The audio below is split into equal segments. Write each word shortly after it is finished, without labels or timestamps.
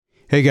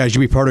Hey guys,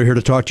 Jimmy Pardo here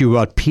to talk to you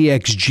about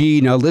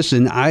PXG. Now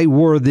listen, I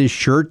wore this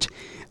shirt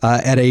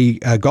at a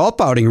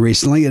golf outing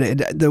recently, and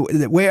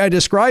the way I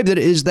described it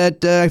is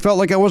that I felt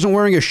like I wasn't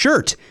wearing a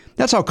shirt.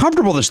 That's how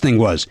comfortable this thing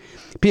was.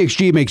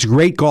 PXG makes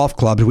great golf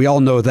clubs. We all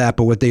know that,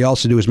 but what they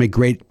also do is make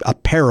great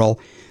apparel.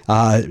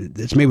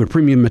 It's made with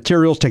premium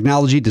materials,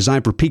 technology,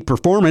 designed for peak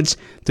performance.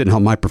 Didn't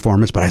help my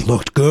performance, but I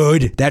looked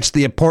good. That's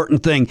the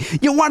important thing.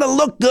 You want to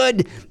look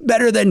good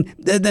better than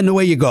the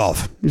way you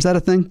golf. Is that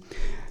a thing?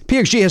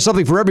 PXG has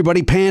something for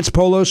everybody. Pants,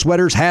 polos,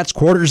 sweaters, hats,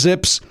 quarter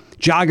zips,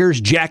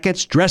 joggers,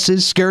 jackets,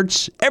 dresses,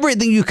 skirts,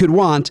 everything you could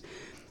want.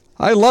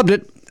 I loved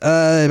it.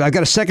 I've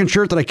got a second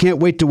shirt that I can't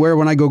wait to wear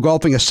when I go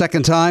golfing a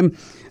second time,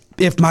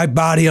 if my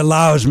body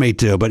allows me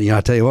to. But,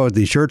 I'll tell you what, with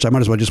these shirts, I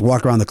might as well just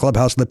walk around the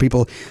clubhouse and let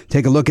people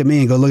take a look at me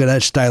and go, look at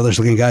that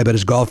stylish-looking guy, but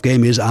his golf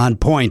game is on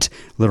point.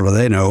 Little do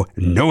they know,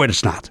 no,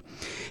 it's not.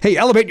 Hey,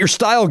 elevate your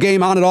style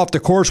game on and off the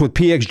course with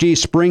PXG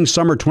Spring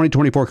Summer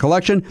 2024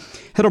 collection.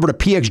 Head over to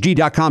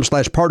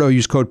pxg.com/Pardo.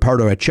 Use code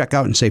Pardo at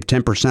checkout and save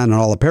 10% on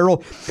all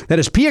apparel. That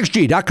is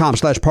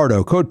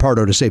pxg.com/Pardo. Code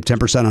Pardo to save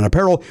 10% on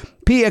apparel.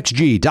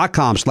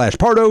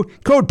 pxg.com/Pardo.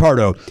 Code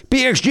Pardo.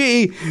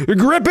 PXG,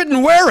 grip it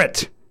and wear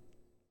it.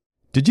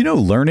 Did you know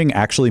learning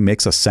actually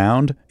makes a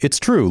sound? It's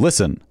true.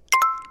 Listen.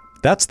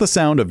 That's the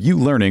sound of you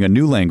learning a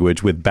new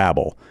language with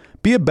Babbel.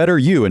 Be a better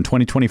you in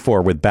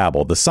 2024 with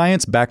Babbel, the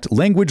science-backed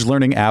language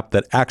learning app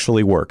that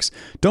actually works.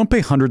 Don't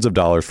pay hundreds of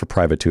dollars for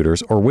private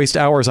tutors or waste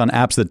hours on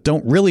apps that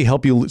don't really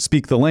help you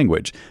speak the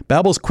language.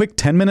 Babbel's quick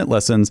 10-minute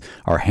lessons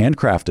are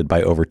handcrafted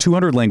by over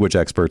 200 language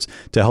experts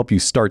to help you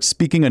start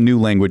speaking a new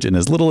language in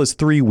as little as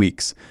 3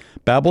 weeks.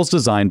 Babbel's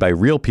designed by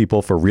real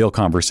people for real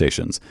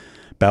conversations.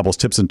 Babbel's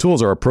tips and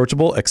tools are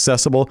approachable,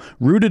 accessible,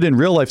 rooted in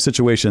real-life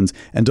situations,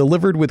 and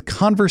delivered with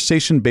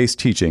conversation-based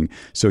teaching,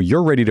 so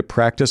you're ready to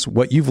practice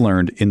what you've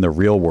learned in the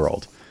real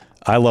world.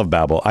 I love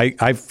Babbel.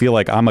 I feel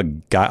like I'm a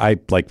guy. I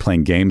like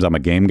playing games. I'm a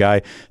game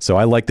guy, so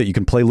I like that you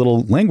can play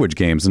little language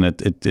games, and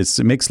it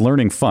makes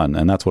learning fun,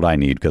 and that's what I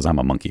need because I'm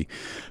a monkey.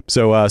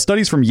 So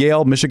studies from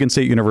Yale, Michigan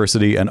State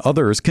University, and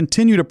others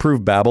continue to prove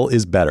Babbel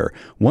is better.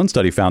 One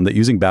study found that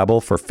using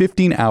Babbel for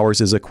 15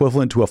 hours is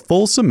equivalent to a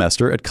full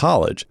semester at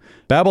college.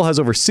 Babbel has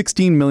over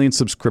 16 million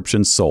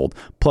subscriptions sold.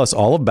 Plus,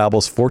 all of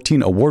Babbel's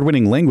 14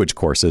 award-winning language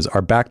courses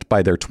are backed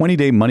by their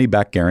 20-day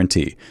money-back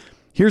guarantee.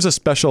 Here's a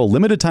special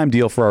limited-time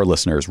deal for our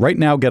listeners. Right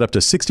now, get up to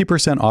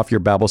 60% off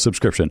your Babbel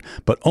subscription,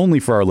 but only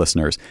for our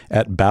listeners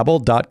at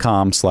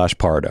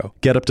babbel.com/Pardo.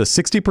 Get up to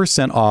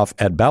 60% off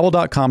at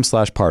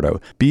babbel.com/Pardo.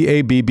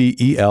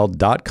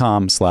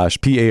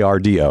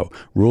 BABBEL.com/PARDO.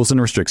 Rules and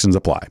restrictions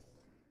apply.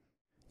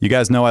 You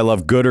guys know I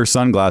love Goodr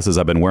sunglasses.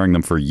 I've been wearing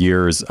them for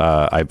years.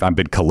 I've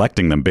been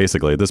collecting them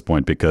basically at this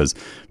point because,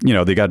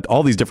 they got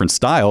all these different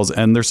styles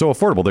and they're so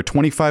affordable. They're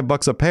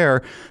 $25 a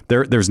pair.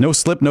 There's no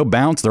slip, no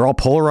bounce. They're all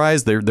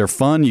polarized. They're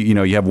fun.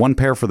 You have one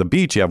pair for the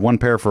beach. You have one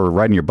pair for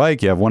riding your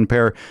bike. You have one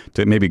pair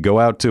to maybe go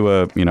out to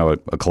a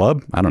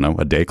club. I don't know,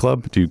 a day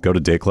club. Do you go to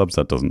day clubs?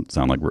 That doesn't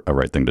sound like a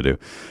right thing to do.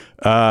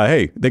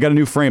 Hey, they got a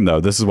new frame though.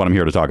 This is what I'm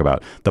here to talk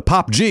about. The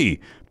Pop G.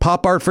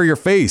 Pop art for your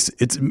face.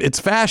 It's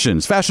fashion.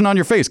 It's fashion on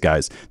your face,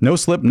 guys. No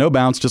slip, no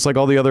bounce, just like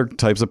all the other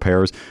types of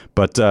pairs.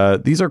 But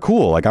these are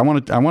cool. Like I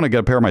want to get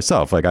a pair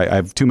myself. Like I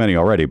have too many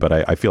already, but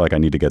I feel like I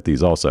need to get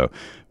these also.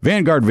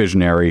 Vanguard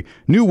Visionary,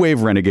 New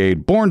Wave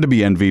Renegade, Born to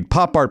be Envied,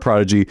 Pop Art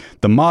Prodigy,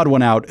 the Mod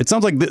One Out. It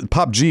sounds like the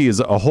Pop G is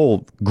a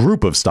whole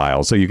group of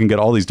styles, so you can get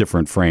all these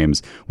different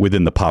frames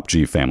within the Pop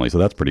G family. So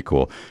that's pretty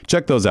cool.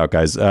 Check those out,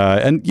 guys.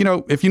 And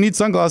if you need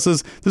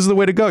sunglasses, this is the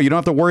way to go. You don't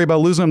have to worry about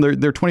losing them.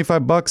 They're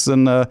 $25,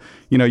 and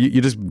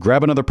you just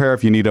grab another pair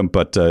if you need them.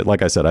 But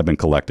like I said, I've been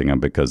collecting them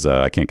because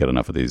I can't get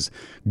enough of these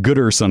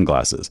Goodr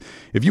sunglasses.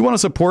 If you want to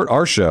support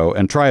our show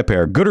and try a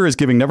pair, Goodr is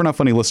giving Never Not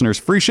Funny listeners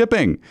free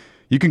shipping.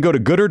 You can go to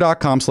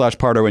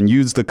goodr.com/Pardo and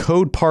use the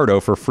code Pardo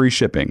for free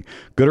shipping.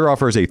 Goodr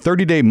offers a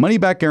 30-day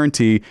money-back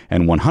guarantee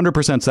and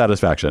 100%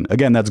 satisfaction.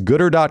 Again, that's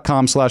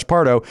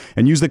goodr.com/Pardo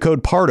and use the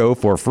code Pardo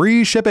for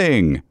free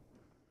shipping.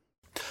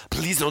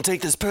 Please don't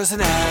take this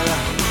person out.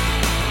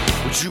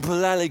 Would you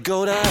politely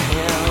go to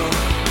hell?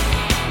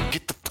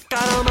 Get the fuck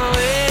out of my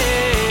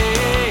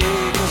way,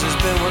 'cause it's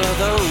been one of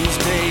those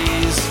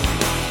days.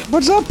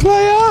 What's up,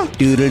 player?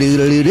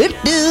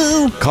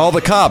 Do-do-do-do-do-do. Call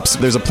the cops.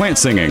 There's a plant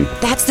singing.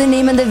 That's the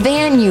name of the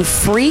van, you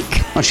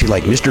freak. What's she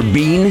like, Mr.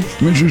 Bean?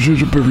 Mrs.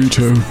 is a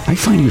burrito. I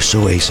find you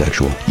so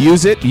asexual.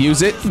 Use it.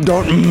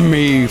 Don't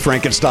me,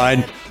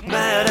 Frankenstein.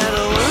 Mad at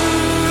the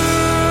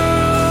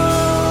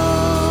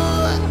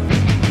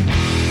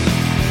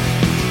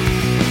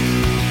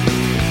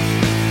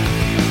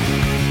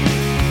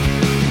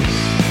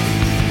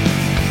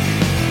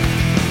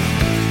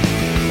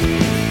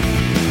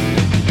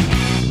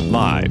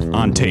Live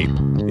on tape.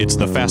 It's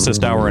the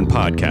fastest hour in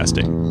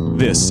podcasting.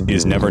 This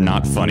is Never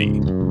Not Funny.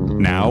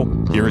 Now,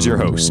 here's your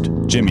host,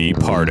 Jimmy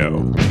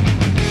Pardo.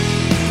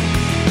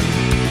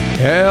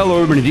 Hello,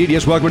 everybody. Indeed,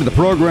 yes, welcome to the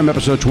program,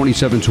 episode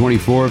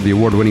 2724 of the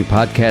award-winning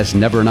podcast,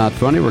 Never Not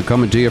Funny. We're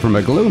coming to you from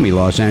a gloomy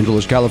Los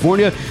Angeles,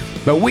 California,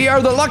 but we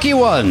are the lucky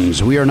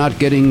ones. We are not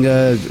getting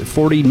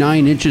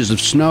 49 inches of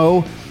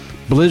snow.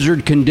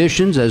 blizzard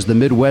conditions as the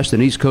Midwest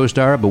and East Coast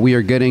are, but we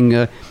are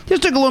getting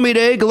just a gloomy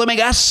day, gloomy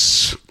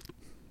gus,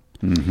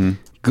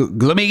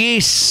 gloomy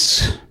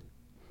geese,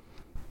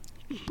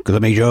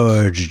 gloomy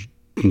George,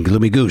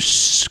 gloomy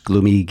goose,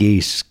 gloomy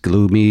geese,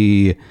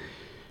 gloomy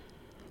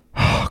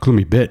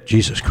bit.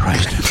 Jesus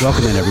Christ!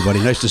 Welcome in, everybody.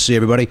 Nice to see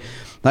everybody.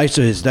 Nice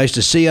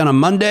to see you on a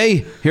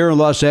Monday here in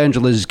Los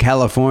Angeles,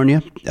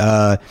 California.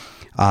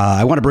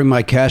 I want to bring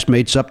my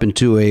castmates up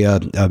into a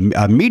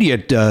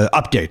immediate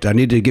update. I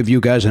need to give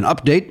you guys an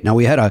update. Now,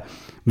 we had a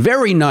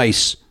very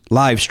nice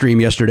live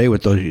stream yesterday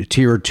with the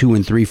tier 2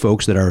 and 3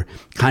 folks that are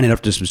kind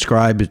enough to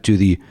subscribe to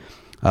the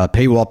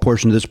paywall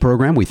portion of this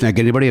program. We thank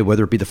anybody,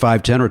 whether it be the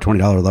 $5, $10, or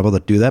 $20 level,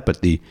 that do that. But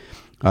the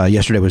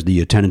yesterday was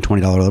the $10 and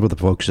 $20 level. The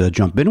folks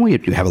jump in. We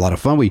have a lot of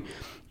fun. We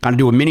kind of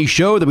do a mini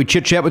show that we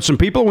chit-chat with some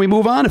people and we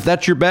move on. If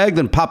that's your bag,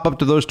 then pop up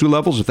to those 2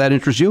 levels if that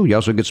interests you. You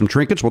also get some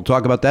trinkets. We'll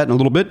talk about that in a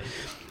little bit.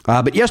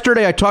 But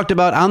yesterday I talked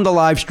about on the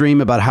live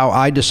stream about how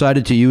I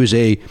decided to use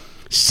a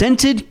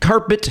scented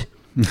carpet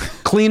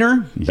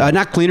cleaner.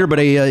 Not cleaner, but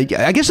I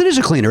guess it is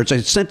a cleaner. It's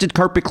a scented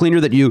carpet cleaner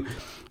that you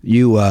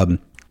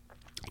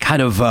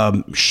kind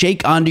of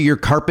shake onto your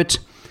carpet.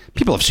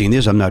 People have seen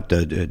this. I'm not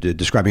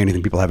describing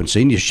anything people haven't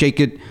seen. You shake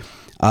it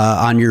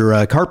on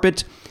your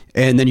carpet,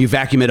 and then you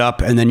vacuum it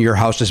up, and then your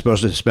house is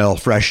supposed to smell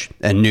fresh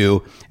and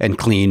new and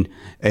clean,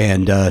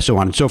 and so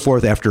on and so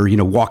forth. After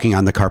walking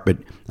on the carpet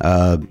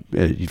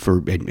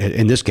for,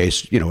 in this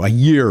case, a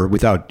year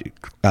without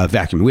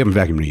vacuuming. We haven't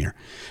vacuumed in a year.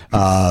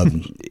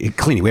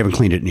 Cleaning, we haven't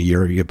cleaned it in a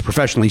year. You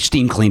professionally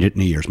steam cleaned it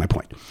in a year. Is my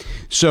point.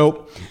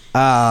 So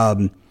I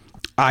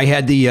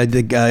had the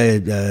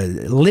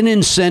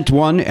linen scent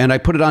one, and I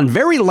put it on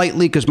very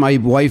lightly because my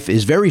wife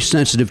is very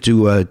sensitive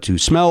to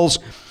smells.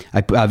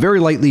 I very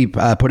lightly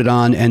put it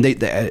on, and they,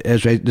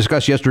 as I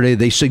discussed yesterday,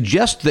 they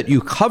suggest that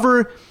you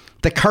cover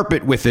the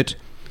carpet with it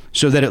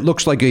so that it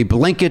looks like a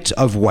blanket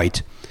of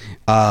white.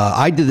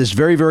 I did this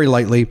very, very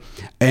lightly,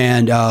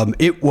 and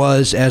it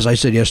was, as I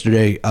said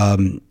yesterday,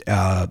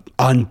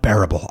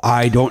 unbearable.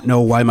 I don't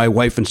know why my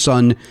wife and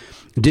son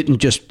didn't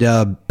just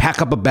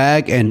pack up a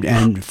bag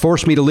and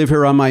force me to live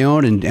here on my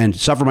own and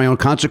suffer my own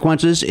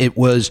consequences. It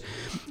was,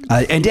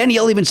 and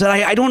Danielle even said,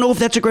 I don't know if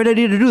that's a great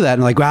idea to do that.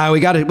 And like, wow, we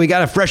got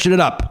to freshen it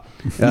up.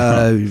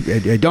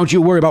 Don't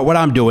you worry about what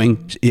I'm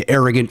doing,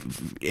 arrogant,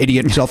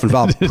 idiot,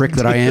 self-involved prick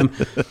that I am.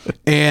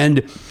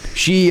 And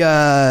she's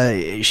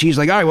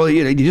like, all right, well,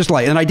 you just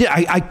light. And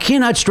I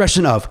cannot stress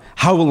enough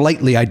how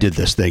lightly I did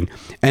this thing.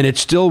 And it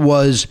still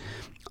was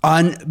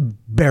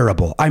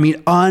unbearable. I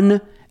mean,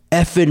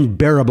 effing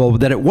bearable.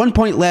 That at one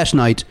point last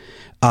night,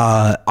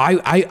 I'm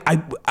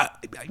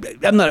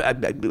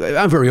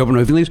very open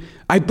with feelings.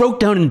 I broke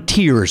down in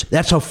tears.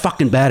 That's how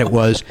fucking bad it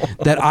was.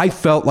 That I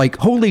felt like,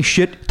 holy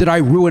shit, did I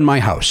ruin my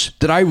house?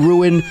 Did I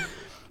ruin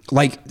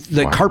like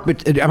the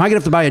carpet? Am I gonna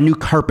have to buy a new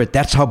carpet?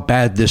 That's how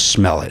bad this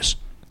smell is.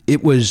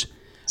 It was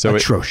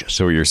atrocious.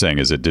 So what you're saying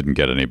is it didn't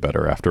get any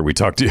better after we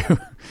talked to you?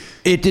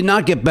 It did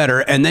not get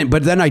better,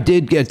 but then I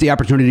did get the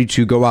opportunity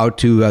to go out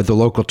to the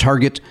local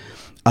Target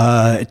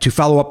to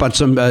follow up on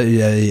some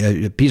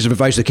piece of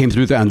advice that came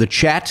through on the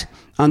chat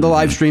on the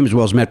live stream, as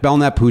well as Matt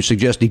Belknap, who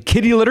suggested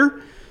kitty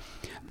litter.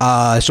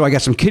 So I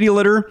got some kitty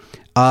litter,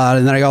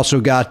 and then I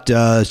also got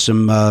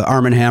some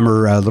Arm &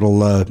 Hammer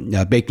little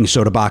baking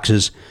soda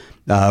boxes,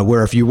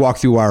 where if you walk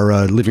through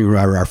our living room,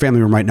 our family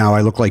room right now,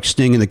 I look like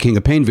Sting in the King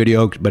of Pain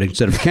video, but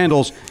instead of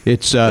candles,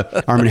 it's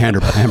Arm &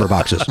 Hammer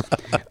boxes.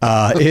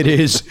 It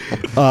is...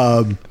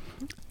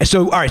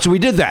 So, all right, so we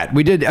did that.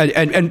 We did,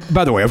 and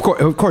by the way, of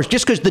course,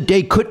 just because the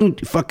day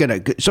couldn't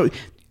fucking, so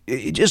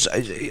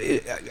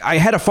I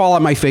had a fall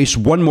on my face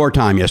one more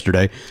time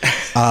yesterday.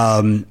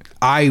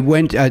 I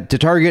went to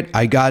Target.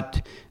 I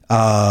got,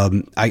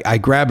 I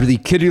grabbed the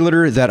kitty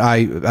litter that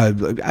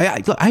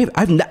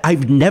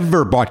I've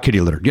never bought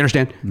kitty litter. Do you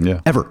understand? Yeah.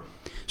 Ever.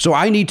 So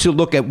I need to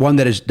look at one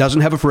that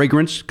doesn't have a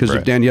fragrance because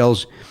of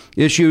Danielle's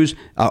issues.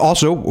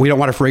 Also, we don't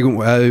want a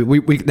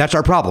fragrant. That's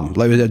our problem.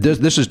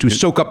 This is to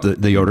soak up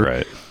the odor.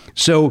 Right.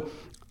 So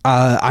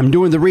I'm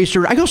doing the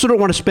research. I also don't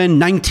want to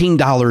spend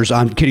 $19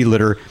 on kitty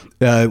litter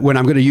when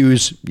I'm going to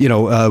use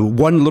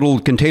one little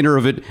container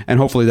of it, and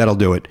hopefully that'll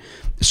do it.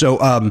 So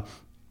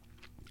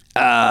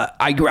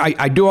I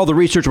do all the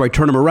research where I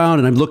turn them around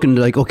and I'm looking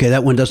like, okay,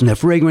 that one doesn't have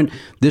fragrant.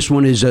 This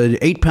one is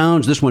 8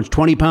 pounds. This one's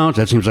 20 pounds.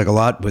 That seems like a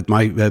lot with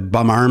my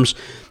bum arms.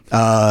 So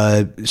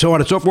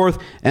on and so forth.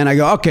 And I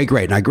go, okay,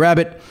 great. And I grab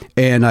it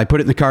and I put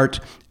it in the cart.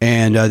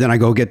 And then I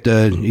go get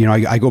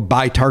I go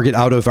buy Target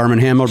out of Arm &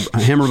 Hammer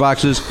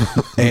boxes.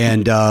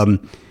 And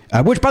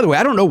which, by the way,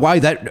 I don't know why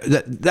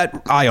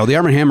that aisle, the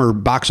Arm & Hammer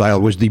box aisle,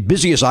 was the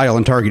busiest aisle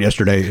in Target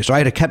yesterday. So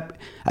I had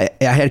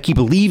to keep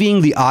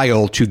leaving the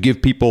aisle to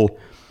give people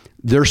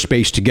their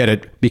space to get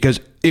it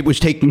because it was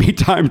taking me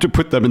time to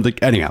put them in the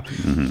anyhow.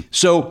 Mm-hmm.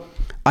 So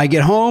I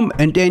get home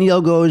and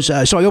Danielle goes,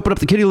 so I open up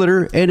the kitty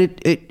litter and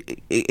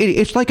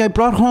it's like I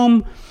brought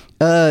home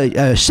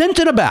scent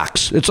in a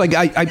box. It's like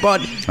I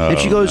bought, and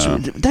she goes,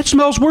 that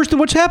smells worse than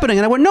what's happening.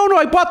 And I went, no,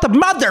 I bought the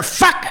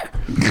motherfucker.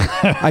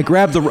 I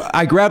grabbed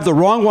the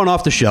wrong one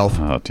off the shelf.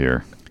 Oh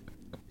dear.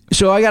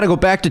 So I got to go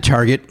back to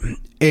Target,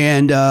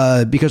 and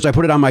because I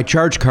put it on my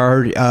charge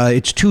card,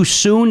 it's too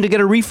soon to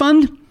get a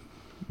refund.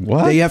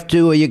 What? They have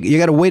to. You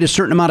got to wait a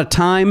certain amount of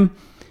time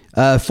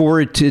for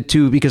it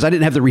to because I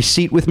didn't have the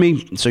receipt with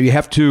me, so you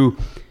have to.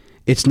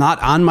 It's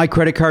not on my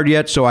credit card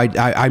yet, so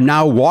I'm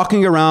now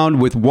walking around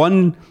with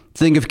one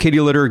thing of kitty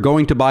litter,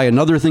 going to buy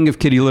another thing of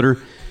kitty litter.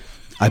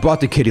 I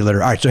bought the kitty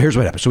litter. All right, so here's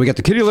what happened. So we got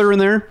the kitty litter in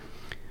there.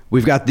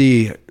 We've got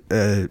the.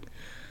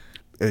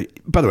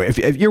 By the way,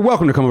 if you're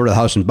welcome to come over to the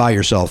house and buy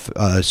yourself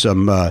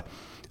some Arm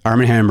 &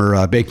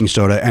 Hammer baking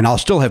soda, and I'll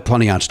still have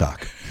plenty on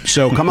stock.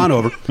 So come on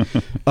over.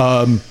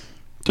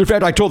 In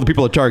fact, I told the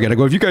people at Target, I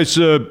go, if you guys,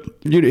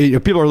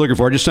 people are looking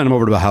for it, just send them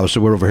over to the house.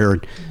 So we're over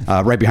here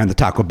right behind the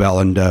Taco Bell,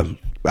 and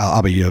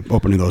I'll be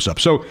opening those up.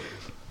 So,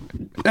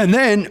 and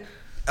then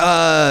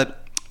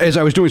as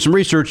I was doing some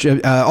research,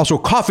 also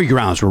coffee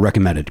grounds were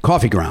recommended.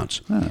 Coffee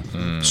grounds.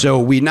 So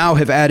we now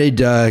have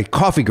added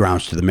coffee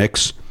grounds to the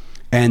mix.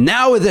 And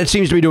now that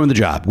seems to be doing the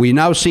job. We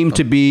now seem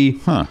to be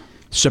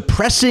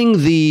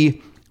suppressing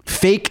the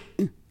fake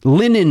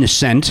linen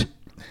scent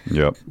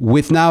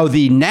with now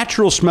the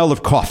natural smell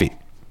of coffee,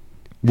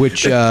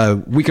 which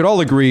we could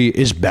all agree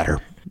is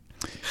better.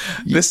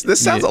 This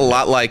sounds a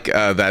lot like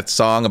that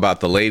song about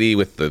the lady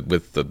with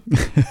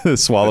the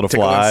swallowed a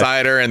fly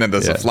inside her, and then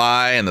there's a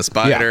fly and the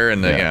spider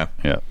and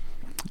the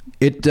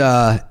It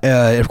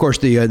of course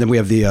then we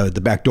have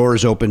the back door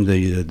is open,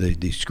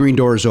 the screen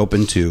door is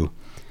open to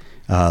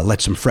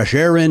let some fresh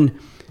air in,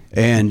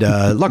 and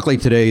luckily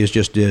today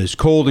is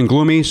cold and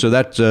gloomy, so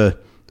that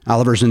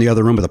Oliver's in the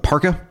other room with a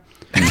parka.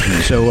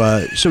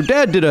 So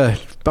Dad did a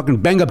fucking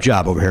bang up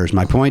job over here. Is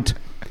my point.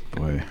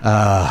 Boy.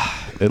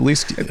 At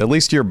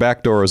least your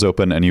back door is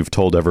open, and you've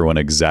told everyone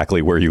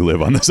exactly where you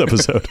live on this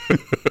episode.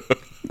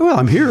 Well,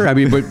 I'm here. I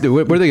mean, but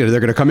what are they going to do? They're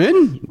going to come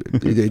in?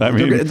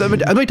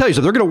 Let me tell you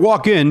something. They're going to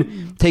walk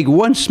in, take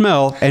one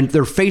smell, and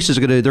their face is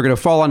they're going to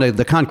fall onto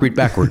the concrete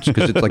backwards,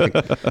 because it's like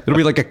it'll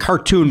be like a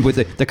cartoon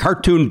with the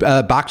cartoon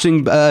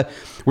boxing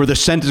where the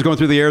scent is going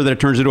through the air, then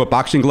it turns into a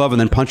boxing glove and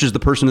then punches the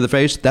person in the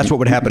face. That's what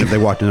would happen if they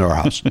walked into our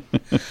house.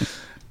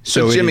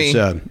 So Jimmy,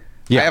 I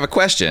have a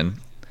question.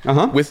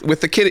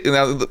 With the kitty,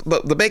 now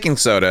the baking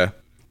soda,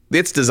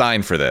 it's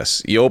designed for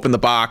this. You open the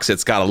box,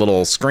 it's got a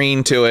little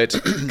screen to it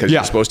because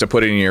you're supposed to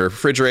put it in your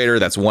refrigerator.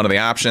 That's one of the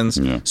options.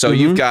 So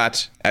you've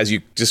got, as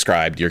you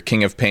described, your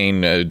King of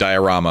Pain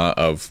diorama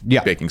of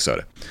baking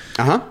soda.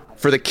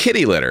 For the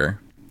kitty litter,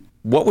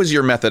 what was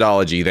your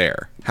methodology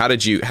there? How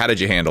did you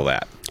handle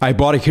that? I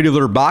bought a kitty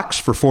litter box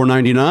for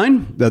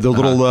 $4.99, the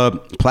little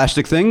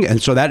plastic thing,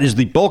 and so that is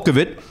the bulk of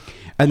it.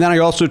 And then I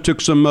also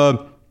took some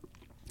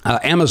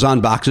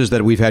Amazon boxes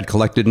that we've had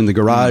collected in the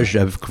garage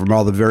from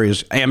all the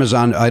various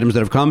Amazon items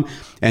that have come,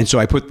 and so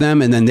I put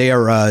them, and then they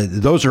are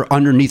those are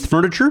underneath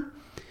furniture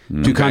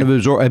to kind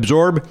of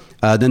absorb.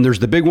 Then there's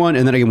the big one,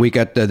 and then again we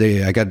got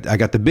I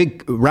got the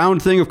big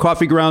round thing of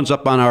coffee grounds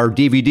up on our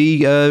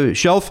DVD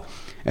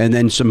shelf, and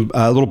then some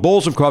little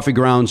bowls of coffee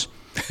grounds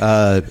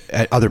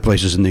at other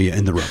places in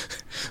the room.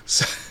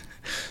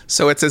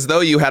 So it's as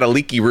though you had a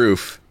leaky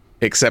roof,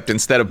 except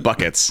instead of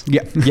buckets.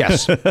 Yeah.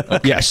 Yes.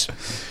 Yes.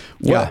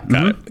 Well,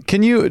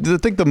 can you? I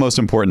think the most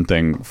important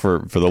thing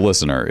for the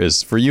listener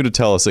is for you to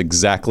tell us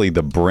exactly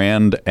the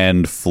brand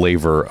and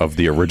flavor of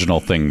the original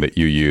thing that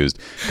you used,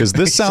 because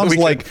this sounds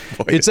like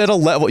it's at a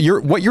level.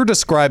 What you're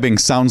describing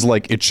sounds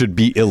like it should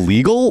be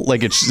illegal.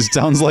 Like it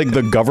sounds like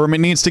the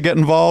government needs to get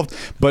involved.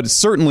 But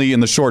certainly in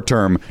the short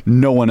term,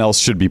 no one else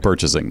should be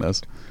purchasing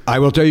this. I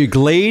will tell you,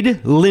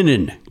 Glade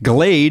linen,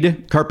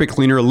 Glade carpet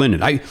cleaner linen.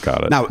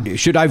 Got it. Now,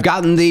 should I've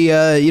gotten the,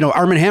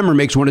 Arm & Hammer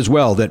makes one as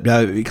well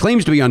that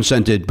claims to be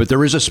unscented, but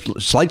there is a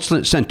slight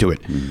scent to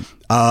it.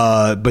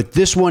 But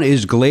this one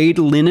is Glade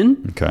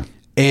linen. Okay.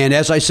 And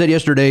as I said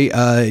yesterday,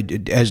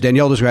 as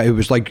Danielle described, it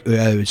was like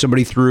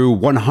somebody threw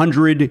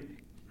 100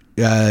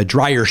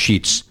 dryer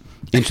sheets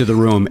into the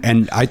room,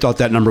 and I thought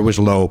that number was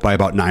low by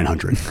about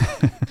 900.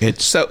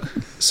 It's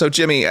so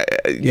Jimmy,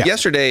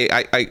 yesterday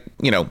I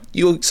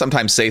you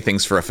sometimes say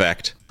things for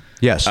effect.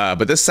 Yes.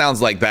 But this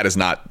sounds like that is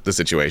not the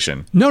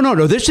situation.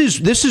 No. This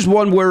is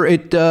one where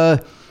it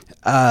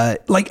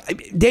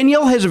like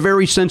Danielle has a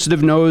very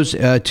sensitive nose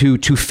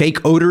to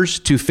fake odors,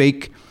 to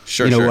fake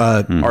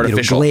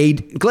artificial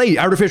Glade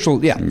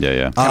artificial, yeah.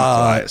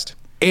 Chemicalized.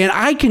 And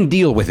I can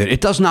deal with it.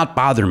 It does not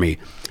bother me.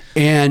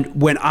 And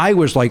when I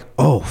was like,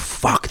 oh,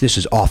 fuck, this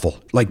is awful.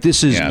 Like,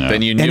 this is... Yeah,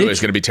 then you knew it was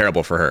going to be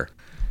terrible for her.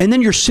 And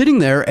then you're sitting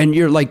there and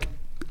you're like,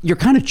 you're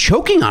kind of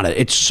choking on it.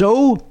 It's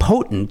so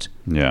potent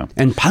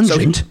and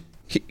pungent.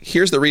 So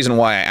here's the reason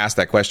why I asked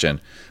that question.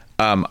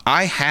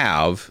 I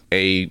have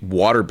a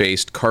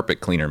water-based carpet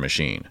cleaner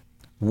machine.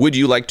 Would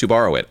you like to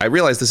borrow it? I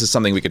realize this is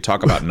something we could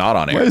talk about not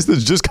on air. Why is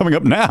this just coming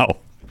up now?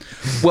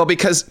 Well,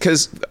 because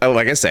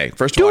like I say,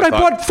 first of all, I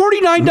bought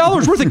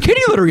 $49 worth of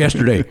kitty litter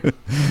yesterday.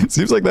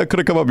 Seems like that could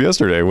have come up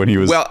yesterday when he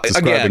was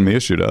describing the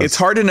issue to us. It's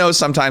hard to know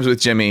sometimes with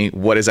Jimmy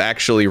what is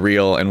actually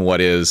real and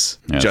what is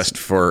just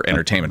for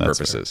entertainment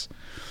purposes.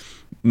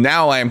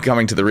 now I am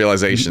coming to the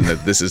realization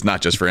that this is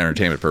not just for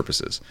entertainment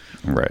purposes.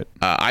 Right.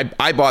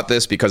 I bought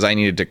this because I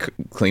needed to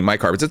clean my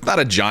carpets. It's not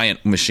a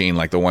giant machine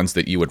like the ones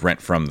that you would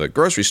rent from the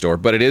grocery store,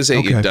 but it is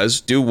it does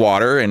do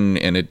water, and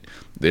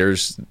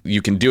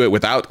you can do it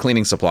without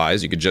cleaning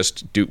supplies. You could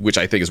just do, which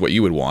I think is what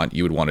you would want.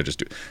 You would want to just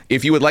do.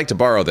 If you would like to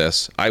borrow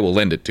this, I will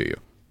lend it to you.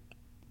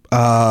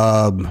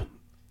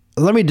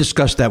 Let me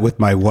discuss that with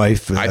my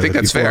wife. I think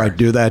that's before fair. I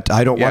do that.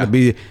 I don't want to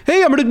be,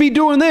 hey, I'm going to be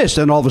doing this,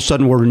 and all of a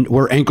sudden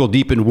we're ankle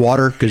deep in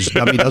water because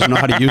Dummy doesn't know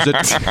how to use it.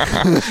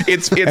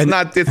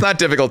 It's not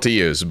difficult to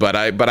use, but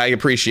I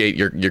appreciate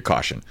your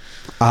caution.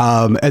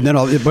 And then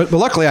but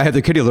luckily I have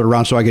the kitty litter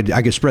around, so I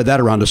could spread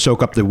that around to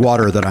soak up the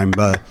water that I'm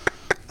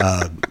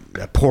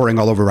pouring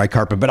all over my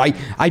carpet. But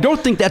I don't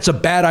think that's a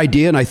bad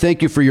idea, and I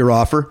thank you for your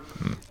offer.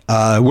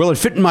 Will it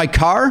fit in my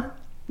car,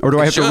 or do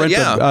I have to rent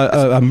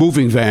a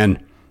moving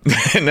van?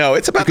 No,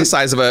 it's about the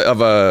size of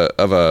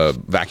a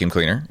vacuum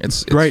cleaner.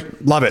 It's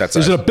great. Love it.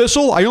 Is it a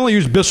Bissell? I only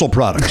use Bissell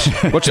products.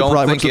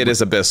 Don't think it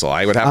is a Bissell.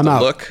 I would have to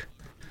look.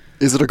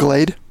 Is it a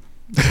Glade?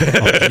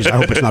 Geez, I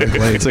hope it's not a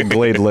Glade. It's a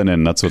Glade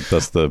linen. That's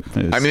the.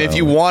 I mean, if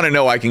you want to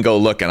know, I can go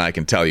look and I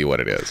can tell you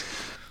what it is.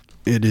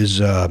 It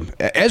is.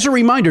 As a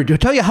reminder to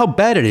tell you how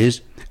bad it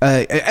is.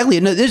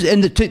 Elliot,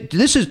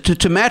 this is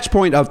to Matt's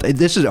point of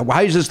this is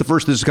why is this the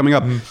first this is coming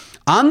up.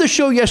 On the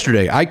show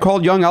yesterday, I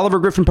called young Oliver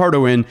Griffin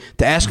Pardo in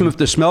to ask him if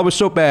the smell was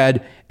so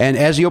bad, and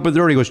as he opened the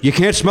door, he goes, "You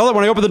can't smell it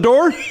when I open the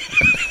door?"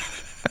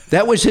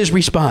 That was his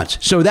response.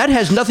 So that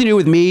has nothing to do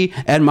with me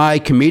and my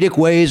comedic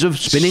ways of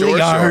spinning the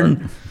yarn.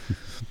 Sure.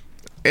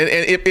 And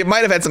it might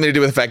have had something to do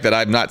with the fact that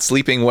I'm not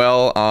sleeping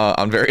well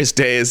on various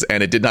days,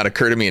 and it did not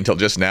occur to me until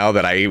just now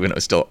that I even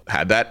still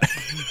had that.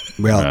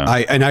 Well,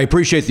 I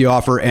appreciate the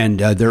offer, and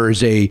there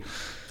is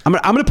I'm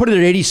going to put it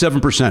at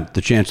 87%, the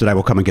chance that I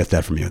will come and get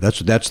that from you. That's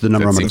the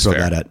number I'm going to throw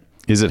that at.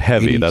 Is it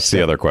heavy? 87. That's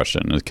the other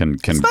question.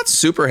 It's not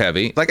super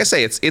heavy. Like I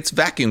say, it's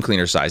vacuum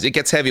cleaner size. It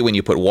gets heavy when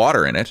you put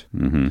water in it.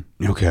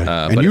 Mm-hmm. Okay.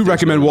 And you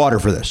recommend water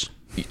for this?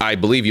 I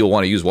believe you'll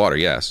want to use water,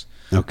 yes.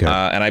 Okay.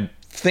 And I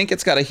think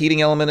it's got a heating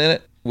element in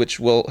it,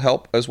 which will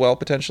help as well,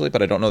 potentially,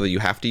 but I don't know that you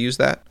have to use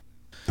that.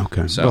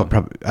 Okay. So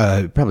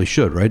probably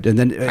should, right? And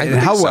then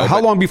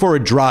how long before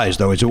it dries,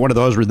 though? Is it one of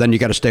those where then you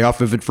got to stay off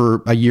of it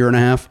for a year and a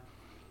half?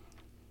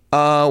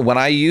 When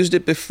I used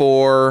it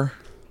before,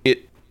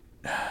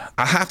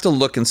 I have to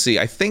look and see.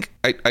 I think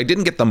I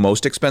didn't get the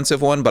most expensive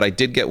one, but I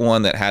did get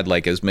one that had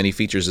like as many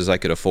features as I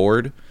could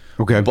afford.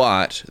 Okay.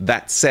 But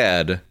that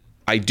said,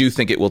 I do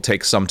think it will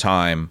take some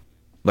time.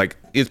 Like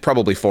it's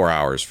probably 4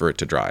 hours for it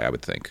to dry, I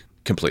would think,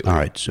 completely. All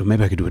right. So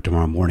maybe I could do it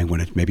tomorrow morning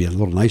when it's maybe a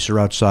little nicer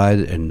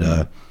outside and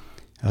warm.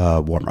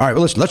 All right.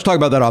 Well, let's talk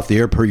about that off the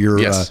air per your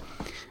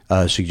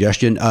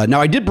suggestion. Now,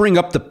 I did bring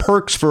up the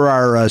perks for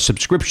our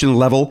subscription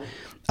level.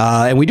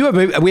 And we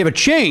have a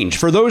change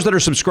for those that are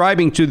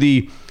subscribing to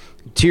the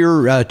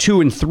tier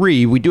 2 and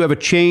 3. We do have a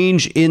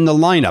change in the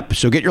lineup.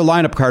 So get your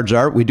lineup cards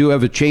out. We do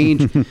have a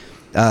change in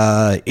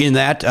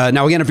that.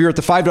 Now, again, if you're at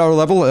the $5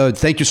 level,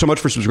 thank you so much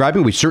for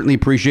subscribing. We certainly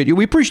appreciate you.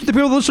 We appreciate the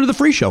people that listen to the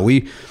free show.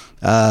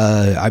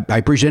 I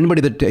appreciate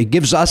anybody that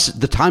gives us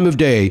the time of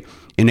day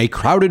in a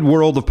crowded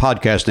world of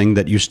podcasting,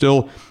 that you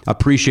still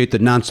appreciate the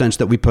nonsense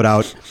that we put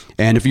out.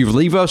 And if you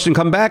leave us and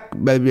come back,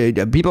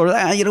 people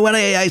are, you know what,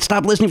 I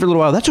stopped listening for a little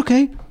while. That's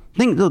okay.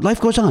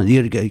 Life goes on.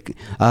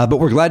 But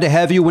we're glad to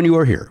have you when you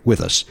are here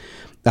with us.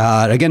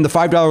 Again, the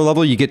 $5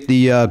 level, you get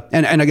the,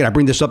 and again, I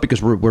bring this up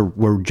because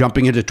we're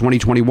jumping into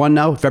 2021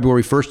 now,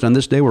 February 1st on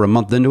this day. We're a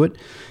month into it.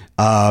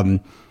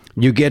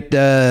 You get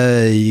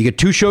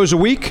 2 shows a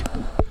week.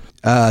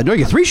 No, you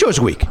get 3 shows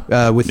a week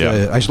with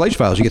Isolation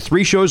Files. You get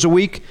 3 shows a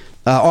week,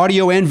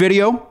 audio and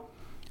video,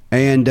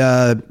 and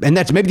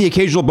that's maybe the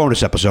occasional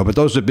bonus episode, but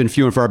those have been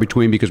few and far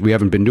between because we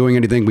haven't been doing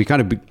anything. We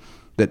kind of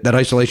that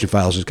Isolation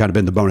Files has kind of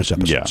been the bonus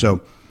episode. Yeah.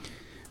 So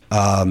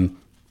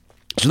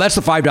that's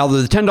the $5.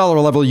 The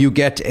 $10 level, you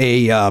get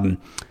in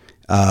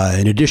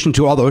addition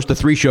to all those, the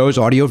 3 shows,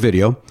 audio,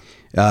 video.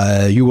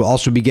 You will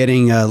also be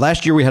getting.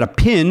 Last year we had a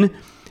pin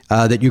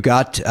that you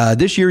got.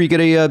 This year you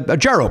get a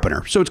jar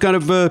opener. So it's kind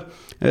of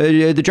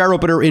the jar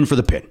opener in for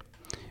the pin.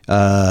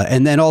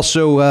 And then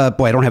also,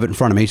 I don't have it in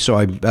front of me.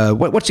 So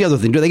what's the other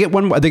thing? Do they get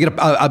one? They get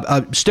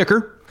a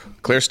sticker.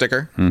 Clear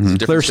sticker. Mm-hmm.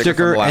 Clear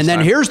sticker. And then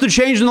here's the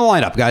change in the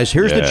lineup, guys.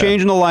 Here's the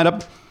change in the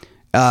lineup.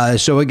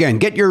 So again,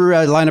 get your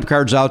lineup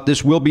cards out.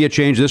 This will be a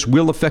change. This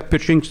will affect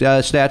pitching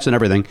stats and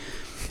everything.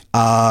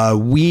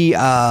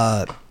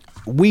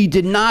 We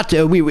did not.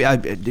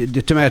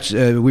 To Matt's,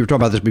 we were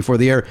talking about this before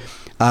the air.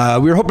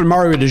 We were hoping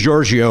Mario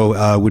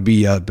DiGiorgio would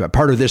be a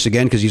part of this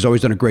again because he's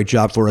always done a great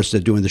job for us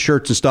doing the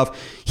shirts and stuff.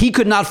 He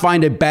could not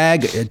find a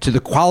bag to the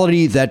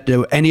quality that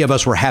any of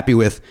us were happy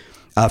with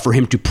for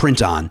him to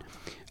print on.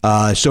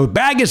 So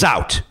bag is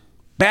out.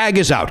 Bag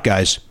is out,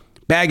 guys.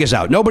 Bag is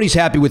out. Nobody's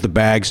happy with the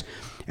bags.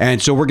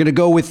 And so we're going to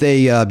go with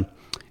a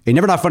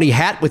Never Not Funny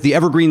hat with the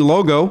evergreen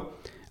logo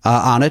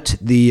on it.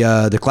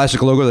 The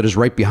classic logo that is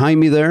right behind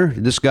me there,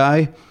 this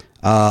guy.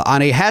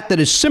 On a hat that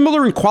is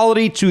similar in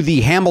quality to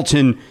the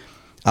Hamilton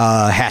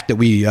hat that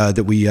we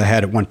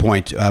had at one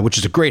point, which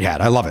is a great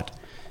hat. I love it.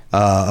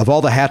 Of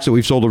all the hats that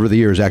we've sold over the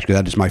years, actually,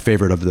 that is my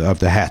favorite of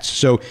the hats.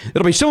 So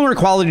it'll be similar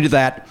quality to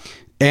that.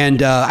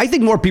 And I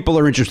think more people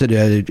are interested,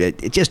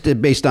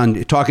 just based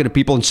on talking to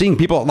people and seeing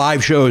people at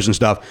live shows and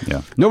stuff.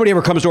 Yeah. Nobody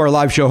ever comes to our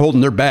live show holding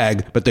their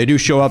bag, but they do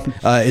show up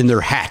in their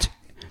hat,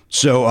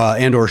 so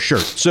and or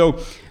shirt. So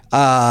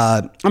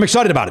I'm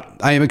excited about it.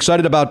 I am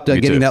excited about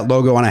getting that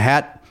logo on a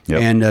hat.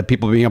 Yep. And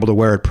people being able to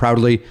wear it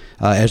proudly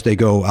as they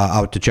go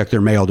out to check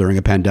their mail during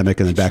a pandemic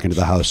and then back into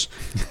the house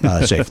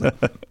safely.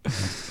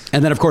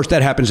 And then, of course,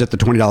 that happens at the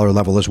 $20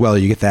 level as well.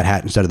 You get that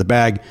hat instead of the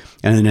bag.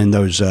 And then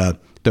those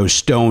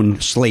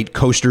stone slate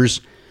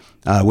coasters,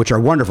 which are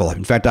wonderful.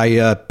 In fact,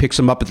 I picked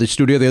some up at the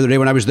studio the other day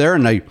when I was there,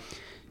 and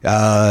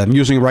I'm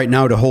using it right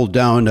now to hold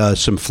down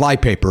some fly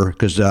paper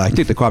because I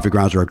think the coffee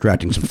grounds are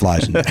attracting some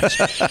flies in there.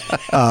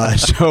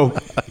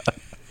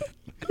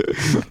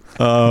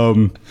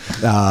 I'm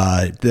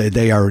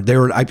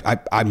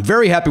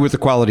very happy with the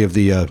quality of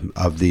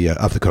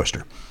the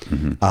coaster.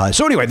 Mm-hmm.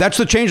 So anyway, that's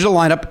the change of the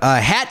lineup.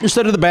 Hat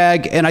instead of the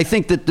bag, and I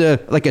think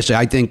that, like I say,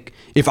 I think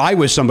if I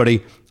was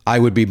somebody, I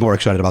would be more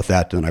excited about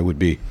that than I would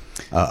be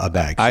a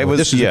bag. So I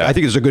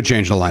think it's a good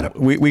change in the lineup.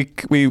 We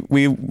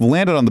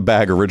landed on the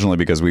bag originally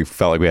because we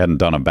felt like we hadn't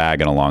done a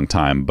bag in a long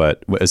time.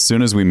 But as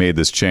soon as we made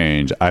this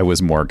change, I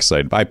was more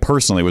excited. I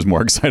personally was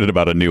more excited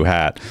about a new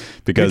hat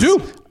because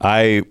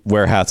I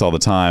wear hats all the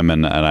time,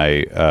 and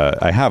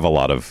I have a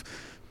lot of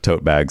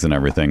tote bags and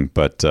everything.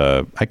 But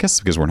I guess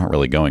because we're not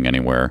really going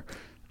anywhere,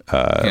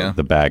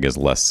 the bag is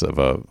less of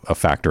a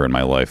factor in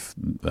my life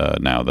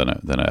now than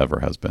it ever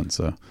has been.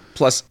 So.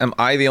 Plus, am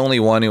I the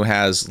only one who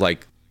has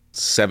like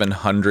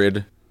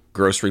 700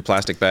 grocery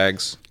plastic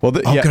bags? Well,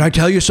 can I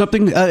tell you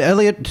something,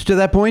 Elliot, to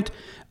that point?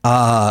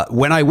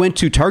 When I went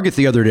to Target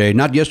the other day,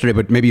 not yesterday,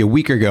 but maybe a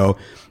week ago,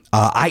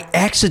 I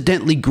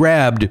accidentally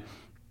grabbed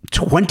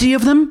 20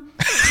 of them.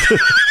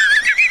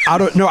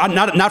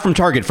 Not from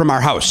Target, from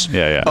our house.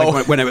 Yeah.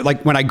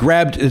 When I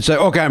grabbed, it's like,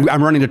 okay,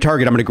 I'm running to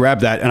Target, I'm going to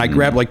grab that, and I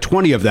grabbed like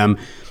 20 of them,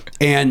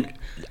 and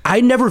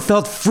I never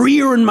felt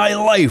freer in my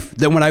life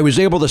than when I was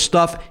able to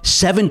stuff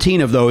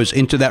 17 of those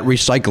into that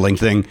recycling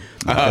thing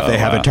that they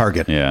have at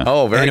Target. Yeah.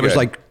 Oh, very good. And it was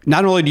like,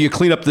 not only do you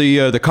clean up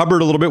the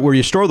cupboard a little bit where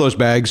you store those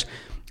bags,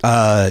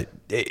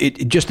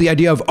 just the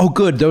idea of,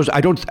 those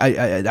I don't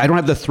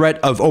have the threat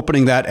of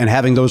opening that and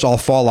having those all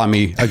fall on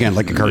me again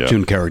like a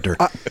cartoon character.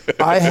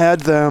 I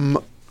had them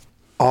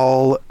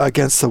all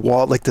against the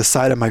wall, like the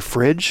side of my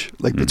fridge,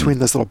 like between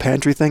this little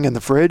pantry thing and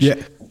the fridge. Yeah.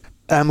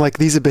 I'm like,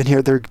 these have been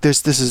here.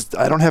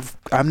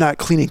 I'm not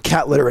cleaning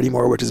cat litter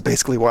anymore, which is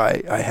basically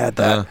why I had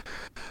that.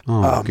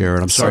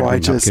 Garrett, I'm sorry.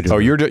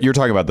 You're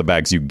talking about the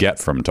bags you get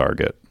from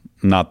Target,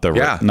 not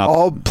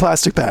all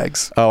plastic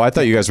bags. Oh, I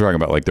thought you guys were talking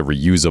about like the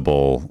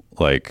reusable,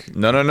 like.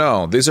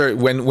 No. These are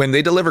when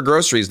they deliver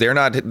groceries, they're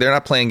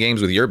not playing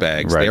games with your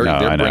bags. Right.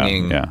 They're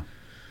bringing. Yeah.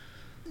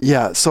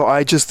 Yeah. So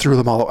I just threw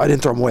them all. I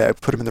didn't throw them away. I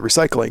put them in the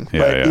recycling.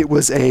 It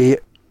was a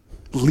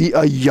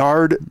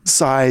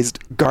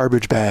yard-sized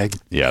garbage bag.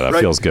 Yeah, that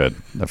feels good.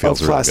 That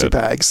feels really plastic good.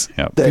 Bags.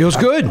 Yep. Feels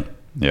good.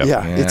 Yep.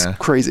 Yeah, it's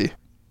crazy.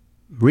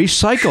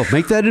 Recycle.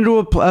 Make that into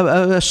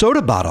a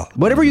soda bottle.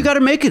 Whatever you got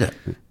to make it.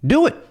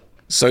 Do it.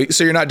 So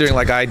you're not doing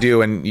like I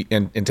do and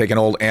take an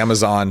old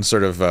Amazon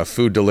sort of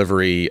food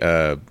delivery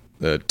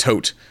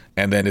tote,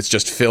 and then it's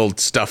just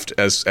stuffed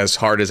as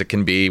hard as it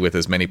can be with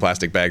as many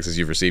plastic bags as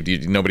you've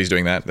received. Nobody's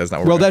doing that. That's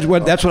not.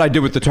 That's what I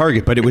did with the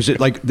Target, but it was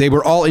like they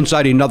were all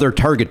inside another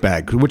Target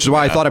bag, which is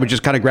why I thought I was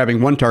just kind of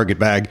grabbing one Target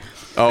bag.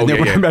 Oh, and then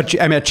when I'm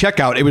at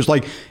checkout, it was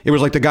like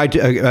the guy,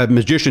 a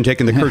magician,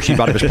 taking the kerchief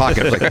out of his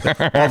pocket. It was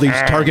like all these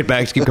Target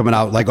bags keep coming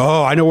out. Like,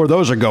 oh, I know where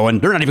those are going.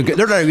 They're not even going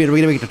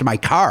to make it to my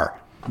car.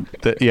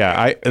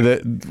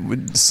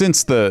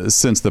 Since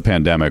the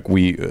pandemic,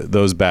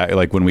 those bags,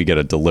 like when we get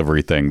a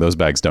delivery thing, those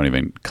bags don't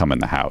even come in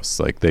the house.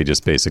 Like they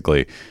just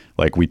basically,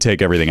 like we take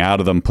everything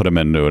out of them, put them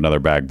into another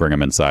bag, bring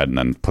them inside, and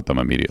then put them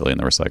immediately in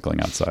the recycling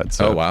outside.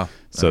 So, oh wow!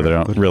 So they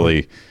don't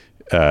really.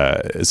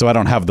 So I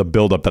don't have the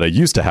buildup that I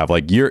used to have.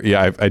 Like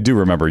I do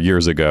remember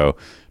years ago,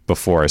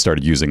 before I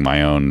started using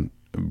my own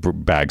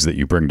bags that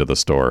you bring to the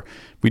store,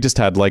 we just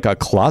had like a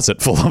closet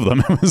full of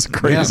them. It was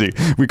crazy.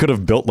 Yeah. We could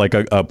have built like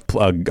a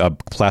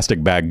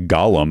plastic bag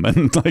golem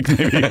and like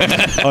maybe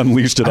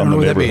unleashed it on the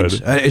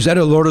neighborhood. Is that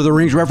a Lord of the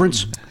Rings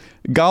reference?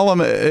 Golem,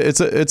 it's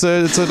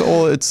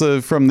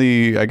from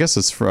the, I guess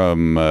it's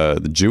from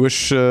the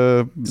Jewish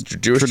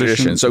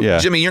tradition. So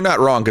Jimmy, you're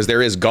not wrong, because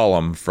there is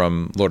Gollum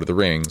from Lord of the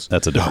Rings.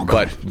 That's a different.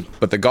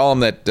 But the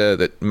Gollum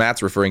that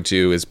Matt's referring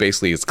to is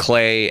basically it's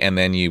clay, and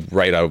then you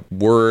write a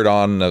word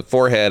on the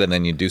forehead, and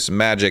then you do some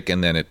magic,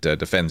 and then it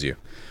defends you.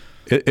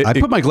 I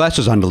put my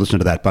glasses on to listen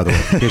to that, by the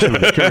way, in case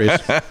anyone was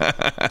curious.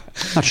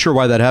 Not sure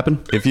why that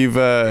happened. If you've,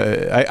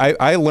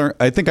 I learned,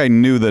 I think I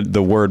knew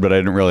the word, but I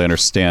didn't really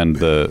understand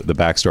the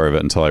backstory of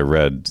it until I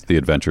read The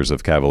Adventures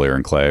of Cavalier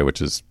and Clay,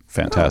 which is a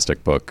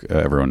fantastic book.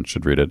 Everyone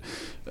should read it.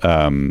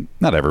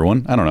 Not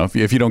everyone. I don't know.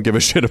 If you don't give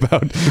a shit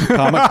about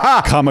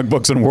comic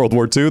books in World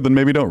War II, then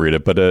maybe don't read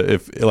it. But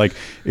if like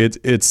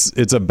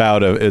it's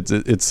about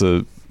it's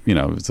a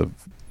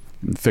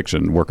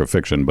fiction work of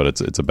fiction, but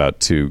it's about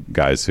two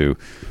guys who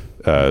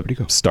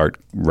start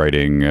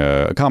writing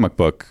a comic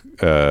book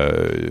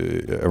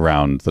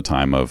around the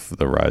time of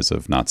the rise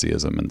of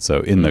Nazism, and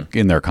so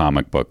in their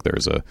comic book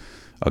there's a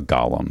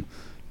golem,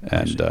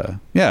 and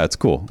it's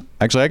cool.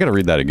 Actually, I got to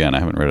read that again. I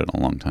haven't read it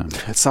in a long time.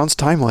 It sounds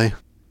timely.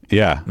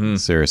 Yeah,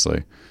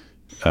 seriously.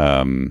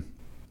 Have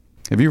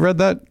you read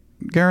that,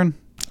 Garen?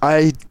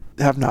 I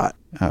have not.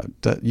 I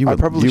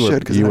probably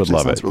should. You would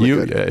love it.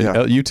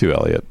 Really you too,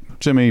 Elliot.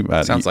 Jimmy,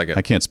 sounds like it.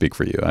 I can't speak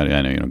for you.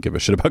 I know you don't give a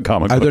shit about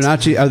comic books.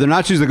 Are the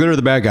Nazis the good or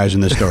the bad guys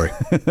in this story?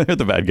 They're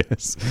the bad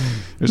guys.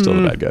 They're still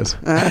the bad guys.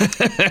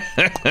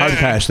 Hard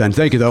pass then.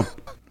 Thank you, though.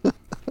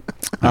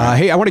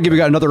 Hey, I want to give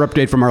you another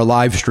update from our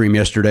live stream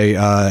yesterday.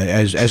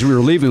 As we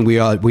were leaving, we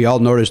all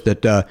noticed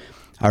that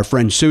our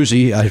friend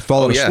Susie had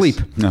fallen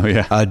asleep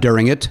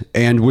during it,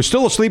 and was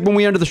still asleep when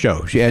we ended the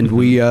show. And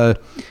we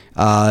got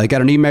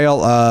an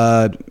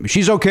email.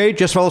 She's okay,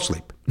 just fell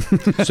asleep.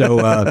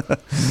 So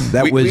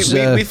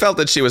we felt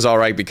that she was all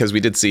right because we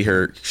did see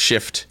her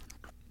shift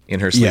in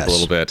her sleep a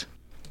little bit.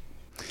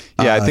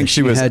 Yeah, I think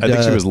she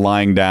was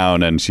lying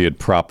down and she had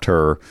propped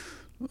her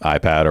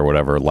iPad or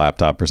whatever,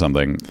 laptop or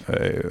something,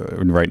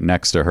 right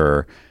next to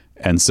her.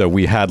 And so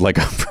we had like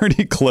a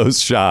pretty close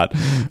shot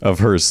of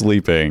her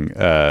sleeping,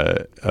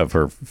 of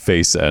her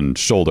face and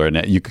shoulder. And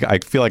I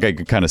feel like I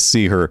could kind of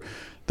see her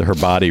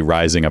body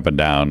rising up and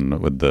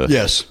down with the...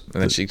 Yes.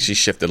 And then she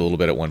shifted a little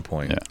bit at one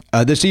point.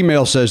 Yeah. This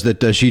email says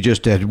that she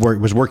just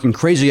was working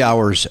crazy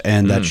hours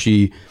and that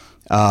she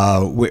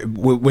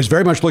was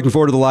very much looking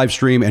forward to the live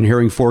stream and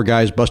hearing four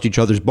guys bust each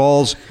other's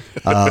balls.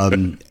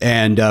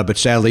 But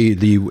sadly,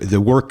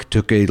 the work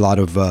took a lot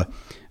of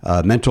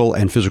mental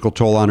and physical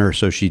toll on her.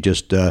 So she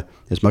just,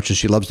 as much as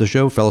she loves the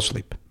show, fell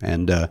asleep.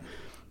 And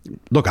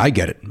look, I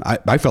get it.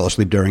 I fell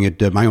asleep during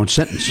it, my own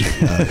sentence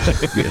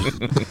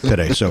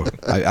today. So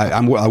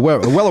I'm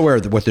well aware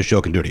of what this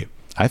show can do to you.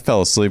 I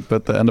fell asleep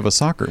at the end of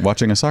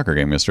watching a soccer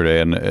game yesterday,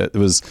 and it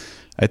was.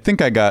 I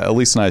think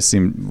Elise and I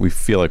we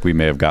feel like we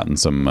may have gotten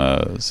some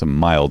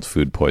mild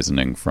food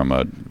poisoning from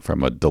a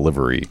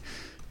delivery.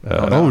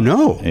 Oh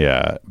no!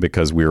 Yeah,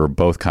 because we were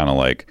both kind of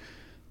like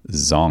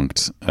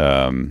zonked.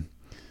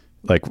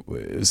 I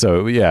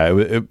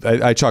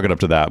chalk it up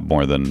to that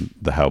more than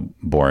how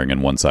boring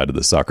and one-sided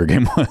the soccer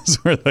game was,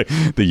 where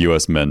the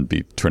U.S. men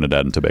beat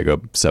Trinidad and Tobago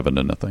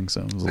 7-0.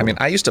 So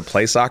I used to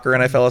play soccer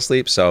and I fell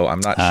asleep, so I'm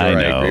not sure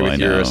I agree with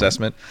your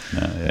assessment.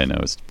 I know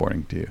it's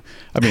boring to you.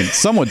 I mean,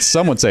 some would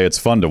say it's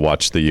fun to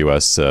watch the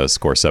U.S.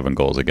 Score 7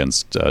 goals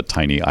against a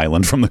tiny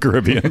island from the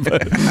Caribbean.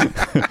 But,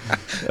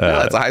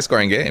 it's a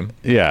high-scoring game.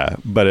 Yeah,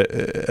 but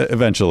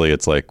eventually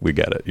it's like, we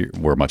get it.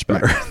 We're much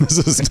better.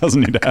 This doesn't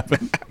need to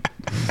happen.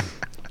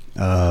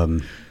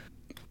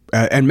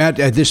 And Matt,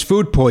 this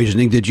food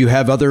poisoning, did you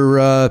have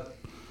other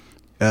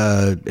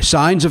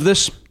signs of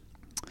this?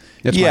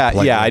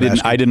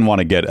 I didn't want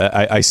to get.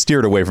 I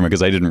steered away from it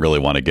because I didn't really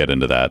want to get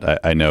into that.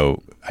 I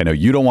know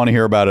you don't want to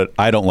hear about it.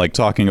 I don't like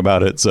talking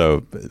about it.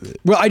 So,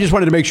 well, I just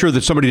wanted to make sure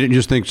that somebody didn't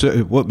just think,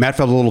 Matt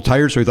felt a little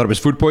tired, so he thought it was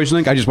food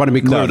poisoning. I just want to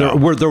be clear.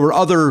 No. There were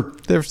other.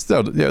 There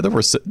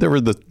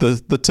were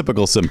the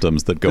typical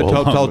symptoms that go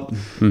along.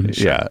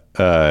 Yeah.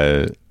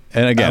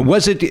 And again,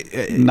 was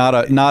it not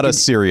a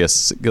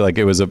serious, like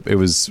it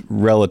was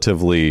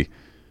relatively,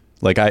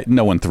 like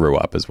no one threw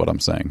up is what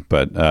I'm saying,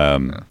 but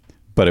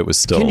it was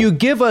still. Can you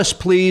give us,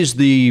 please,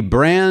 the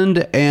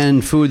brand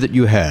and food that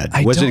you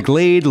had? Was it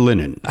Glade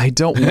Linen? I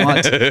don't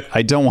want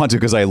to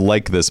because I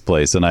like this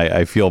place and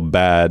I feel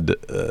bad.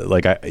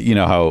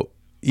 How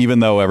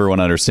even though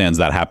everyone understands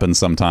that happens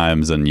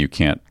sometimes and you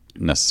can't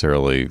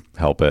necessarily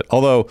help it,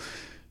 although.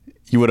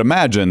 You would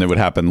imagine it would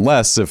happen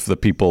less if the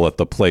people at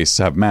the place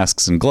have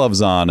masks and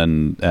gloves on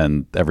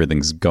and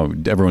everyone's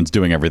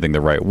doing everything the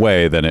right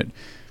way. Then it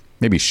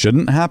maybe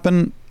shouldn't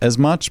happen as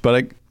much.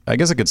 But I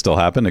guess it could still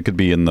happen. It could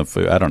be in the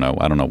food. I don't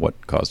know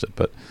what caused it,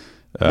 but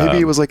maybe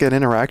it was like an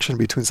interaction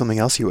between something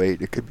else you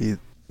ate. It could be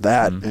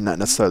that, and not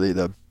necessarily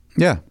the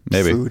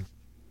food.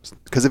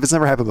 Because if it's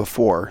never happened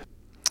before.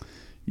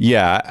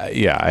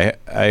 Yeah.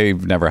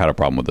 I've never had a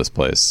problem with this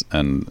place,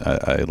 and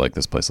I like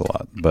this place a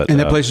lot. But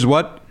that place is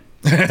what?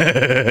 It's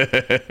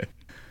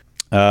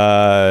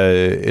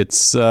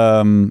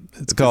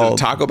called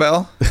Taco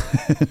Bell.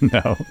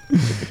 No,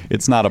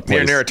 it's not a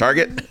place near a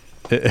Target.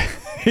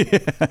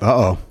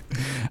 Uh-oh.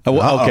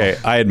 Okay,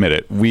 I admit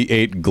it. We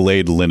ate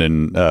Glade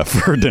Linen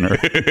for dinner.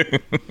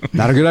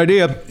 Not a good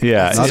idea.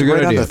 Yeah, not a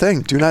good idea. On the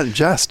thing. Do not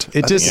ingest.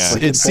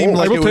 It seemed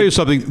like I will tell you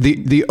something.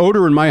 The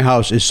odor in my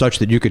house is such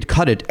that you could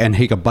cut it and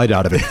take a bite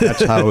out of it.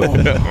 That's how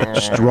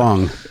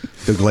strong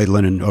the Glade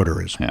Linen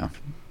odor is. Yeah.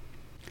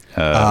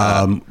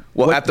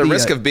 Well, at the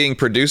risk of being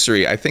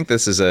producery, I think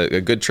this is a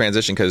good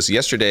transition because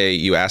yesterday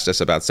you asked us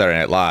about Saturday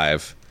Night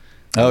Live.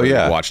 Oh,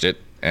 yeah. We watched it.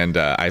 And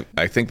I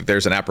think that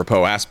there's an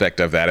apropos aspect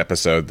of that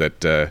episode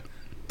that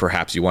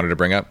perhaps you wanted to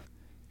bring up.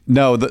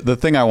 No, the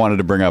thing I wanted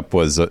to bring up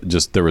was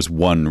just there was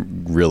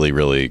one really,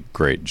 really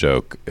great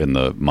joke in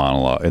the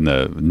monologue, in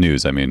the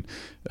news. I mean,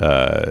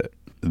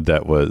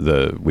 that was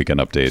the Weekend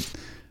Update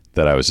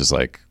that I was just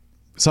like,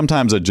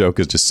 sometimes a joke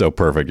is just so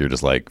perfect. You're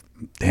just like,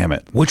 damn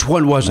it. Which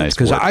one was it?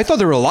 Because I thought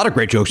there were a lot of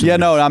great jokes. Yeah,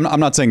 no, I'm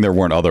not saying there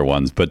weren't other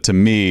ones, but to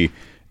me,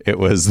 it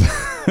was,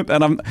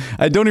 and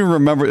I don't even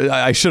remember.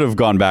 I should have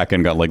gone back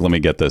and got like, let me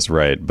get this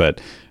right.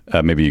 But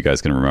maybe you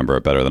guys can remember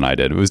it better than I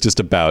did. It was just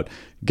about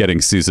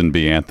getting Susan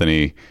B.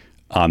 Anthony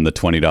on the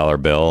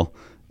 $20 bill,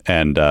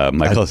 and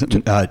Michael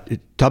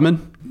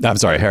Tubman. I'm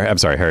sorry,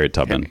 Harriet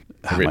Tubman.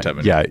 Harriet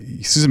Tubman. Yeah,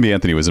 Susan B.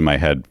 Anthony was in my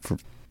head.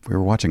 We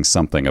were watching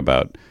something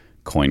about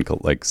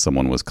like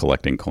someone was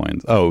collecting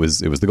coins. Oh, it was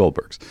the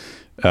Goldbergs.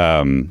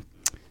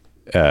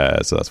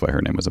 So that's why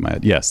her name was in my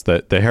head. Yes,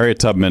 the Harriet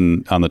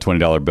Tubman on the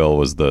 $20 bill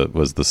was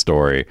the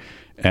story.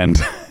 And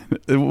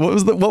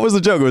what was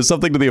the joke? It was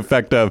something to the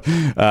effect of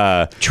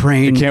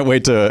train. Can't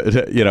wait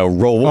to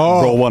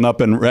roll one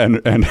up and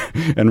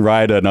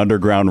ride an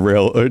underground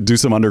rail, or do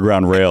some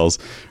underground rails,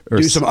 or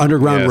do some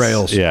underground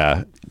rails.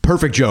 Yeah,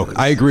 perfect joke.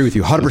 I agree with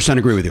you. 100%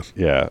 agree with you.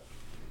 Yeah,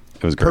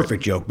 it was great.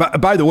 Perfect joke.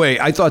 By the way,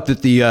 I thought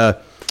that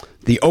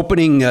the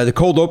opening, the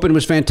cold open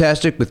was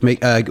fantastic with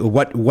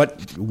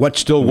what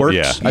still works.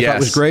 Yeah. I thought it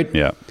was great.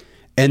 Yeah,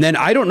 and then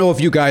I don't know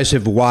if you guys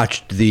have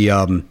watched the.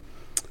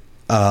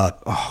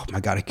 Oh my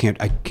God, I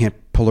can't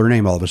pull her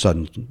name all of a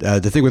sudden. The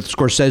thing with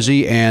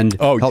Scorsese and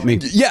help me.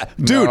 Yeah,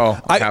 dude, no,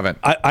 I haven't.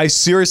 I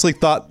seriously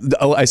thought.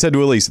 I said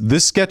to Elise,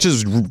 this sketch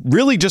is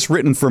really just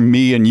written for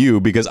me and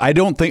you, because I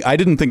didn't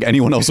think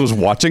anyone else was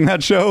watching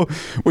that show.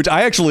 Which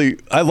I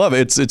love.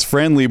 It's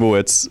Fran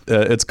Lebowitz.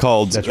 It's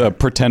called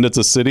Pretend It's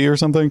a City or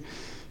something.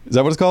 Is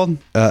that what it's called?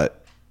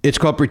 It's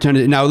called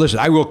Pretend. Now listen,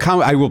 I will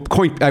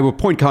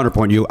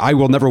counterpoint you. I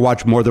will never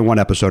watch more than one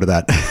episode of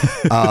that.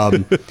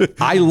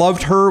 I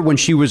loved her when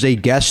she was a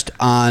guest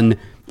on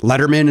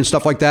Letterman and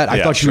stuff like that.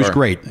 I thought she was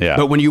great. Yeah.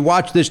 But when you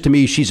watch this, to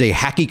me, she's a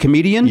hacky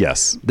comedian.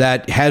 Yes.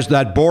 That has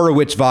that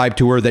Borowitz vibe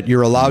to her that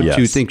you're allowed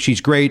to think she's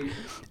great.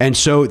 And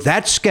so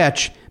that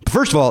sketch,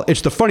 first of all,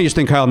 it's the funniest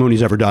thing Kyle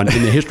Mooney's ever done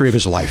in the history of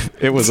his life.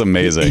 It was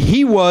amazing.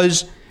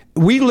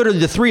 We literally,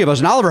 the three of us,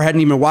 and Oliver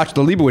hadn't even watched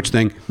the Lebowitz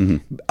thing.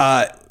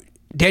 Mm-hmm.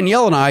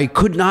 Danielle and I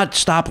could not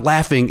stop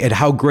laughing at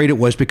how great it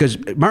was, because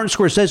Martin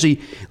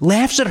Scorsese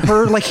laughs at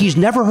her like he's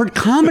never heard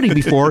comedy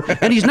before,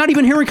 and he's not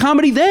even hearing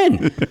comedy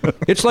then.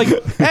 It's like,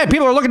 hey,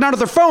 people are looking down at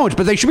their phones,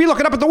 but they should be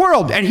looking up at the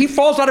world. And he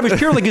falls out of his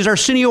chair like he's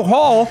Arsenio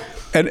Hall.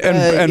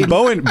 And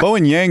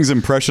Bowen Yang's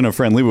impression of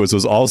Fran Lebowitz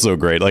was also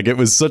great. Like, it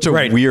was such a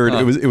weird.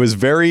 It was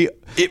very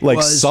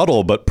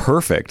subtle but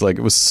perfect. Like,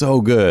 it was so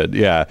good.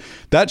 Yeah,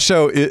 that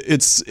show.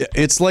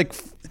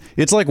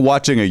 It's like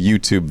watching a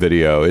YouTube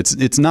video.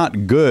 It's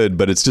not good,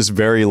 but it's just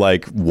very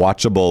like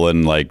watchable,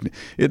 and like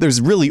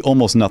there's really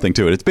almost nothing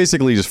to it. It's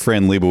basically just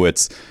Fran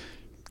Lebowitz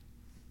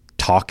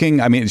talking.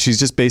 I mean, she's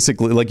just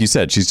basically, like you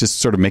said, she's just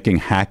sort of making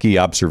hacky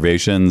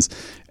observations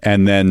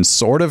and then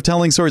sort of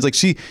telling stories. Like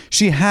she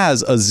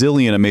has a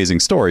zillion amazing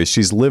stories.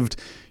 She's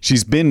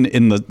been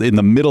in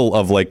the middle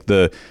of like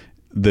the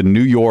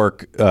New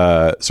York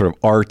sort of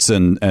arts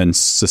and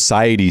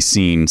society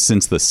scene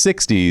since the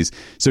 60s.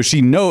 So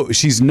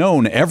she's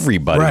known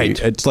everybody. Right.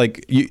 It's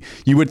like you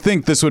would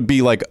think this would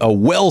be like a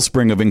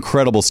wellspring of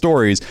incredible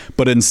stories,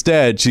 but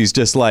instead she's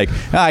just like,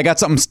 I got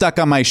something stuck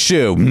on my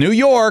shoe. New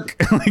York.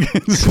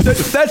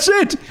 That's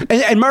it.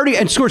 And Marty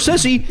and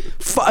Scorsese,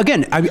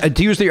 again,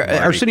 to use the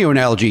Arsenio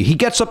analogy, he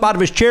gets up out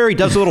of his chair, he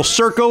does a little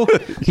circle,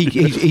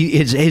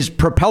 his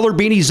propeller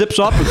beanie zips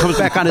up and comes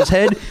back on his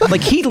head.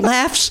 Like, he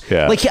laughs.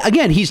 Yeah. Like,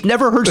 again, he's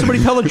never heard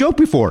somebody tell a joke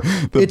before.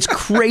 It's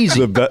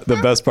crazy. The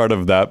best part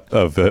of that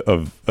of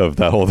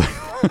that whole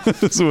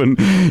thing is when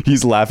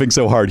he's laughing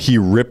so hard he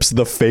rips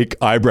the fake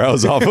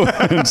eyebrows off of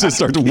him and just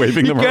starts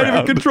waving them around. You can't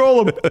even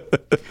control them.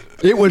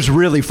 It was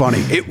really funny.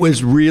 It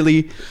was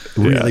really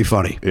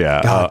funny.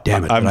 Yeah. God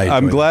damn it.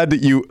 I'm glad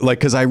that you, like,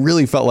 because I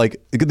really felt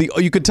like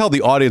you could tell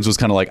the audience was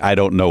kind of like, I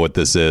don't know what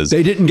this is.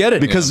 They didn't get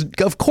it. Because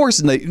of course,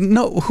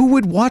 who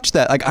would watch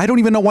that? Like, I don't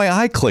even know why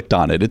I clicked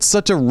on it. It's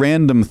such a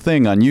random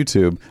thing on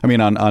YouTube. I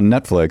mean, on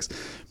Netflix.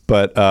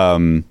 But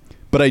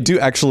I do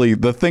actually,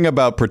 the thing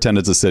about Pretend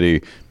It's a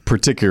City,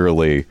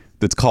 particularly,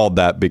 it's called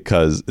that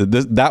because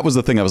that was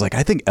the thing I was like,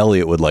 I think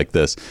Elliot would like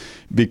this,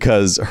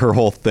 because her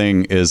whole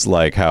thing is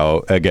like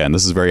how, again,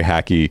 this is very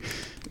hacky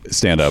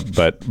stand-up,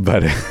 but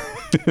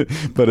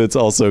but it's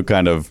also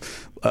kind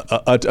of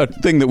a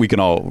thing that we can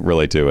all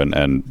relate to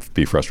and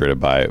be frustrated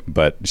by.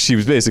 But she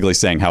was basically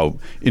saying how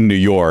in New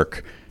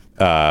York,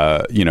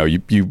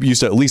 you used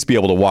to at least be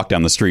able to walk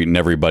down the street and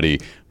everybody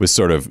was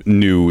sort of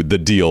knew the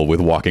deal with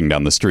walking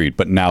down the street.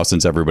 But now,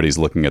 since everybody's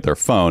looking at their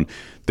phone,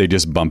 they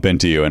just bump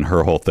into you. And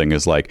her whole thing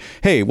is like,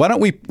 hey,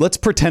 let's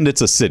pretend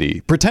it's a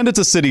city. Pretend it's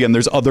a city and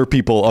there's other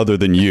people other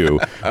than you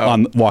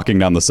on walking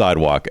down the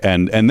sidewalk.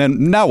 And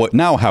then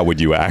now how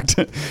would you act?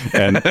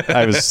 And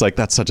I was just like,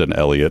 that's such an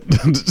Elliot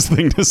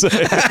thing to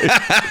say.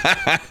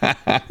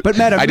 But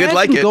Matt, I did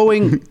like it.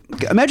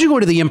 Imagine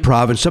going to the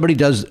Improv and somebody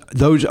does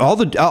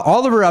all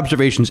of her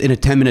observations in a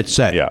 10-minute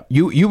set. Yeah.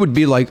 You would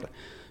be like,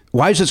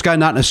 Why is this guy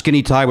not in a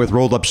skinny tie with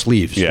rolled up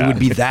sleeves? Yeah. It would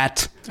be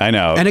that. I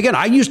know. And again,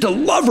 I used to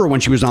love her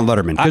when she was on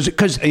Letterman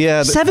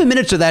because 7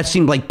 minutes of that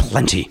seemed like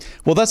plenty.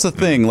 Well, that's the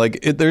thing.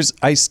 Like,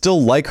 I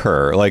still like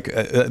her. Like,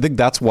 I think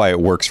that's why it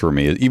works for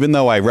me. Even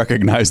though I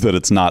recognize that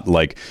it's not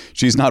like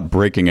she's not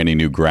breaking any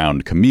new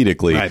ground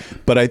comedically, right.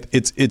 But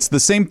it's the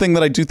same thing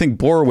that I do think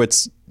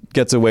Borowitz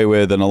gets away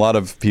with, and a lot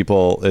of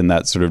people in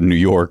that sort of New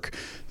York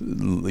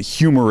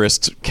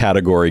humorist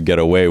category get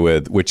away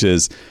with, which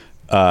is.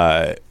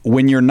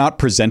 When you're not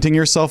presenting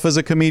yourself as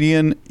a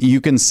comedian, you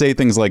can say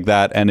things like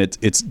that, and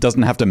it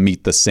doesn't have to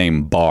meet the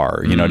same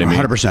bar. You know what I mean?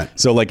 100%.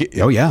 So like,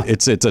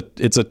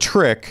 it's a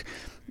trick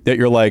that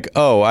you're like,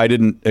 oh, I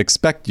didn't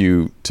expect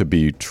you to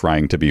be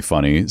trying to be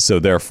funny, so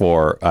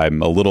therefore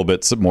I'm a little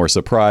bit more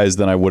surprised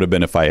than I would have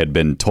been if I had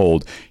been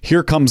told,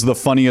 here comes the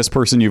funniest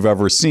person you've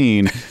ever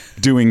seen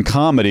doing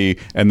comedy,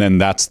 and then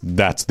that's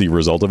the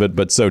result of it.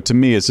 But so to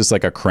me, it's just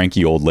like a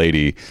cranky old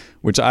lady,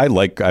 which I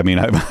like. I mean,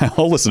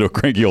 I'll listen to a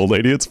cranky old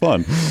lady. It's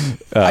fun.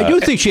 I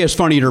do think she has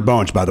funny in her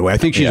bones, by the way. I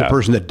think she's a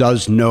person that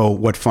does know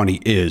what funny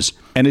is.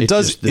 And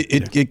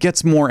it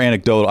gets more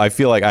anecdotal. I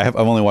feel like I've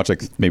only watched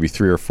like maybe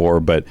 3 or 4,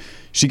 but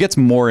she gets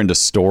more into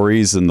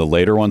stories than the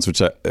later ones,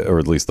 or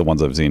at least the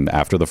ones I've seen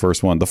after the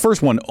first one. The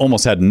first one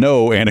almost had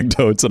no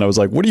anecdotes, and I was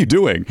like, what are you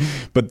doing?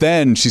 But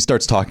then she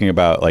starts talking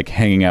about like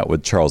hanging out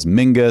with Charles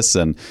Mingus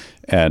and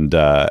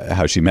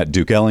how she met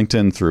Duke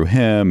Ellington through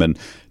him, and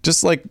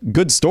just like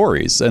good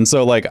stories. And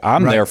so like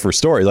I'm there for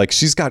stories. Like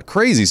she's got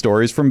crazy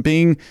stories from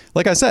being,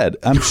 like I said,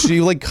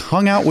 she like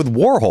hung out with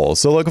Warhol.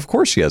 So like of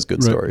course she has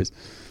good stories.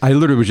 I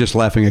literally was just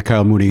laughing at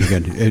Kyle Mooney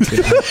again.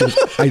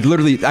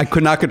 I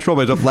could not control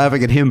myself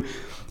laughing at him.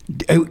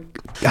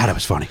 God, it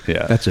was funny.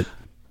 Yeah, that's it.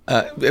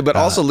 But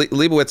also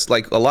Leibowitz,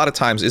 like a lot of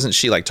times, isn't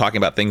she like talking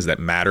about things that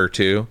matter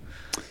too?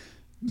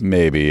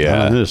 Maybe, yeah.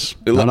 Not on this.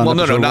 Well, no.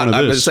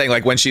 I'm just saying,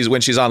 like when she's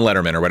on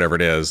Letterman or whatever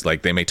it is,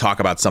 like they may talk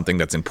about something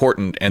that's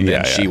important, and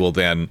then she will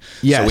then.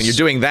 Yes. So when you're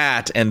doing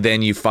that, and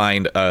then you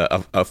find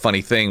a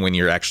funny thing when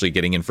you're actually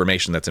getting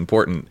information that's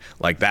important,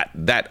 like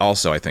that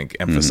also I think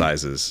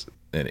emphasizes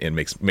and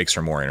makes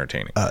her more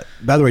entertaining.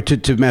 By the way,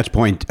 to Matt's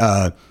point.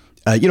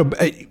 I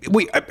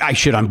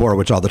shit on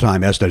Borowitz all the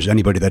time, as does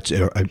anybody that's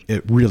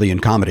really in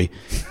comedy.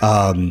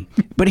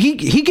 But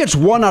he gets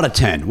 1 out of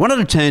 10. 1 out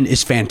of 10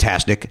 is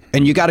fantastic,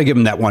 and you got to give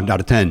him that 1 out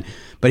of 10.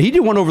 But he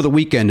did one over the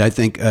weekend, I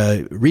think,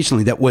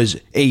 recently that was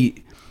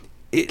he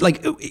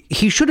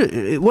should have.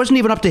 It wasn't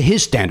even up to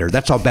his standard.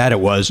 That's how bad it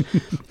was.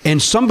 And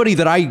somebody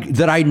that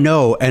I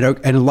know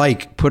and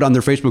like put on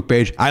their Facebook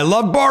page, I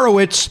love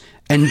Borowitz,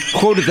 and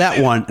quoted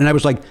that one, and I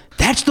was like,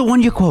 that's the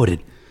one you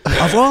quoted.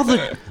 Of all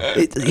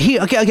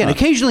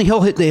occasionally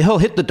he'll hit the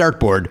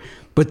dartboard,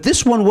 but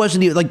this one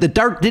wasn't even, like the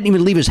dart didn't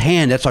even leave his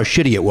hand. That's how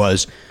shitty it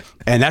was,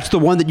 and that's the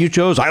one that you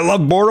chose. I love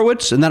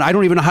Borowitz, and then I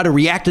don't even know how to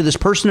react to this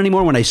person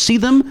anymore when I see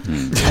them.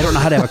 I don't know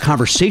how to have a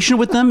conversation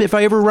with them if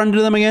I ever run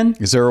into them again.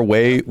 Is there a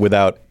way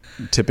without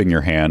tipping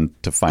your hand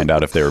to find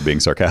out if they were being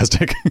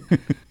sarcastic?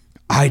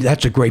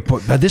 That's a great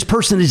point. But this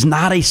person is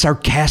not a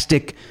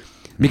sarcastic.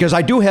 Because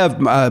I do have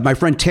my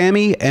friend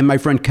Tammy and my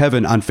friend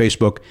Kevin on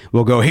Facebook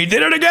will go, he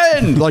did it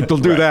again. Like they'll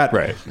do that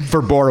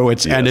for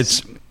Borowitz. Yes. And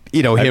it's,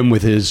 him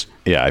with his.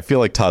 Yeah, I feel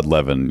like Todd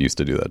Levin used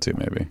to do that too,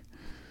 maybe.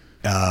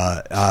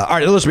 All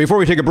right, listen, before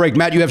we take a break,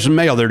 Matt, you have some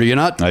mail there, do you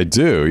not? I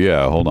do,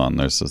 yeah. Hold on.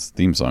 There's a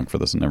theme song for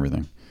this and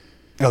everything.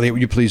 Elliot,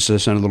 would you please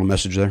send a little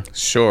message there?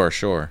 Sure.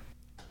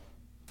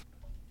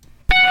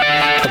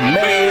 The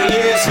mail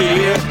is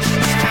here.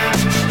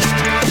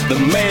 The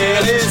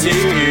mail is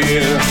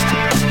here.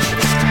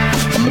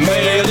 The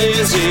mail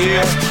is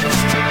here.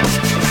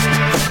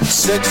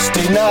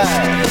 69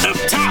 up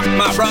top,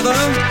 my brother.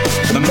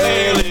 The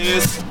mail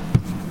is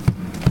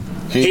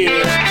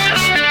here.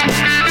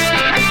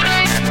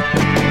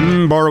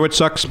 Borowitz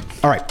sucks.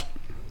 All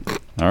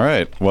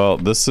right. Well,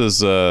 this is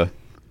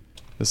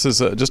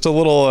just a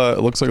little.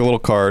 It looks like a little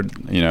card.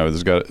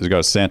 It's got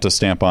a Santa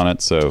stamp on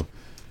it, so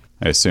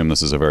I assume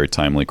this is a very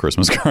timely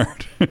Christmas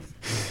card.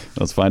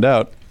 Let's find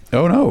out.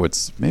 Oh no!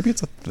 Maybe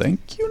it's a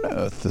thank you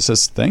note. This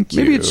says thank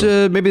you.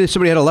 Maybe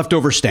somebody had a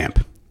leftover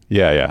stamp.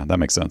 Yeah, that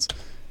makes sense.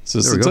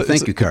 There we go.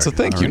 Thank you card. It's a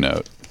thank you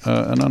note,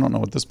 and I don't know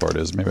what this part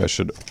is. Maybe I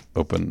should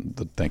open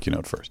the thank you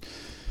note first.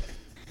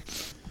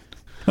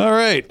 All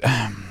right,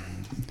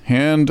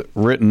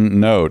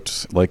 handwritten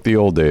note, like the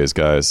old days,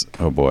 guys.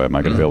 Oh boy, am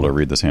I going to be able to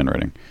read this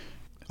handwriting?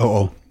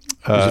 Is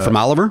it from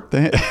Oliver?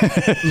 The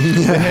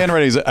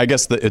handwriting is, I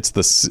guess, it's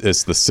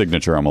the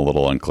signature. I'm a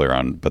little unclear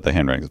on, but the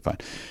handwriting is fine.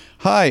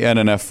 Hi,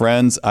 NNF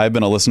friends. I've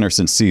been a listener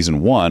since season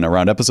 1.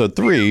 Around episode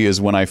 3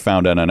 is when I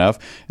found NNF,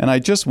 and I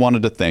just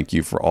wanted to thank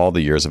you for all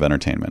the years of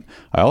entertainment.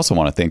 I also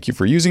want to thank you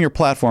for using your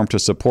platform to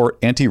support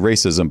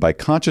anti-racism by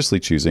consciously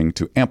choosing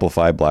to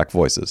amplify black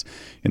voices.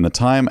 In the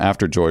time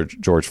after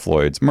George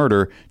Floyd's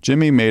murder,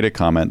 Jimmy made a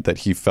comment that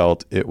he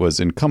felt it was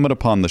incumbent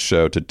upon the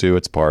show to do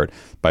its part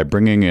by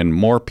bringing in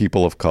more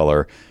people of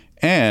color,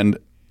 and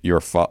your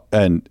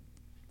follow-through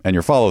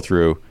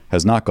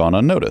has not gone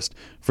unnoticed.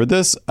 For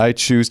this, I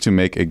choose to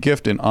make a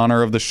gift in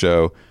honor of the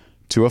show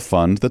to a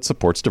fund that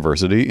supports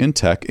diversity in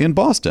tech in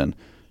Boston.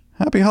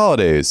 Happy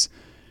holidays.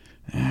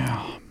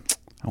 Yeah.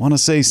 I want to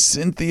say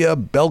Cynthia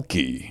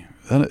Belkey.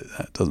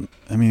 That doesn't,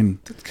 I mean.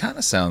 It kind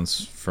of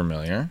sounds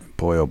familiar.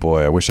 Boy, oh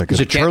boy, I wish I could.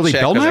 Is it Charlie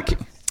Belknap?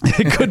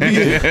 It could be.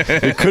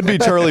 It could be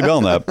Charlie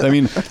Belknap. I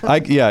mean,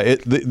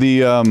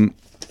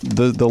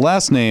 the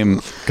last name,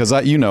 because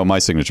my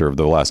signature of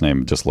the last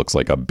name just looks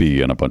like a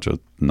B and a bunch of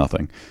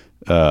nothing.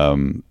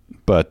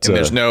 But and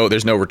there's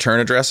no return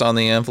address on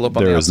the envelope.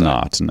 There is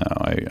not. No,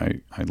 I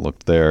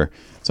looked there.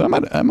 So I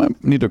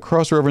might need to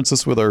cross-reference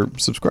this with our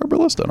subscriber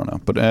list. I don't know,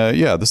 but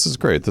yeah, this is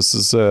great. This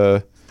is.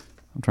 I'm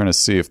trying to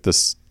see if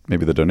this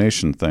maybe the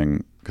donation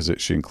thing, because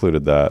she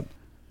included that.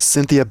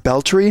 Cynthia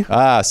Beltry.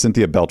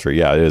 Cynthia Beltry.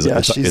 Yeah, it is.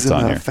 Yeah, she's in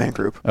on the here. fan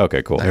group.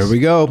 Okay, cool. There we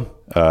go.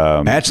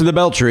 Match in the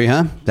Beltry,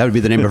 huh? That would be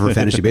the name of her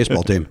fantasy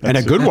baseball team, and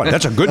a good one.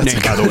 That's a good name,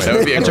 by the way. That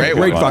would be a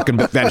great fucking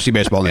fantasy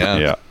baseball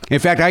name. Yeah. In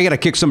fact, I got to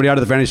kick somebody out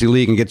of the fantasy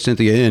league and get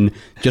Cynthia in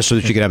just so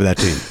that she could have that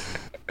team.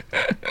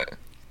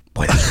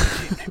 Boy,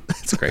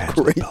 that's a great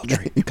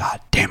name. God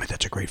damn it,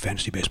 that's a great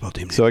fantasy baseball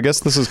team name. So I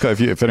guess this is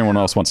if anyone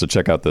else wants to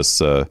check out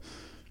this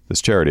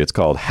this charity, it's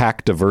called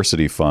Hack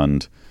Diversity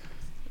Fund,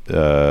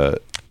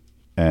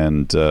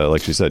 and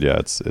like she said, yeah,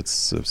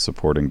 it's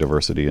supporting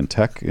diversity in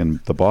tech in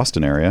the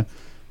Boston area.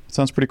 It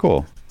sounds pretty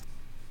cool.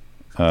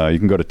 You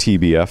can go to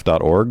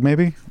tbf.org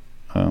maybe.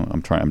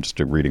 I'm just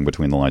reading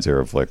between the lines here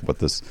of like what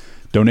this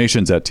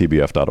donations at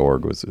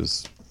tbf.org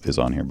is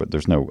on here, but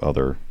there's no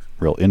other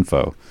real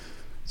info.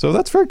 So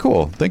that's very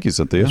cool. Thank you,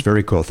 Cynthia. That's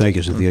very cool. Thank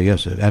you, Cynthia.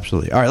 Yes,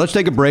 absolutely. All right, let's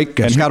take a break.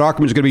 Scott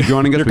Aukerman is going to be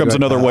joining us. Here comes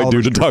another white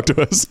dude to talk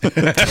to us.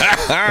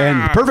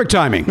 And perfect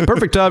timing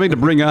to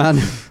bring on.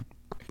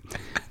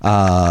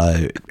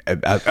 I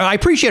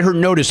appreciate her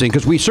noticing,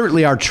 because we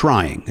certainly are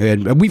trying.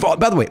 And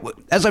by the way,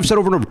 as I've said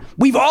over and over,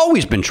 we've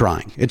always been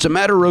trying. It's a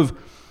matter of,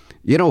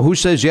 who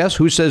says yes,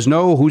 who says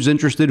no, who's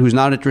interested, who's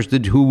not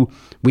interested, who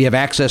we have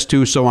access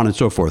to, so on and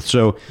so forth.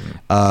 So,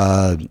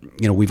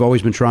 we've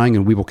always been trying,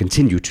 and we will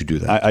continue to do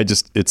that.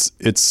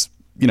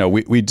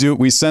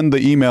 We send the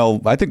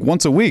email, I think,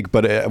 once a week,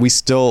 but we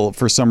still,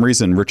 for some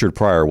reason, Richard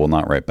Pryor will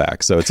not write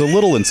back. So it's a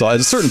little insult.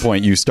 At a certain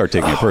point, you start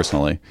taking it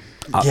personally.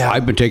 Yeah,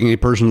 I've been taking it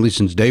personally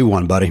since day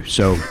one, buddy.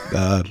 So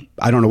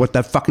I don't know what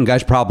that fucking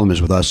guy's problem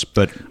is with us,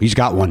 but he's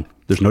got one.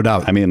 There's no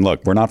doubt. I mean,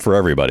 look, we're not for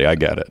everybody. I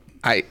get it.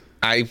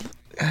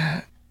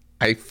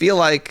 I feel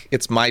like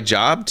it's my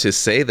job to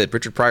say that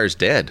Richard Pryor's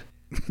dead.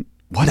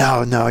 What?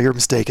 No, you're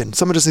mistaken.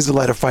 Someone just needs to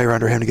light a fire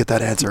under him to get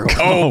that answer.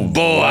 Oh,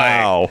 boy.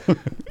 Wow.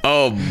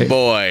 Oh,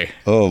 boy.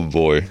 Oh,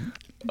 boy.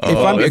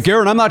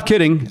 Garen, I'm not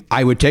kidding.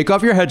 I would take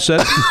off your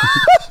headset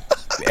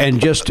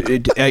and just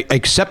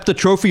accept the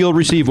trophy you'll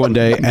receive one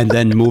day and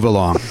then move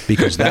along,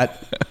 because that's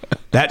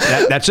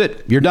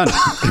it. You're done.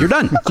 You're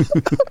done.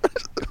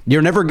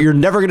 You're never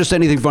going to say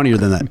anything funnier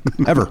than that.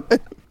 Ever.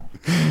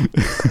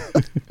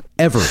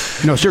 Ever.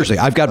 No, seriously,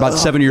 I've got about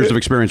 7 years of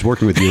experience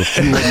working with you,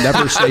 and you will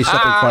never say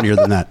something funnier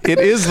than that. It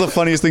is the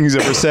funniest thing he's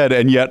ever said,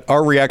 and yet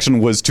our reaction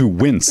was to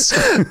wince.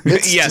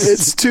 Yes.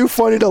 It's too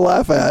funny to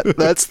laugh at.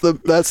 That's the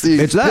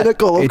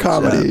pinnacle of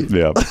comedy.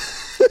 Yeah.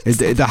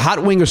 The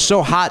hot wing was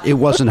so hot, it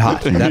wasn't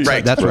hot.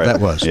 That's what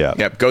that was. Yeah.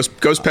 Yep.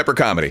 Ghost pepper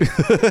comedy.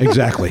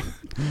 Exactly.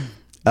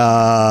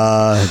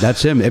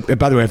 That's him.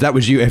 By the way, if that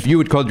was you, if you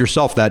had called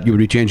yourself that, you would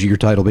be changing your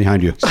title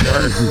behind you.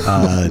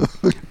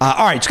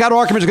 All right, Scott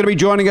Aukerman is going to be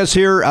joining us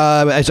here.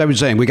 As I was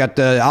saying, we got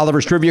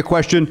Oliver's trivia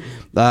question.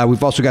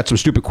 We've also got some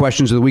stupid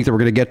questions of the week that we're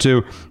going to get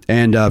to,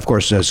 and of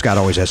course, Scott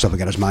always has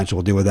something on his mind, so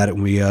we'll deal with that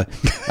when we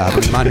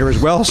bring him on here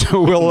as well.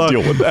 So we'll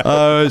deal with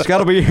that. Scott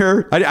will be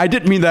here. I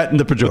didn't mean that in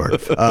the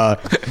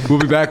pejorative. We'll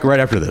be back right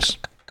after this.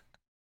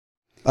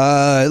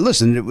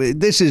 Listen,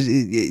 this is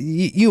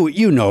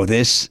you know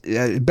this.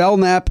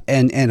 Belknap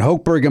and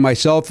Hochberg and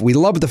myself, we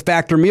love the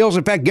Factor meals.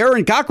 In fact,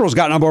 Garen Cockrell's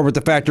gotten on board with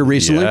the Factor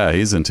recently. Yeah,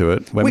 he's into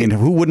it. I mean,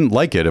 who wouldn't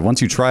like it?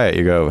 Once you try it,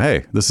 you go,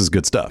 "Hey, this is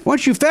good stuff."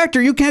 Once you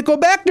Factor, you can't go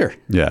back there.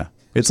 Yeah,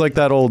 it's like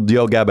that old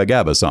Yo Gabba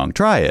Gabba song.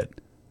 Try it,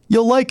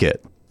 you'll like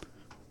it.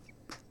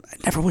 I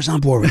never was on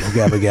board with Yo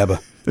Gabba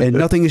Gabba. And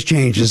nothing has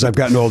changed as I've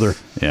gotten older.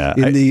 Yeah,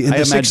 in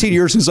the 16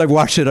 years since I've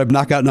watched it, I've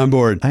not gotten on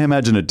board. I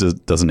imagine it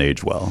doesn't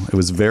age well. It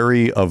was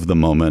very of the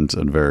moment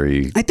and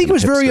very. I think it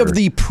was hipster. very of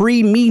the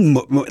pre-me.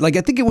 Like,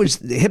 I think it was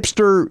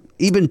hipster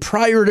even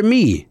prior to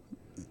me.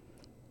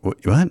 What?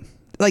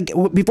 Like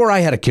before I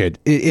had a kid.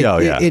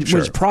 It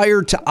was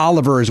prior to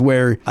Oliver's,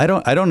 where I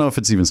don't know if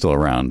it's even still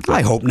around.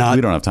 I hope not.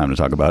 We don't have time to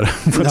talk about it.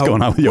 What's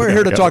going on with We're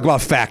here to talk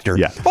about Factor.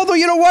 Yeah. Although,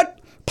 you know what?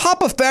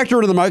 Pop a Factor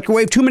into the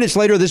microwave. 2 minutes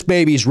later, this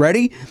baby's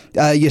ready.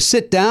 You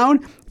sit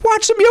down,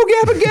 watch some Yo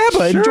Gabba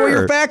Gabba. Enjoy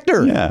your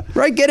Factor. Yeah.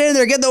 Right? Get in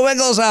there. Get the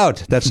Wiggles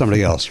out. That's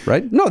somebody else,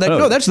 right? No,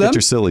 that's them. Get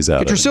your sillies out.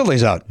 Get your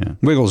sillies out. Yeah.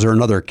 Wiggles are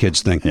another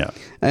kid's thing. Yeah.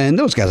 And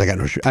those guys,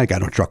 I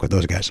got no truck with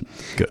those guys.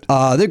 Good.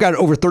 They've got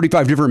over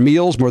 35 different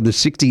meals, more than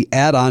 60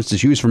 add-ons to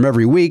choose from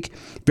every week.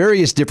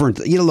 Various different,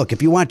 look,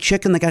 if you want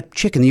chicken, they got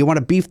chicken. You want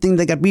a beef thing,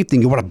 they got beef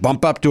thing. You want to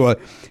bump up to a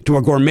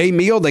gourmet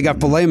meal, they got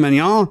filet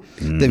mignon.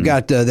 They've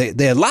got, they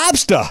had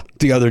lobster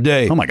the other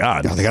day. Oh my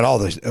God. They got all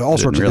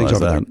sorts of things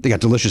over there. They got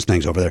delicious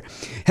things over there.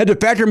 Head to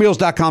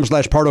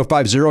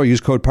factormeals.com/Pardo50.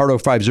 Use code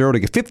Pardo50 to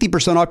get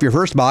 50% off your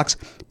first box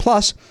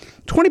plus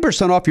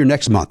 20% off your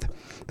next month.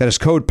 That is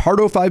code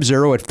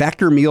Pardo50 at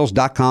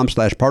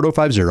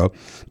factormeals.com/Pardo50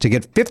 to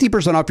get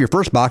 50% off your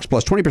first box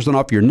plus 20%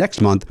 off your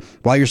next month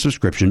while your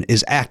subscription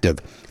is active.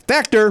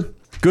 Factor.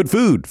 Good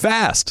food,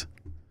 fast.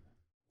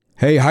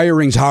 Hey,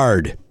 hiring's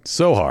hard.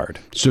 So hard.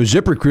 So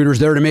ZipRecruiter's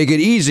there to make it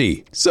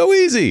easy. So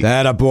easy.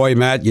 That a boy,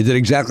 Matt. You did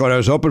exactly what I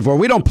was hoping for.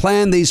 We don't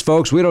plan these,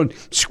 folks. We don't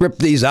script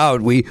these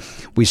out. We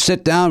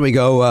sit down. We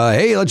go,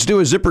 hey, let's do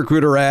a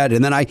ZipRecruiter ad,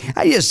 and then I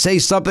just say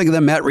something, and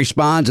then Matt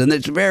responds, and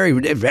it's very,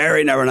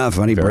 very never enough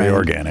funny. Very brand.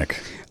 organic.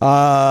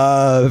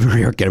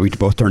 Very organic. We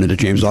both turn into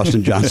James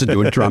Austin Johnson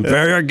doing Trump.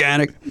 Very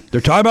organic. They're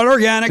talking about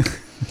organic.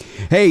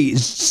 Hey,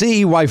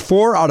 see why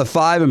 4 out of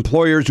 5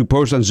 employers who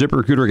post on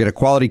ZipRecruiter get a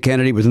quality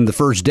candidate within the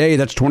first day.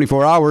 That's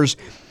 24 hours.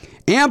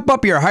 Amp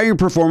up your hiring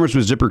performance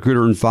with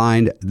ZipRecruiter and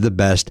find the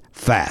best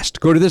fast.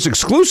 Go to this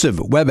exclusive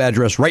web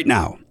address right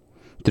now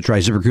to try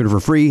ZipRecruiter for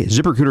free.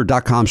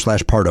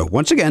 ZipRecruiter.com/Pardo.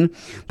 Once again,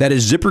 that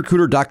is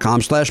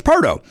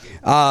ZipRecruiter.com/Pardo.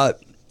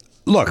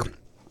 Look,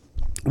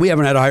 we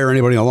haven't had to hire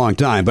anybody in a long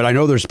time, but I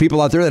know there's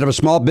people out there that have a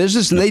small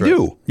business and That's they right.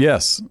 do.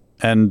 Yes.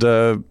 And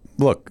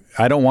look,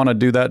 I don't want to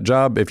do that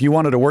job. If you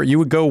wanted to work, you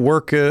would go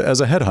work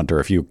as a headhunter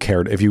if you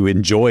cared, if you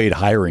enjoyed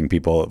hiring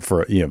people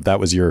for, if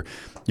that was your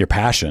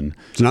passion.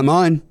 It's not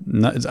mine.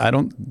 No,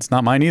 it's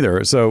not mine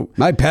either. So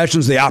my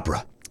passion's the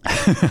opera.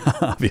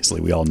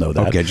 Obviously, we all know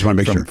that. Okay, just want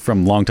to make sure.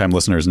 From longtime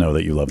listeners know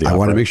that you love the opera. I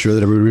want to make sure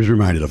that everybody's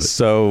reminded of it.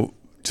 So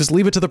just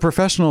leave it to the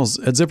professionals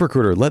at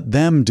ZipRecruiter. Let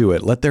them do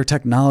it. Let their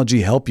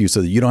technology help you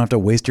so that you don't have to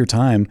waste your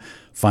time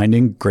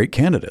finding great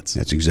candidates.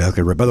 That's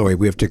exactly right. By the way,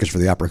 we have tickets for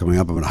the opera coming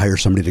up. I'm going to hire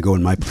somebody to go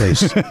in my place.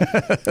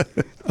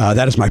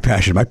 That is my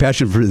passion. My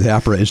passion for the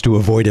opera is to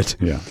avoid it.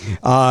 Yeah.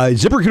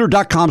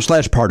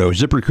 ZipRecruiter.com/Pardo.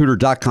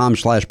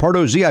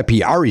 ZipRecruiter.com/Pardo.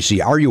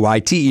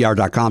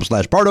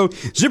 ZipRecruiter.com/Pardo.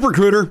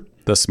 ZipRecruiter.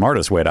 The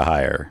smartest way to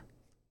hire.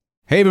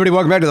 Hey, everybody.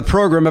 Welcome back to the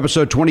program,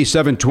 episode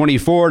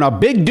 2724. Now,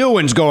 big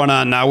doings going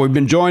on now. We've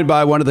been joined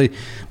by one of the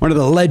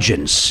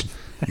legends,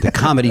 the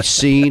comedy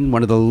scene,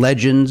 one of the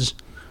legends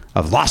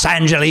of Los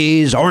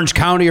Angeles, Orange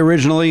County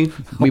originally.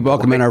 We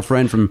welcome in our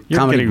friend from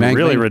Comedy Bank.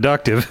 You're getting really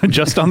reductive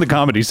just on the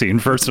comedy scene,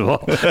 first of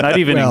all. Not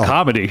even in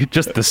comedy,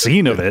 just the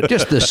scene of it.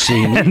 Just the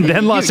scene. And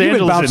then Los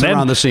Angeles, and then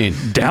around the scene.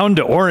 Down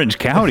to Orange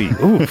County.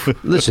 Oof.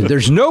 Listen,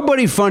 there's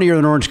nobody funnier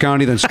than Orange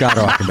County than Scott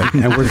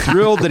Aukerman. And we're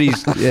thrilled that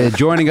he's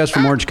joining us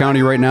from Orange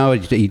County right now.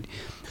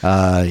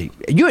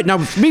 Now,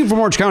 being from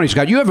Orange County,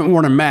 Scott, you haven't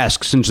worn a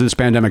mask since this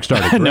pandemic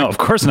started, correct? No, of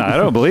course not. I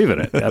don't believe in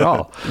it at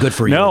all. Good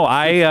for you. No,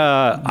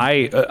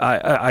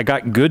 I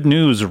got good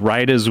news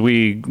right as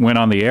we went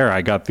on the air.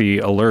 I got the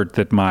alert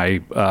that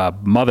my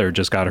mother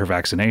just got her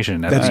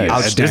vaccination at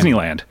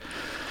Disneyland.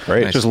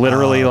 Great. Just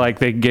literally,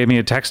 they gave me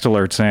a text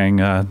alert saying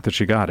that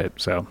she got it.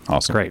 So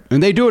awesome. Great.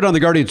 And they do it on the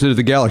Guardians of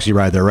the Galaxy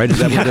ride there, right? Is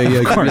that what they give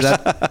you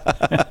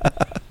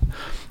that?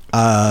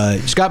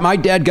 Scott, my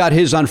dad got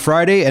his on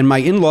Friday, and my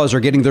in-laws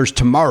are getting theirs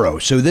tomorrow.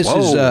 So this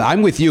is,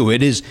 I'm with you.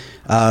 It is,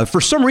 for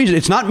some reason,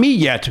 it's not me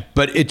yet,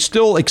 but it's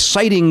still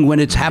exciting when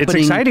it's happening.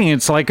 It's exciting.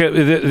 It's like,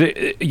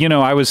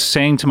 I was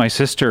saying to my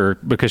sister,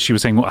 because she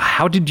was saying, well,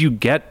 how did you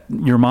get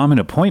your mom an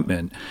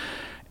appointment?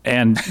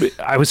 And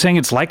I was saying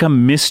it's like a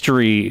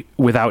mystery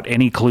without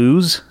any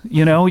clues.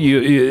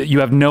 You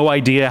have no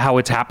idea how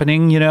it's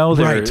happening.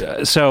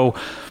 Right. So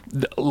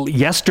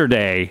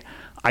yesterday,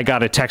 I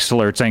got a text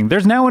alert saying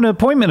there's now an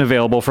appointment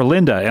available for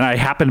Linda. And I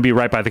happened to be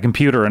right by the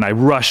computer, and I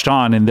rushed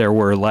on, and there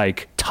were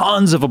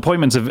tons of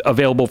appointments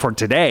available for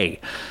today.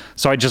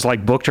 So I just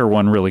booked her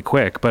one really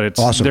quick, but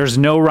awesome. There's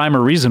no rhyme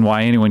or reason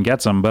why anyone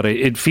gets them, but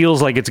it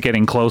feels like it's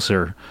getting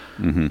closer,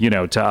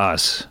 to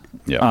us.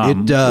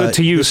 Yeah.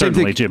 To you,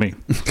 certainly, Jimmy.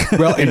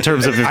 Well, in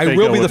terms of, I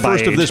will be the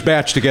first of this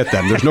batch to get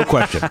them. There's no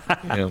question.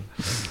 Yeah.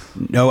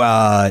 No.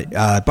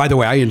 By the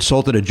way, I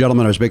insulted a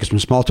gentleman. I was making some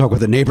small talk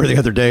with a neighbor the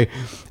other day,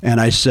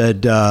 and I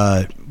said,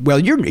 "Well,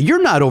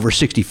 you're not over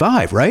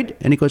 65, right?"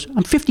 And he goes,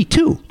 "I'm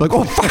 52." Like,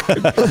 oh, fuck.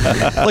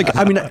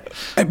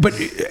 But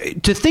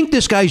to think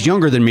this guy's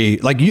younger than me,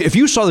 if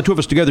you saw the two of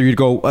us together, you'd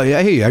go,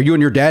 "Hey, are you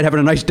and your dad having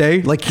a nice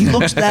day?" Like, he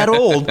looks that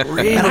old.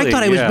 Really? And I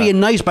thought I was being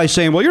nice by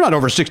saying, "Well, you're not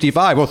over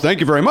 65." Well, thank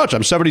you very much.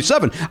 I'm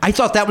 77. I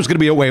thought that was going to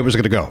be a way it was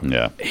going to go.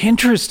 Yeah.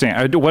 Interesting.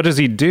 What does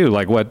he do?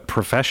 What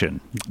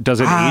profession? Does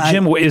it age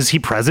him? Is he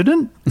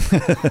president?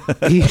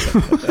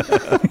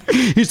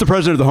 He's the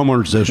president of the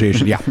Homeowners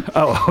Association. Yeah.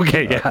 Oh,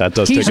 okay. Yeah. That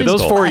does take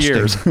those 4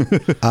 years.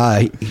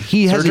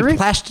 He has a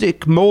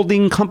plastic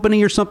molding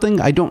company or something.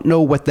 I don't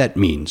know what that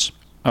means.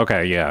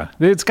 Okay. Yeah.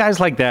 It's guys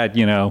like that,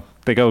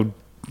 they go,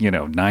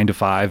 9 to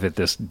 5 at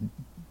this,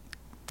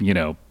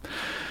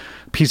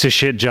 piece of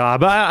shit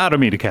job. I don't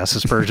mean to cast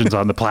aspersions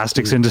on the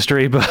plastics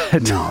industry, but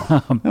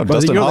no,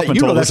 Dustin Hoffman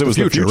told us it was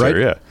the future,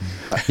 right?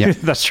 Yeah.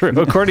 That's true.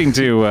 According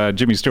to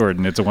Jimmy Stewart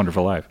in It's a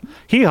Wonderful Life.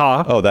 Hee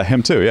haw. Oh, that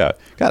him too. Yeah.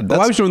 God,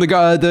 I was doing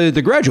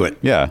the Graduate.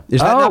 Yeah.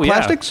 Is that not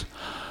plastics?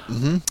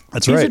 Mm-hmm.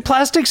 That's right. Is it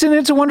plastics in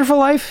It's a Wonderful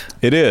Life?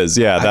 It is.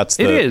 Yeah. It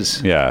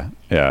is. Yeah.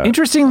 Yeah.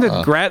 Interesting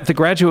that the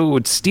Graduate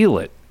would steal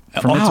it.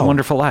 from It's a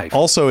Wonderful Life.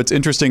 Also, it's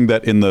interesting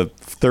that in the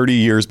 30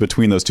 years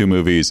between those two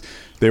movies,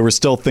 they were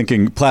still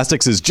thinking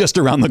plastics is just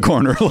around the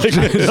corner. Like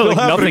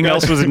nothing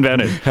else was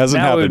invented.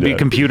 Hasn't now happened it would be yet.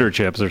 computer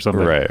chips or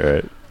something.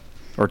 Right.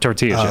 Or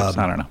tortilla chips.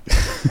 I don't know.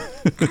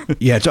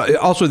 Yeah. It's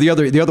also the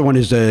other one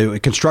is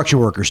construction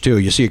workers too.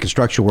 You see a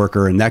construction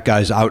worker and that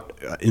guy's out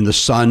in the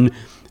sun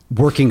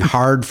working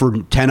hard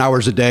for 10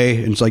 hours a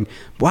day. And it's like,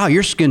 wow,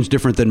 your skin's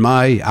different than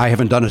I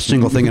haven't done a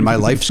single thing in my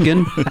life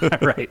skin.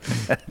 Right.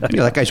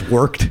 That guy's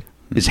worked.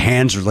 His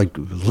hands are like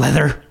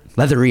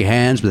leathery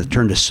hands, but they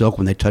turn to silk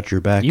when they touch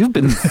your back. You've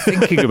been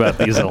thinking about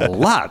these a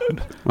lot.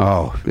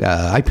 Oh,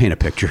 I paint a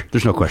picture.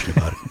 There's no question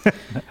about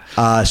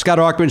it. Scott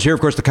Aukerman's here. Of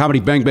course, the Comedy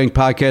Bang Bang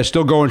podcast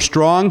still going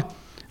strong.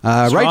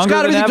 Right,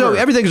 Scott?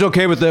 Everything's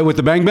okay with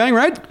the Bang Bang,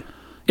 right?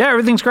 Yeah,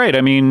 everything's great.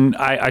 I mean,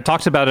 I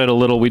talked about it a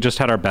little. We just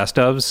had our best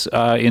ofs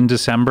in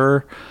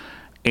December,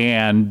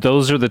 and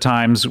those are the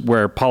times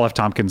where Paul F.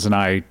 Tompkins and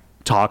I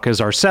talk as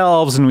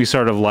ourselves, and we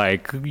sort of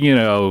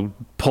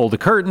pull the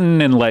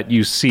curtain and let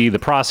you see the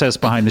process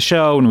behind the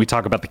show, and we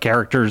talk about the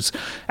characters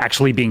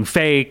actually being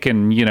fake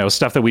and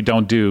stuff that we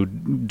don't do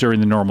during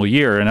the normal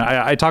year. And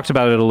I talked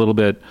about it a little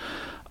bit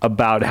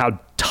about how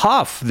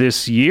tough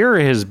this year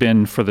has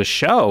been for the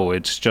show.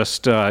 It's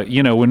just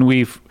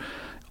when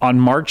on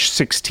March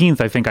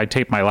 16th, I think I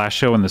taped my last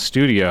show in the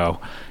studio,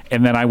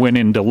 and then I went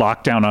into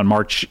lockdown on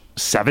March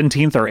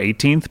 17th or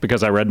 18th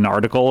because I read an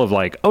article of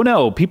oh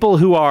no, people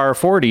who are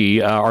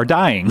 40 are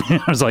dying.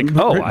 I was like,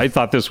 oh, I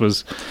thought this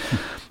was...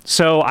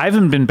 So I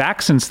haven't been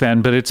back since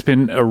then, but it's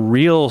been a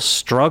real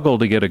struggle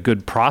to get a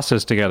good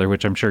process together,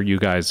 which I'm sure you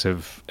guys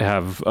have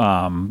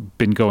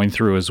been going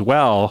through as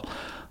well.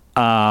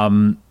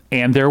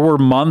 And there were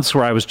months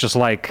where I was just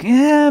like,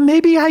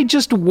 maybe I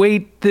just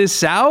wait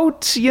this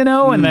out,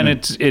 and then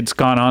it's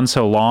gone on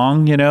so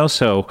long,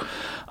 so...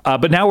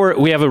 but now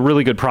we have a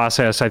really good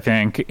process, I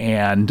think,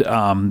 and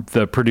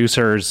the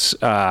producers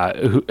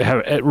who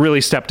have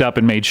really stepped up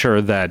and made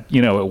sure that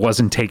it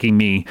wasn't taking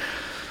me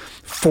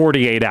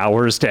 48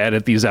 hours to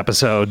edit these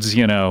episodes.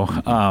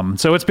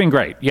 So it's been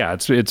great. Yeah,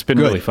 it's been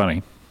really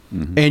funny.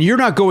 Mm-hmm. And you're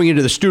not going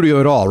into the studio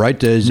at all,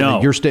 right? No,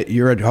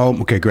 you're at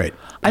home. Okay, great.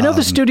 I know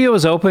the studio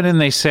is open,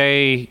 and they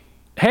say,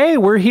 "Hey,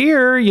 we're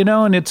here,"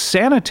 and it's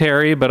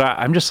sanitary. But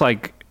I'm just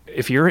like,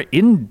 if you're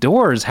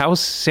indoors, how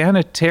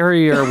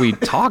sanitary are we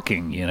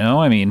talking?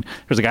 I mean,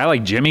 there's a guy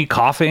like Jimmy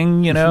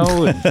coughing,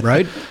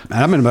 right?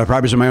 I'm in my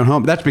privacy in my own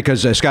home. That's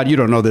because Scott, you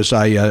don't know this.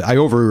 I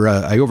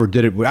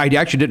overdid it. I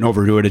actually didn't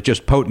overdo it. It's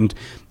just potent.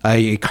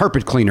 A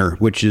carpet cleaner,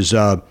 which is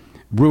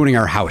ruining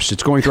our house.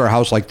 It's going through our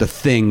house like the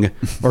Thing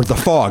or the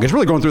Fog. It's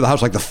really going through the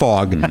house like the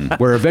Fog,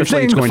 where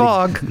eventually it's going the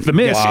fog, the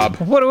mist. Yes.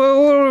 What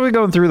are we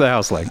going through the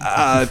house like?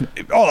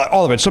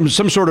 All of it. Some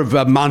sort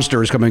of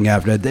monster is coming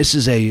after it. This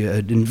is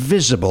an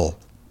invisible.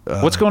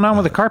 What's going on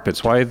with the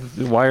carpets? Why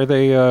are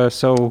they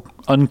so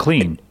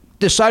unclean?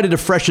 Decided to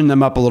freshen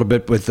them up a little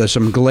bit with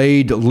some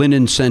Glade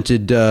linen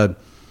scented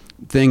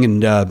thing,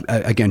 and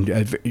again,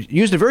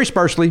 used it very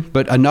sparsely,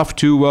 but enough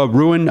to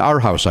ruin our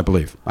house. I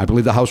believe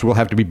the house will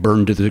have to be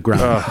burned to the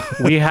ground.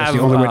 We have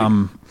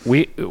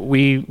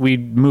we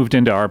moved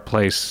into our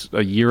place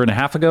a year and a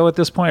half ago at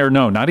this point, or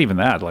no, not even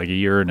that, like a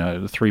year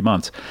and 3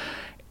 months.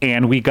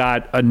 And we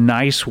got a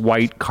nice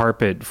white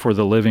carpet for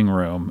the living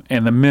room.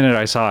 And the minute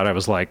I saw it, I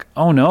was like,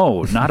 oh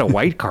no, not a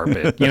white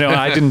carpet.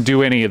 I didn't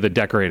do any of the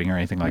decorating or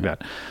anything like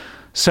that.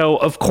 So,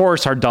 of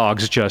course, our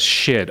dogs just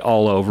shit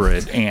all over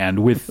it.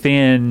 And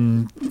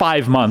within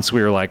 5 months,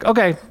 we were like,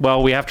 okay,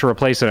 well, we have to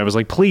replace it. I was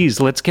like,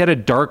 please, let's get a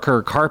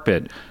darker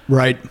carpet.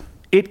 Right.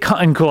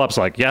 And Kulop's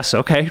like, yes,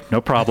 okay,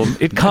 no problem.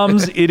 It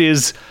comes, it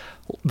is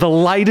the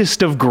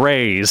lightest of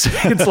grays.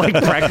 It's like,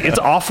 it's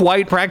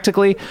off-white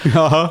practically.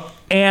 Uh-huh.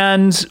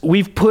 And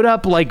we've put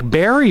up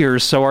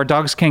barriers so our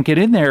dogs can't get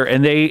in there,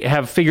 and they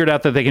have figured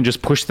out that they can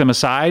just push them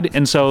aside.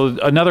 And so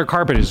another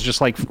carpet is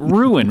just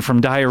ruined from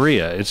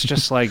diarrhea. It's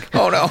just like,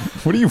 oh no,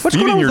 what are you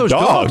feeding your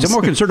dogs? I'm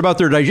more concerned about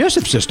their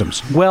digestive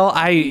systems. Well,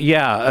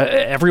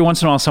 every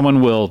once in a while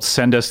someone will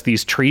send us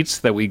these treats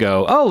that we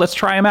go, oh, let's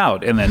try them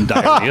out, and then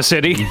Diarrhea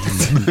City.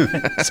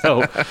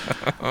 So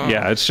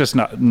yeah, it's just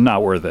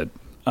not worth it.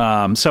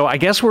 So I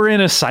guess we're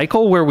in a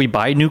cycle where we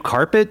buy new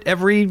carpet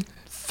every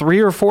 3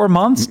 or 4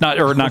 months, not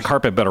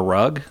carpet, but a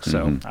rug.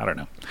 So I don't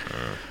know.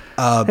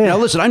 Now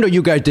listen, I know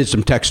you guys did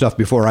some tech stuff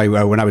before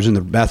when I was in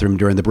the bathroom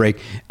during the break.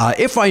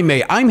 If I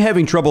may, I'm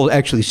having trouble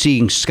actually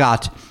seeing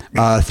Scott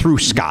through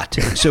Scott.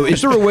 So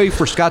is there a way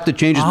for Scott to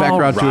change his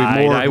background to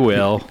a more? I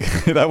will.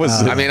 That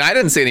was. I mean, I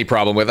didn't see any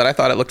problem with it. I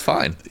thought it looked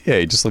fine. Yeah,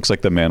 he just looks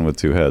like the man with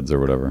two heads or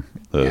whatever.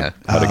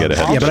 How to get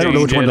ahead. Yeah, but I don't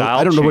know which one.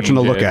 I don't know which one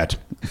to look at.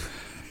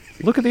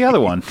 Look at the other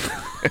one.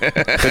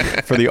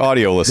 For the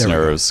audio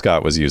listeners,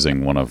 Scott was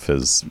using one of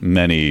his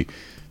many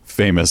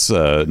famous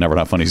Never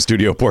Not Funny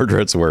studio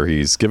portraits where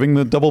he's giving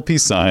the double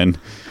peace sign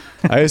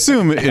I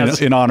assume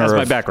in honor as of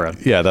my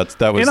background. Yeah, that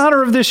was in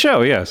honor of this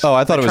show. Yes. Oh,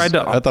 I thought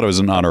it was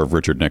in honor of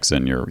Richard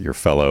Nixon, your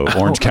fellow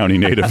Orange County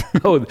native.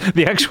 Oh,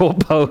 the actual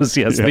pose.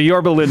 Yes, the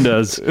Yorba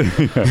Lindas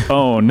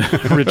own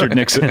Richard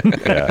Nixon.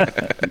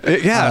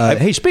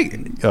 Hey,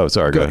 speak. Oh,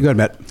 sorry. Go ahead,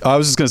 Matt. I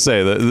was just going to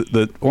say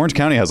that Orange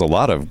County has a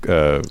lot of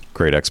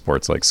great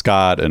exports, like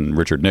Scott and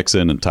Richard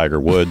Nixon and Tiger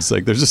Woods.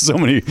 Like, there's just so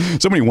many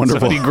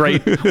wonderful,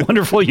 great,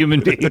 wonderful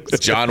human beings.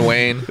 John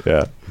Wayne.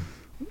 Yeah.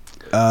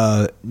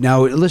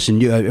 Now, listen,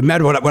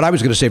 Matt. What I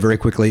was going to say very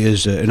quickly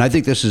is, and I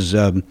think this is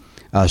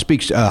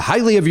speaks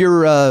highly of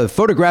your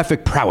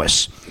photographic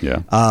prowess.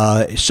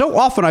 Yeah. So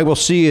often I will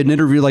see an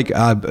interview like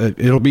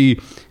it'll be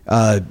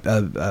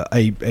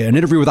an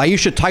interview with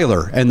Aisha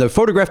Tyler, and the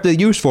photograph they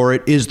use for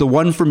it is the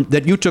one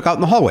that you took out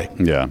in the hallway.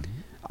 Yeah.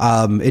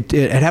 It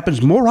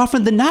happens more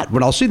often than not.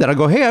 When I'll see that, I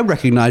go, "Hey, I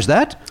recognize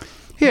that.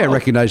 Hey, I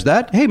recognize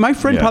that. Hey, my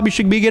friend probably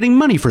should be getting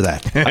money for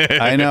that."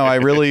 I know. I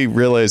really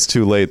realized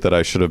too late that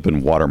I should have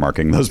been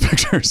watermarking those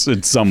pictures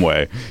in some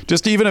way.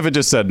 Just even if it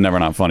just said "Never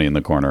Not Funny" in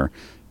the corner,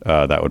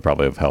 that would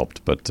probably have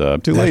helped. But too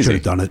lazy. I should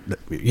have done it.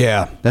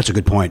 Yeah, that's a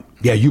good point.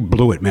 Yeah, you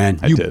blew it, man.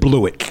 You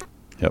blew it.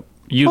 Yep.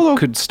 You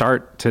could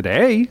start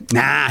today.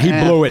 Nah, he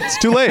blew it. It's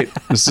too late.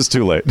 It's just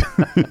too late.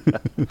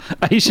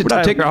 Aisha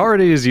Tyler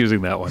already is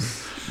using that one.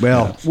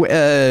 Well,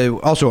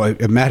 also,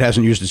 Matt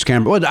hasn't used his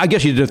camera. Well, I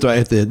guess you did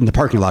in the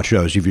parking lot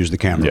shows. You've used the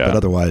camera, but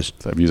otherwise,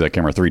 I've used that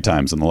camera 3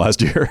 times in the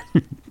last year.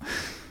 Is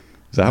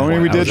that how many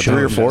we did?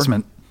 3 or 4?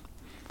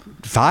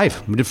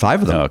 5. We did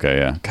 5 of them. Oh, okay,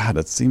 yeah. God,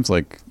 that seems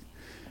like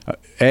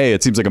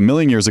it seems like a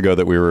million years ago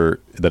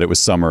that it was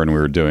summer and we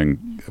were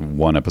doing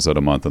 1 episode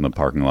a month in the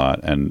parking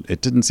lot, and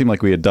it didn't seem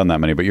like we had done that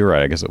many. But you're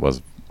right. I guess it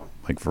was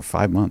like for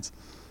 5 months.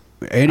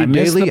 Andy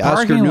Daly,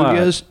 Oscar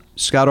Nunez,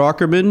 Scott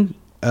Aukerman,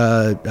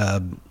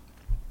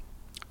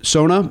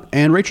 Sona,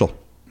 and Rachel.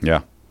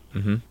 Yeah.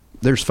 Mm-hmm.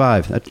 There's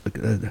 5.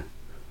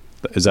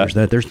 Is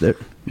that there's that?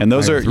 And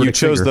those are you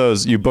chose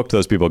those. You booked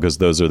those people because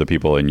those are the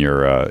people in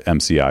your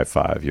MCI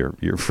 5. You're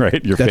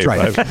right. Your That's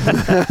right.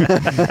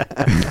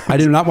 5. I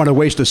did not want to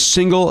waste a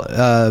single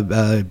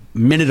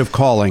minute of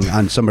calling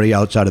on somebody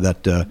outside of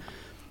that.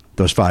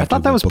 Those 5. I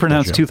thought that was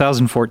pronounced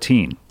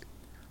 2014.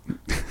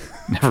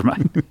 Never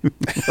mind.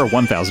 Or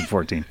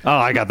 1014. Oh,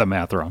 I got the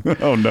math wrong.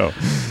 Oh no.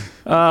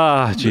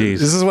 Ah, jeez.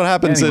 This is what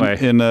happens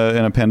in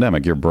a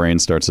pandemic. Your brain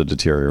starts to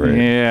deteriorate.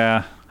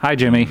 Yeah. Hi,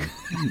 Jimmy.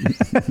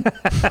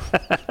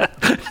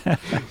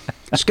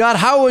 Scott,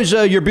 how is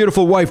your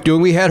beautiful wife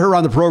doing? We had her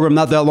on the program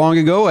not that long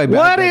ago.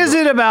 What is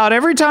it about?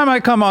 Every time I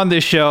come on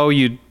this show,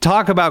 you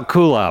talk about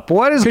Kulop.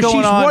 What is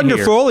going on here?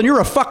 She's wonderful, and you're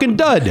a fucking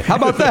dud. How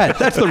about that?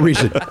 That's the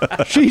reason.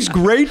 She's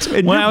great,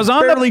 and when you're I was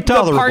on barely the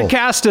tolerable.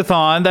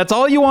 Podcastathon, that's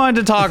all you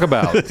wanted to talk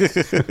about.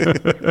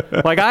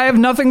 Like, I have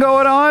nothing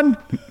going on?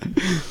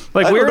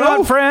 Like, we're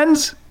not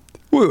friends?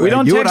 We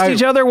don't text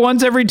each other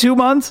once every 2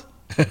 months?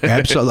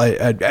 Absolutely.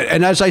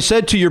 And as I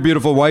said to your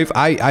beautiful wife,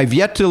 I've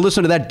yet to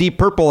listen to that Deep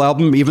Purple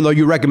album, even though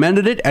you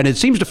recommended it, and it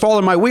seems to fall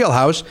in my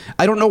wheelhouse.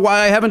 I don't know why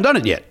I haven't done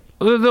it yet.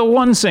 The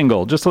one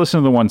single. Just listen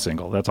to the one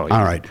single. That's all.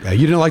 All right.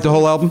 You didn't like the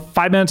whole album?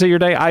 5 minutes of your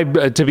day?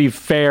 To be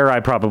fair, I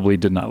probably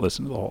did not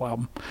listen to the whole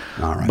album.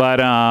 All right.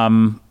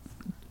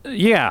 But,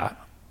 yeah.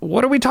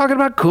 What are we talking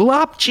about?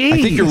 Kulop? Jeez.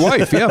 I think your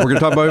wife. Yeah, we're going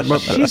to talk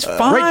about she's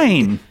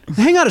fine. Right.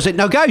 Hang on a second.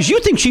 Now, guys, you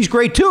think she's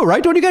great too,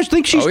 right? Don't you guys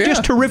think she's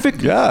just terrific?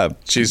 Yeah.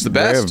 She's the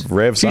best.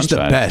 Ray of she's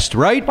sunshine. the best,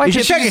 right? Why,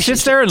 she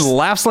sits there and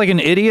laughs like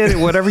an idiot at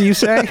whatever you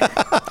say? Who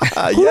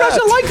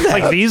doesn't like that?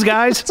 Like these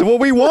guys? That's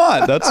what we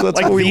want. That's like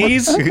what we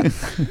these? want.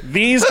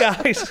 These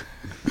guys?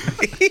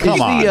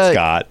 Come on,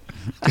 Scott.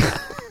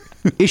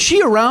 Is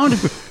she around?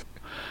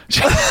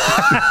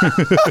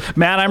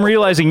 Matt, I'm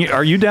realizing,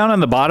 are you down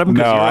on the bottom?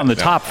 Because you're on the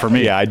top for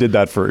me. Yeah, I did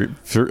that for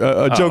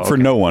a joke for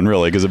no one,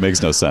 really, because it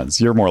makes no sense.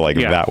 You're more like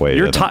that way.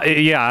 You're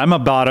I'm a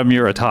bottom,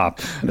 you're a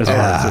top. We're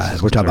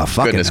talking about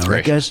fucking now,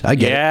 right, guys? I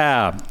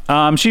get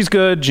it. She's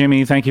good,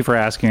 Jimmy. Thank you for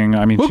asking.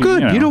 I mean, well,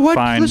 good. You know what?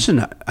 Fine.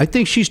 Listen, I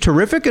think she's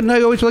terrific, and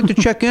I always like to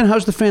check in.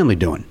 How's the family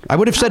doing? I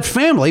would have said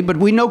family, but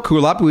we know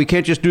Kulop. We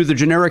can't just do the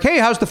generic, hey,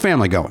 how's the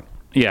family going?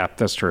 Yeah,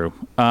 that's true.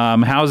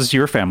 How's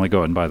your family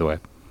going, by the way?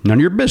 None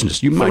of your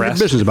business. You mind your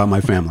business about my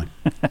family.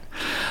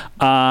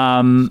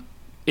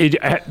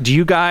 Do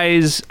you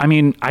guys, I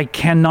mean, I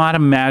cannot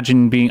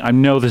imagine being, I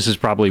know this is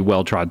probably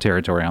well-trod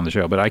territory on the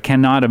show, but I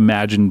cannot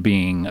imagine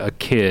being a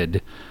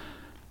kid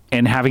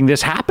and having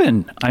this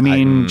happen. I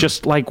mean,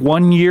 just like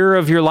 1 year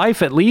of your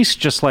life at least,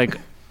 just like,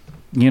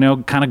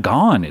 kind of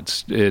gone.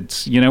 It's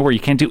where you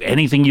can't do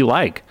anything you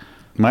like.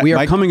 We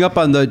are coming up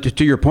on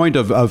to your point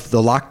of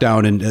the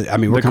lockdown, and I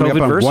mean, we're coming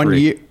up on 1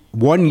 year.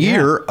 1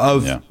 year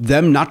of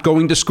them not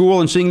going to school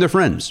and seeing their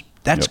friends.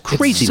 That's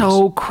crazy. It's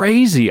so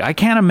crazy. I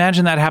can't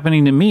imagine that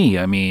happening to me.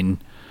 I mean,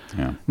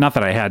 not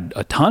that I had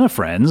a ton of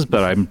friends,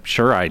 but I'm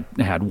sure I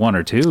had 1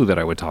 or 2 that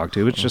I would talk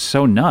to. It's just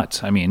so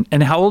nuts. I mean,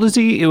 and how old is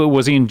he?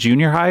 Was he in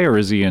junior high or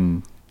is he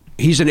in?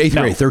 He's in 8th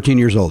grade, 13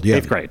 years old. Yeah.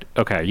 8th grade.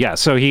 Okay. Yeah.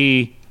 So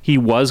he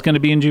was going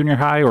to be in junior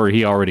high, or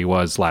he already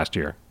was last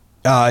year?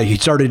 He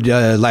started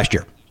last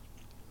year.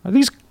 Are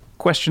these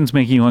questions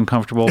making you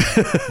uncomfortable?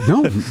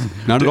 No,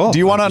 not at all. Do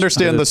you want to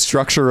understand the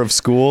structure of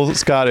school,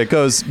 Scott? It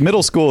goes,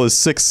 middle school is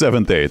 6th,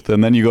 7th, 8th,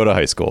 and then you go to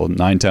high school,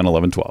 9, 10,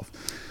 11, 12.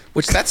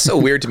 Which that's so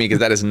weird to me because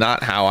that is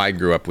not how I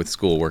grew up with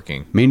school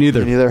working. Me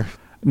neither.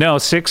 No,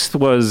 6th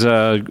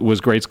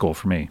was grade school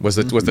for me. Was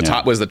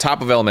the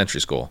top of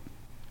elementary school?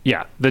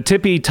 Yeah, the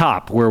tippy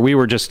top where we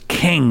were just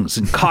kings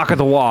and cock of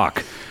the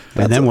walk.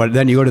 And then what?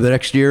 Then you go to the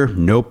next year?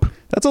 Nope.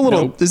 That's a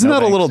little. Isn't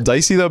that a little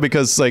dicey though?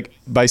 Because like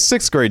by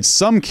 6th grade,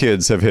 some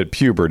kids have hit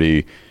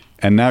puberty,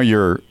 and now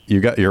you're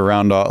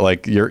around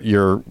like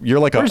you're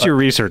like. Where's your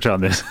research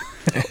on this?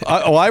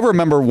 I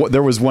remember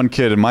there was one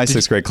kid in my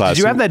 6th grade class.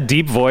 Did you have that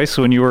deep voice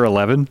when you were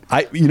 11?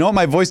 You know what?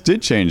 My voice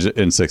did change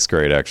in 6th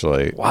grade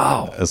actually.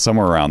 Wow.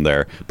 Somewhere around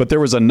there. But there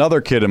was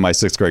another kid in my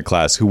 6th grade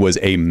class who was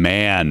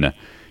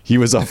He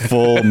was a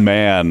full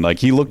man. Like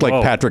he looked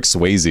like Patrick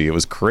Swayze. It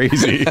was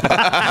crazy.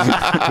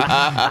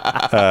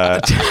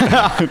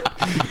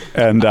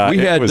 And we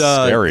had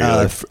scary.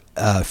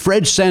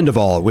 Fred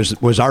Sandoval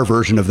was our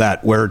version of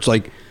that, where it's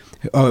like,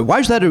 why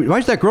is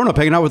that grown up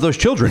hanging out with those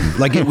children?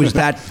 Like it was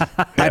that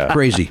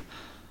crazy.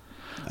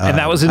 And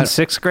that was in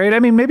 6th grade. I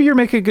mean, maybe you're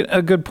making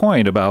a good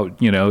point about,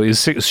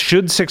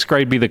 should 6th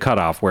grade be the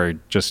cutoff where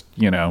just,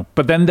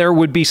 but then there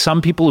would be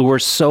some people who were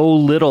so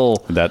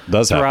little that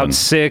does throughout happen.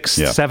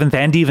 6th, 7th,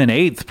 and even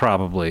 8th,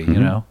 probably,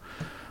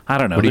 I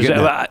don't know.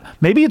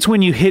 Maybe it's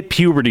when you hit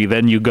puberty,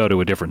 then you go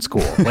to a different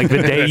school. Like the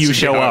day you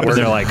show up and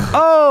they're like,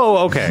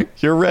 oh, okay.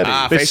 You're ready.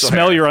 They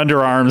smell your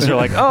underarms. They're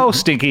like, oh,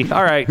 stinky.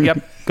 All right.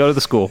 Yep. Go to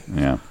the school.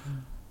 Yeah.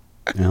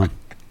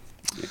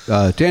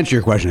 To answer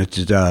your question, it's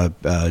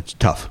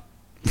tough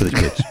for the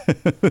kids.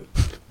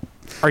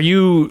 Are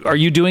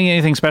you doing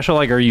anything special?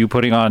 Like, are you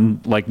putting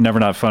on like Never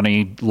Not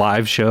Funny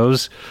live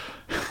shows?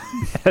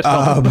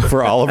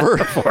 For Oliver?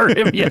 For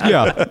him, yeah.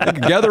 Yeah.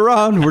 Gather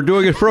around. We're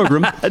doing a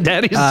program.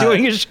 Daddy's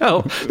doing a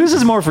show. This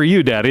is more for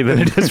you, Daddy, than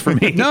it is for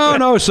me.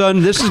 No,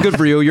 son. This is good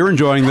for you. You're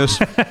enjoying this.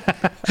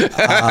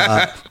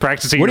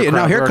 Practicing.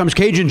 Now here comes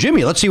Cajun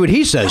Jimmy. Let's see what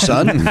he says,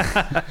 son.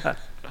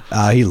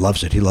 He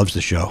loves it. He loves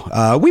the show.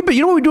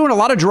 We're doing a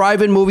lot of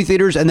drive-in movie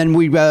theaters, and then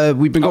we've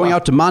been going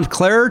out to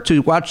Montclair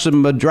to watch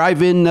some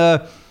drive-in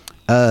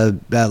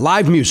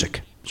live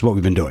music. Is what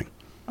we've been doing.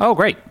 Oh,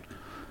 great.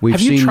 Have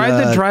you tried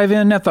the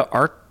drive-in at the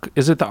Arc?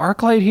 Is it the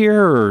ArcLight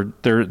here, or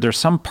there's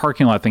some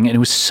parking lot thing? And it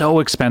was so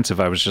expensive.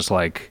 I was just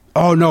like,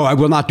 oh no, I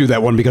will not do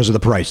that one because of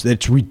the price.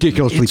 It's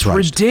ridiculously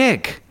priced.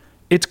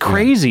 It's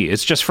crazy. Yeah.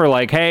 It's just for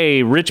like,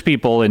 hey, rich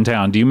people in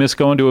town, do you miss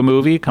going to a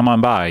movie? Come on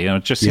by.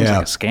 It just seems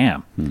like a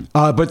scam.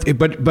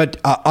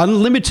 But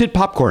unlimited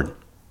popcorn.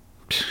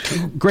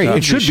 Great.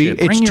 It should be.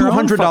 It's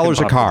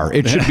 $200 a car.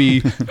 It should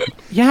be.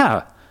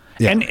 Yeah.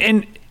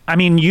 And I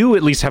mean, you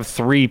at least have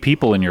 3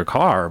 people in your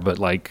car, but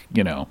like,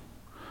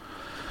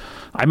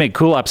 I make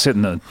Kulop sit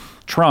in the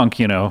trunk,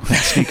 sneak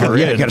her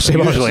in. You got to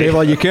save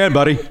all you can,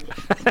 buddy.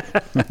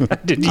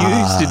 Did you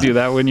used to do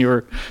that when you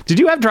were? Did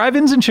you have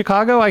drive-ins in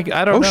Chicago? I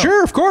don't know. Oh,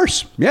 sure, of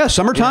course. Yeah,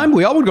 summertime,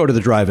 we all would go to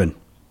the drive-in.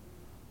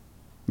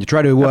 You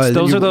try to.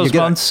 Those are those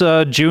months,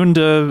 June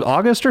to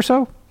August or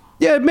so.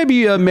 Yeah,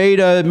 maybe May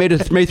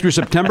through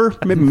September,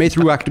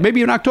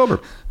 maybe in October.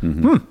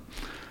 Mm-hmm.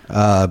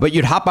 But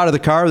you'd hop out of the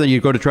car, then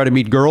you'd go to try to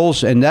meet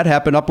girls, and that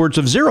happened upwards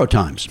of 0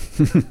 times.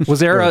 Was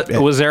there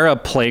a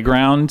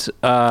playground?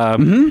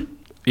 Mm-hmm.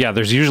 Yeah,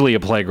 there's usually a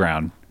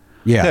playground.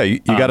 Yeah, you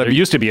got to. There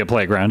used to be a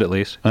playground, at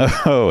least.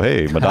 Oh,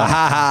 hey,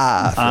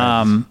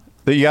 Madonna.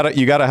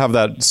 You gotta have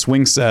that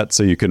swing set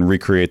so you can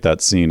recreate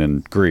that scene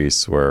in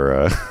Grease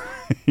where.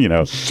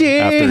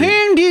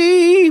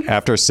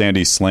 After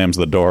Sandy slams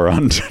the door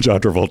on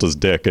John Travolta's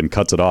dick and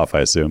cuts it off,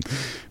 I assume.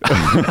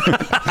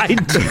 I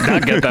did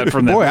not get that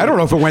from that. Boy, I don't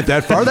know if it went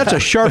that far. That's a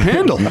sharp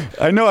handle.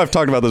 I know I've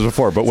talked about this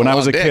before, but when I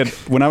was a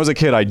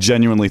kid, I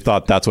genuinely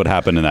thought that's what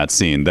happened in that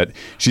scene. That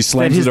she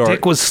slams the door. His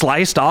dick was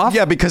sliced off?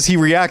 Yeah, because he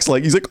reacts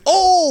he's like,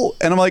 oh!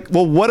 And I'm like,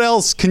 well, what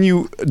else can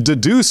you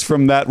deduce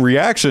from that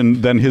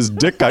reaction than his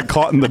dick got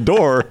caught in the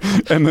door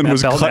and then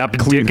was cut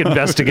clean dick up.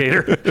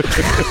 Investigator.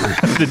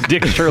 The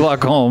Dick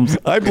Sherlock Holmes.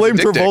 I blame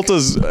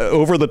Travolta's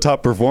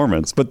over-the-top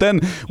performance. But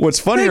then what's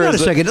funnier is... Hang on a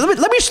second.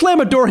 Let me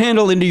slam a door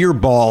handle into your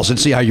balls and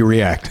see how you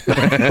react.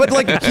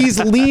 But he's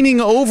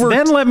leaning over...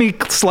 Then let me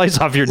slice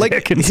off your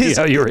dick and see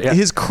how you react.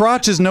 His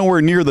crotch is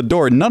nowhere near the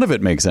door. None of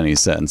it makes any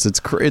sense.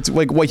 It's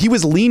like he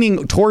was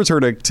leaning towards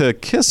her to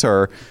kiss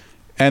her,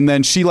 and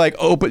then she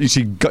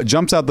she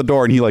jumps out the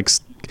door, and he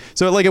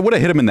so it would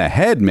have hit him in the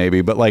head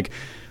maybe, but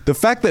the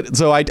fact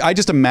that I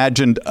just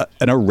imagined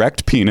an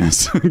erect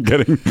penis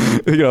getting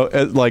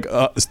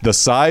the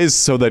size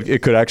so that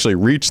it could actually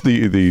reach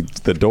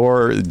the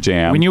door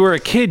jam. When you were a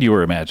kid, you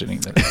were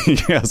imagining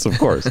that. Yes, of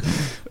course.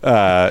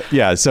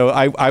 So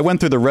I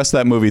went through the rest of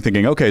that movie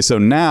thinking, okay, so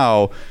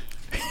now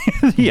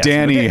Yes,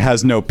 Danny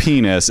has no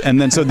penis.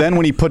 And then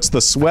when he puts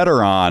the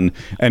sweater on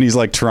and he's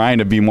like trying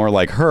to be more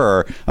like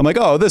her, I'm like,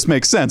 oh, this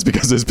makes sense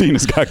because his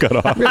penis got cut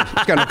off.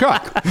 It's got a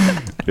cock.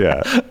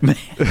 Yeah.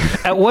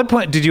 At what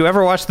point did you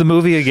ever watch the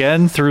movie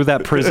again through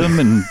that prism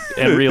and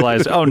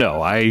realize, oh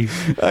no,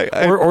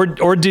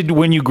 or did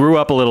when you grew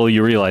up a little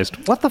you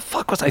realized, what the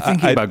fuck was I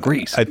thinking about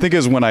Grease? I think it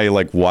was when I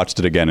like watched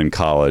it again in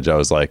college. I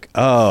was like,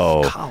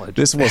 oh,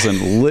 this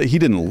wasn't. He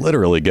didn't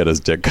literally get his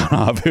dick cut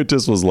off. It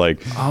just was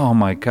like, oh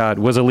my God,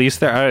 was Elise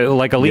there?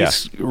 Like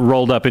Elise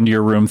rolled up into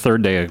your room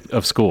third day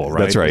of school, right?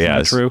 That's right. Isn't Yeah.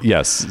 that true?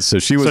 Yes. So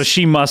she was. So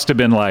she must have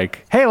been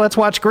like, "Hey, let's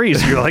watch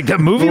Grease." You're like, that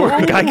movie where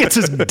a guy gets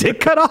his dick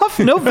cut off?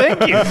 No,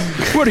 thank you.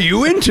 What are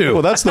you into?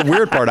 Well, that's the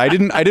weird part. I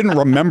didn't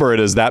remember it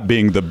as that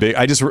being the big.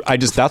 I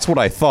just that's what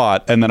I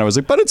thought, and then I was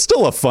like, but it's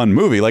still a fun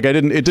movie. Like it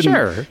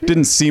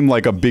didn't seem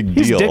like a big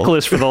He's deal.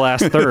 dickless for the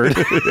last third,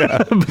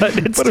 but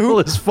it still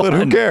is fun. But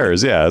who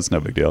cares? Yeah, it's no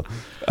big deal.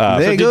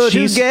 They go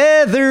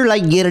together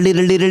like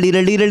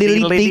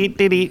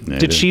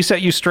Did she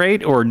set you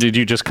straight, or did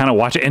you just kind of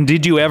watch it? And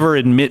did you ever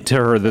admit to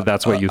her that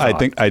that's what you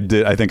thought?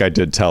 I think I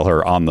did tell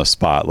her on the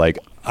spot, like,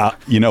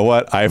 you know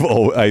what?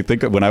 I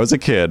think when I was a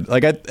kid,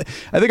 like I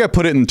think I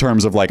put it in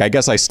terms of like, I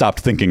guess I stopped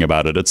thinking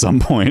about it at some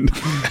point,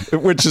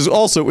 which is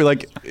also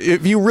like,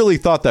 if you really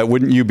thought that,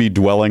 wouldn't you be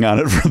dwelling on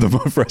it for the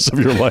rest of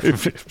your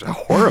life?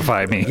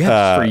 Horrify me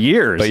for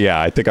years. But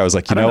yeah, I think I was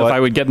like, I don't know if I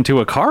would get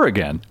into a car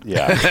again.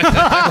 Yeah.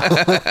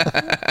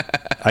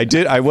 I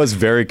did. I was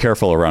very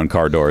careful around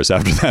car doors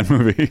after that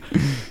movie.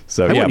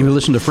 So I wouldn't even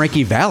listen to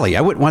Frankie Valli.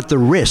 I wouldn't want the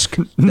risk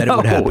that it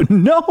would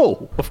happen.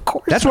 No, of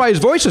course. That's why his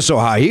voice is so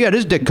high. He got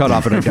his dick cut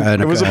off in a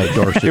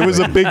door. It was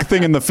a big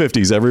thing in the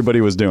 50s. Everybody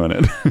was doing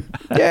it.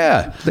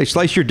 Yeah. They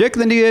slice your dick,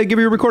 then they give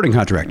you a recording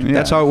contract. Yeah.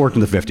 That's how it worked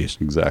in the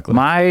 50s.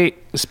 Exactly.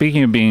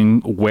 Speaking of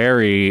being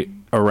wary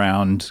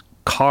around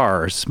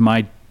cars,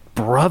 my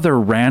brother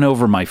ran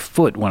over my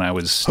foot when I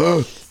was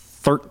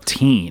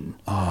 13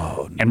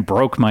 and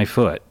broke my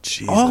foot.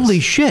 Jesus.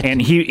 Holy shit.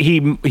 And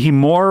he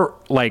more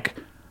like,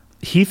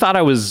 he thought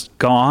I was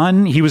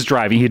gone. He was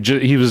driving.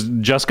 He was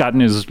just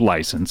gotten his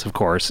license, of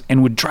course,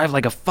 and would drive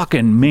like a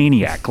fucking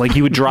maniac. Like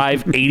he would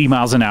drive 80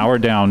 miles an hour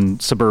down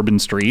suburban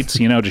streets,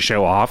 to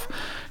show off.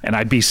 And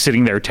I'd be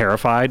sitting there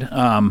terrified.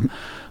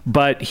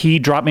 But he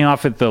dropped me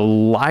off at the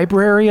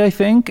library, I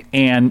think,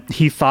 and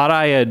he thought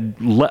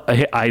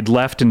I'd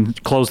left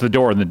and closed the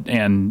door,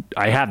 and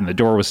I hadn't. The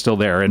door was still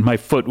there, and my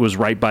foot was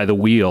right by the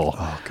wheel.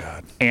 Oh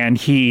God! And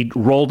he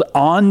rolled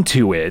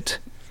onto it,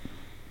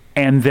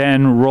 and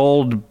then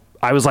rolled.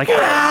 I was like,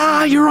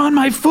 you're on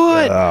my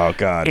foot. Oh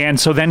God! And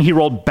so then he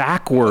rolled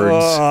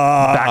backwards,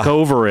 back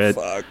over it,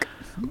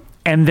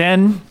 and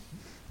then.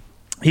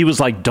 He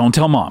was like, don't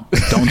tell mom.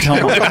 Don't tell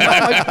mom.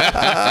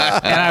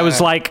 And I was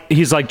like,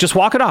 he's like, just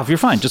walk it off. You're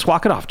fine. Just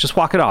walk it off. Just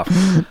walk it off.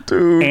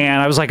 Dude. And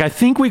I was like, I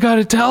think we got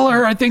to tell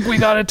her.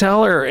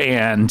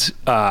 And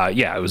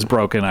it was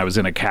broken. I was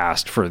in a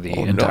cast for the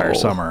entire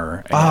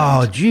summer.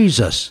 Oh,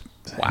 Jesus.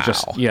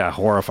 Wow.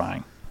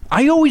 Horrifying.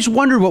 I always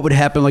wondered what would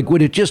happen. Like,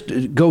 would it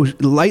just go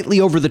lightly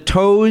over the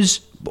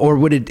toes? Or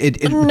would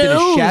it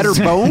shatter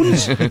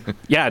bones?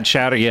 Yeah, it'd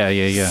shatter. Yeah.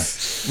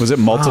 Was it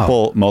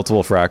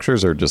multiple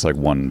fractures or just like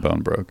one bone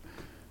broke?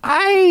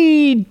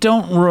 I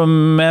don't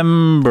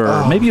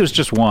remember. Maybe it was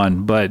just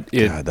one, but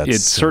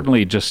it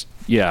certainly just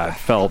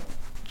felt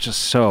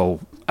just so.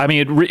 I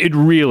mean, it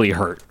really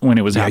hurt when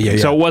it was happening.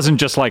 So it wasn't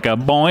just like a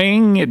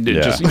boing. It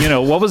just,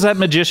 what was that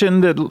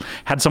magician that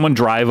had someone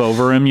drive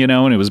over him,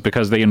 and it was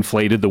because they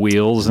inflated the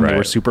wheels and they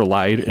were super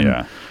light.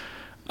 And,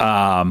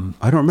 I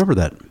don't remember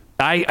that.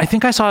 I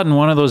think I saw it in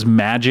one of those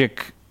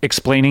magic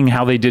explaining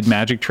how they did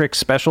magic trick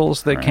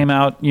specials that came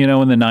out,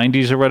 in the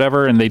 90s or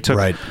whatever. And they took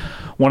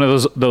one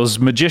of those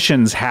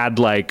magicians had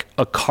like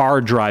a car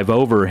drive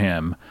over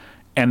him,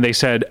 and they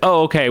said,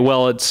 oh, okay,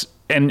 well, it's,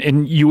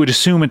 and you would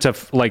assume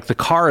it's like the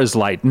car is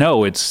light.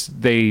 No, it's,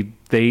 they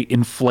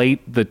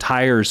inflate the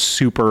tires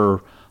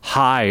super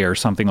high or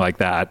something like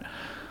that.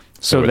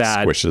 So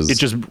that squishes. It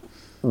just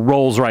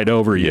rolls right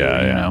over you, you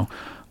know?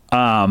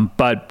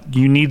 But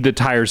you need the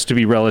tires to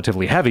be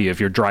relatively heavy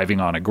if you're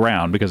driving on a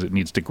ground because it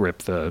needs to grip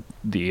the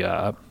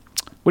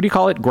what do you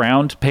call it?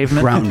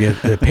 Pavement?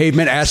 The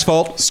pavement,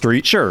 asphalt,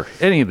 street. Sure,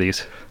 any of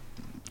these,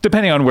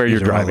 depending on where you're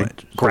driving.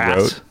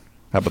 Grass.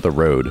 How about the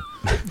road?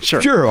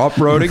 Sure,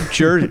 off-roading.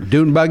 Sure,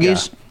 dune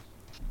buggies.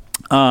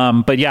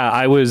 Yeah. But yeah,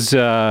 I was.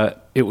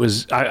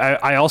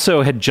 I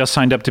also had just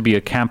signed up to be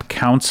a camp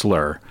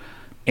counselor.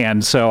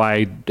 And so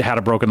I had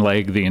a broken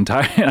leg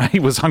I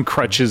was on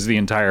crutches the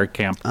entire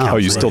camp. Oh,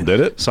 you still did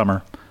it?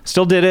 Summer.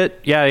 Still did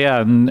it.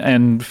 Yeah.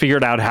 And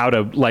figured out how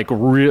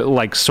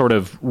to sort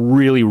of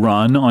really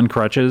run on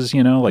crutches,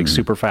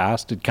 super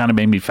fast. It kind of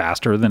made me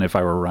faster than if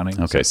I were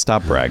running. Okay,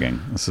 stop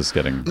bragging. This is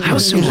getting... I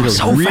was so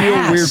real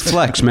fast. Weird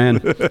flex,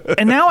 man.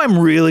 And now I'm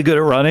really good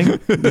at running.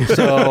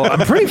 So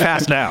I'm pretty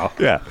fast now.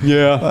 Yeah.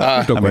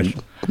 No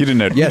question. You didn't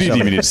know. Yes, you didn't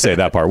even need to say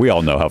that part. We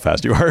all know how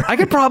fast you are. I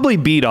could probably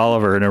beat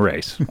Oliver in a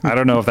race. I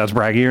don't know if that's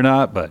braggy or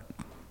not, but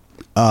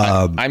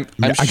I'm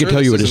I sure can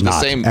tell you it this is isn't the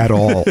not same- at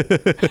all.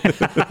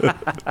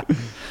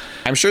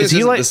 I'm sure this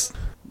isn't this.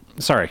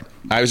 Sorry.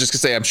 I was just gonna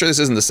say, I'm sure this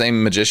isn't the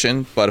same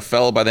magician, but a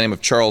fellow by the name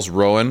of Charles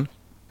Rowan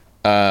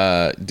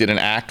did an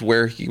act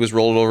where he was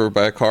rolled over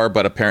by a car,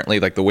 but apparently,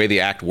 like, the way the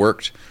act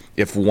worked,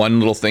 if one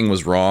little thing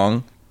was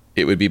wrong,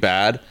 it would be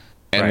bad.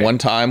 And Right. one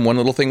time, one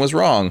little thing was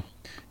wrong,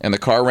 and the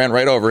car ran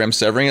right over him,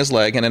 severing his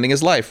leg and ending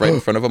his life right in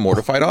front of a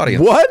mortified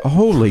audience. What?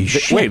 Holy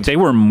shit. Wait, they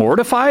were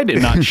mortified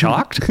and not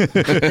shocked?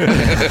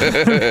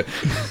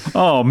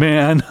 Oh,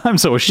 man. I'm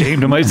so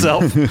ashamed of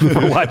myself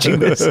for watching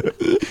this.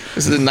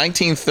 This is in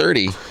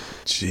 1930.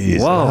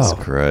 Jesus Whoa.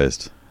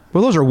 Christ.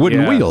 Well, those are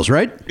wooden Yeah. wheels,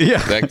 right?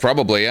 Yeah. Like,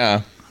 probably,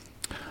 yeah.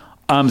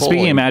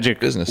 Speaking in of magic,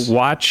 business.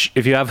 watch,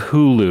 if you have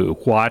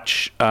Hulu,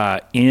 watch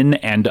In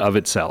and of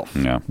Itself.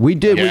 Yeah. We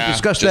did. Yeah, we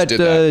discussed just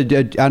that,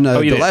 on you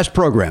the did? last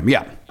program.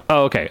 Yeah.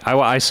 Oh, okay.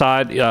 I saw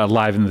it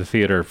live in the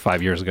theater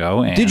 5 years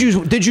ago. And Did you?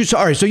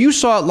 All right. So you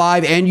saw it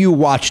live and you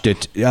watched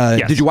it.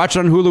 Yes. Did you watch it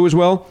on Hulu as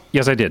well?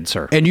 Yes, I did,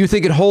 sir. And you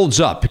think it holds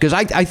up? Because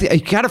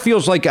it kind of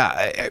feels like.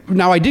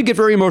 Now I did get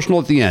very emotional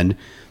at the end,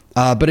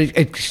 but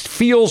it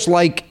feels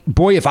like,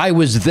 boy, if I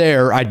was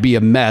there, I'd be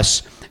a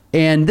mess.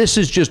 And this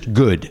is just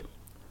good.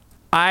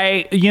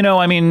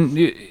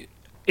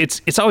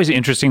 It's always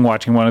interesting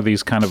watching one of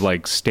these kind of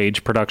like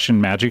stage production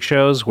magic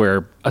shows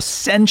where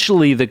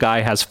essentially the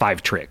guy has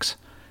 5 tricks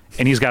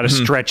and he's got to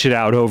stretch it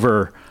out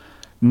over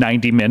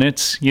 90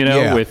 minutes,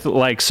 Yeah. with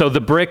like, so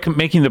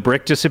making the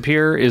brick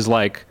disappear is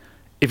like,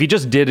 if he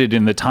just did it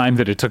in the time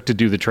that it took to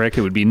do the trick,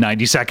 it would be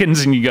 90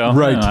 seconds and you go,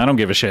 Right. I don't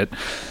give a shit.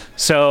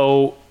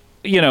 So,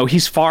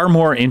 he's far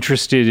more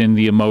interested in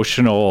the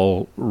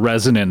emotional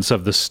resonance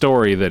of the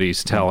story that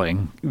he's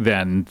telling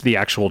than the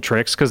actual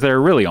tricks, because there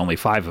are really only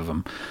 5 of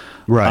them.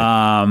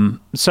 Right.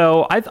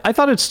 So I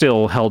thought it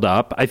still held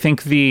up. I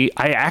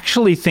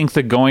actually think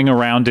the going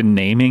around and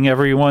naming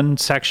everyone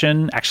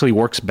section actually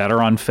works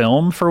better on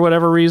film for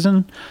whatever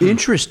reason.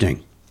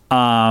 Interesting.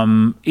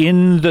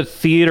 In the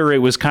theater, it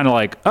was kind of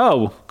like,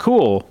 oh,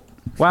 cool.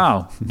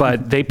 Wow.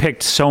 But they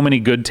picked so many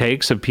good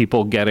takes of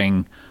people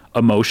getting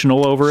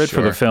emotional over it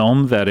for the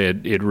film that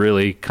it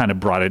really kind of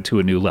brought it to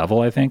a new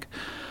level, I think.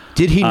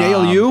 Did he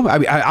nail you? I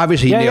mean,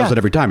 obviously he nails yeah. it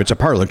every time. It's a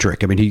parlor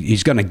trick. I mean,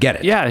 he's going to get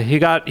it. Yeah, he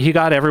got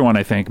everyone,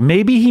 I think.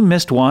 Maybe he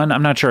missed one.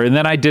 I'm not sure. And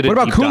then I did it. What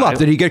about Kulop?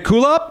 Did he get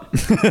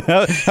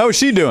Kulop? How is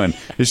she doing?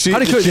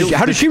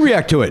 How did she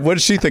react to it? What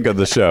did she think of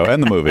the show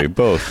and the movie?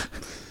 Both.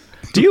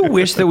 Do you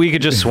wish that we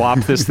could just swap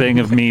this thing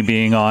of me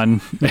being on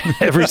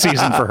every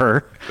season for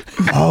her?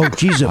 Oh,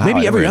 Jesus. Wow, Maybe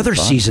every every other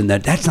fun. season.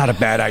 That's not a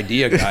bad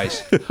idea, guys.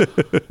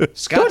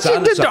 Scott's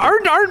onto something.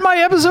 Aren't my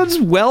episodes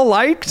well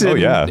liked? Oh,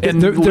 yeah. and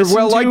They're listened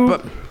well liked, to?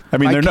 but I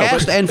mean, by they're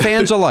cast and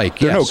fans alike.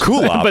 They're Yes. no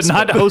cool ops. but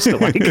not host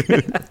alike.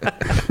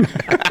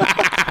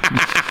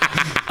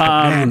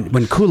 Man,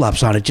 when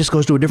Kulop's on, it just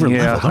goes to a different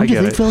Yeah, level. I Don't you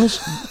get think, it.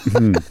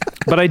 fellas?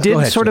 But I did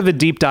ahead, sort sir. of a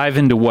deep dive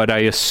into what I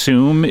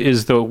assume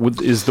is the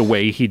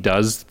way he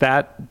does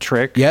that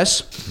trick.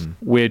 Yes.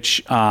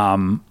 Which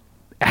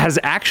has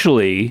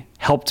actually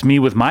helped me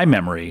with my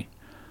memory.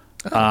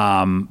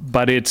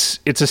 But it's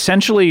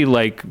essentially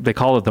like they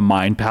call it the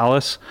Mind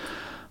Palace.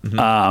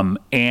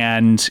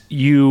 And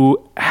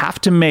you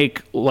have to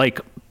make like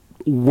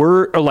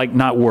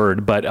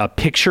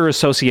picture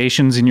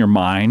associations in your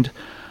mind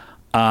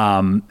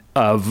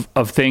of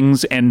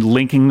things, and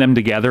linking them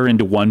together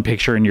into one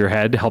picture in your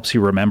head helps you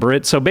remember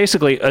it. So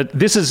basically,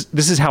 this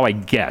is how I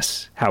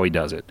guess how he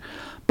does it.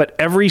 But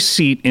every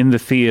seat in the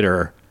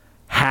theater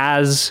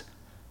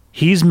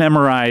he's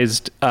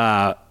memorized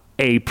a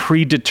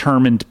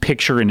predetermined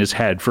picture in his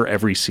head for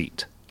every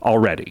seat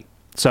already.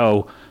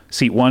 So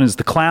seat 1 is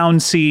the clown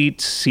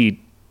seat. Seat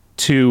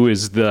 2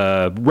 is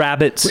the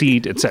rabbit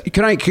seat, etc.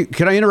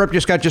 Can I interrupt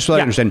you, Scott, just so I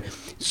Yeah. understand?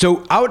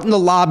 So out in the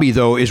lobby,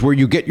 though, is where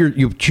you get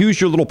you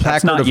choose your little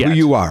placard not of yet. who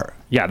you are.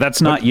 Yeah,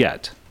 that's not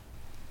yet.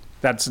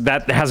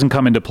 That hasn't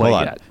come into play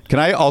Hold on. yet. Can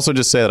I also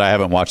just say that I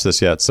haven't watched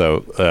this yet?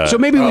 So So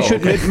maybe we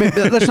should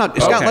let's not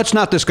Scott. Okay. Let's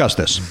not discuss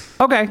this.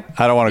 Okay.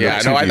 I don't want to go Yeah,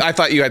 too no, deep. I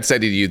thought you had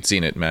said you'd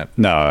seen it, Matt.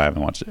 No, I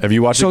haven't watched it. Have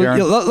you watched So it, Garen?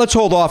 let's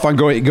hold off on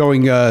going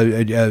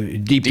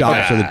deep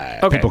dive so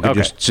that Okay. people can okay.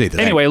 just see that.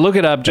 Anyway, look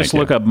it up. Just Thank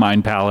look you. up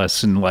Mind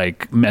Palace and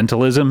like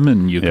mentalism,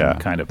 and you Yeah. can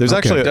kind of. There's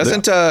actually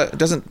Doesn't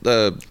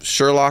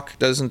Sherlock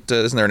isn't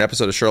there an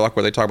episode of Sherlock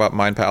where they talk about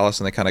Mind Palace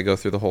and they kind of go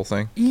through the whole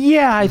thing?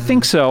 Yeah, I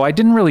think so. I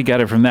didn't really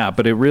get it from that,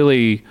 but it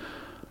really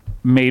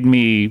made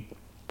me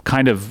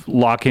kind of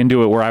lock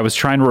into it, where I was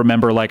trying to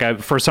remember,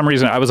 like, for some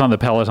reason I was on the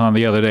Peloton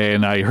the other day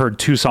and I heard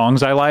 2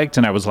 songs I liked,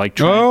 and I was like,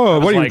 what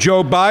are you,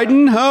 Joe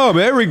Biden? Oh,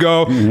 there we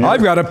go.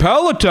 I've got a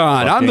Peloton.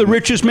 I'm the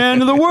richest man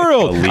in the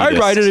world. I elitist.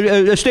 ride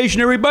a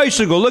stationary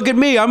bicycle. Look at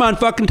me. I'm on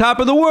fucking top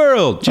of the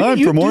world. I'm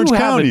You from do Orange have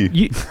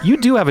County. you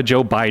do have a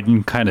Joe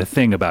Biden kind of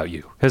thing about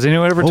you. Has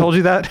anyone ever told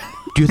you that?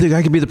 Do you think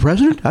I could be the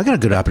president? I got a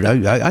good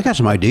opportunity. I got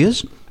some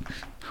ideas.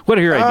 What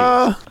are your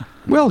ideas?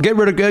 Well, get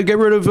rid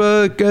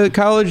of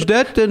college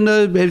debt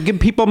and give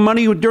people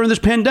money during this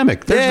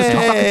pandemic. There's the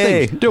top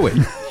thing. Do it.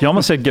 You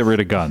almost said get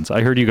rid of guns.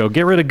 I heard you go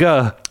get rid of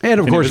and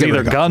of course, it was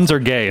either guns or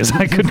gays.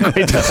 I couldn't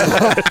quite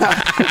tell.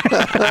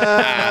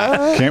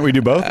 Can't we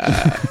do both?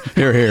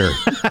 Here.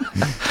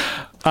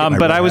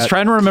 But I was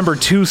trying to remember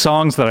 2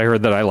 songs that I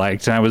heard that I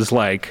liked, and I was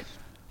like,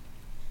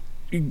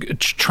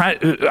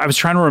 I was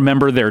trying to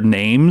remember their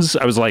names.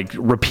 I was like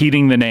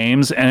repeating the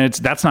names, and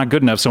that's not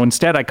good enough. So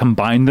instead, I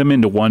combined them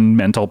into one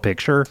mental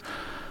picture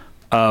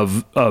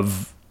of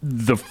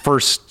the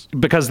first,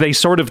 because they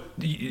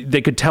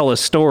could tell a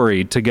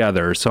story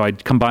together. So I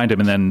combined them,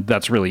 and then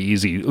that's really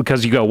easy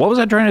because you go, what was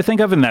I trying to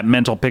think of? And that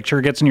mental picture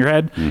gets in your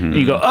head, and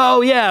you go,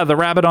 oh yeah, the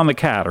rabbit on the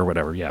cat or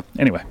whatever. Yeah.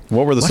 Anyway,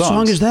 what were the songs? What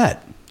song is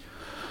that?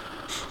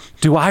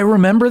 Do I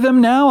remember them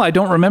now? I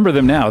don't remember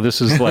them now. This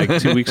is like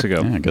 2 weeks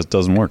ago. Yeah, I guess it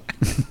doesn't work.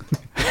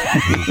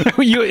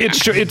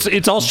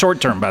 It's all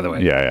short term, by the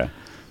way. Yeah.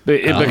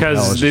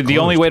 Because the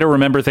only way to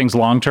remember things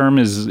long term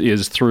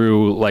is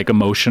through like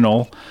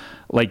emotional.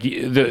 Like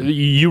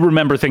you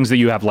remember things that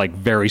you have like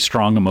very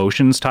strong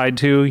emotions tied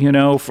to,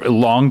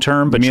 long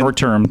term, but short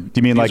term. Do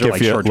you mean like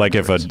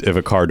if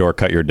a car door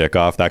cut your dick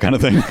off, that kind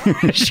of thing?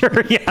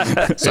 Sure,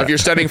 yeah. So if you're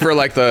studying for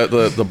like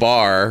the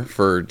bar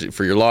for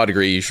your law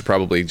degree, you should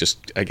probably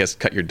just, I guess,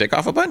 cut your dick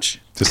off a bunch.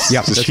 That's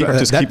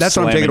what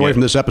I'm taking away from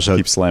this episode.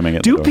 Keep slamming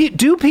it.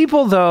 Do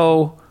people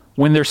though,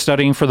 when they're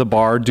studying for the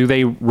bar, do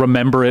they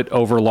remember it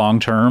over long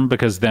term?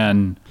 Because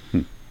then.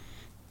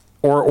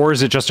 Or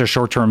is it just a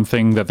short-term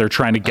thing that they're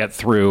trying to get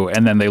through,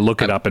 and then they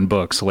look it up in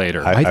books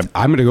later? I'm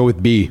going to go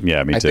with B.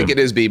 Yeah, me too. I think it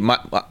is B.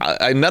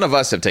 None of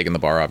us have taken the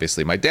bar,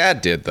 obviously. My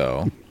dad did,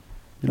 though.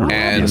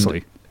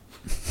 Obviously.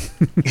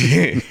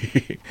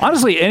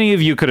 Honestly, any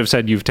of you could have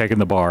said you've taken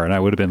the bar, and I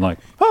would have been like,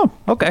 oh,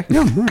 okay.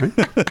 Yeah,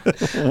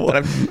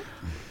 all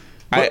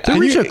right.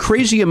 There is a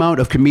crazy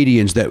amount of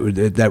comedians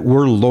that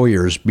were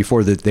lawyers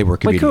before they were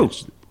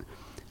comedians.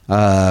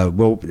 Like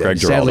who? Greg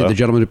Sadly, Giraldo. the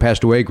gentleman who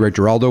passed away, Greg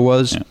Giraldo,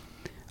 was. Yeah.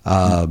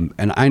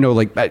 And I know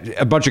like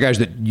a bunch of guys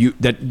that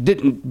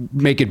didn't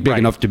make it big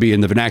enough to be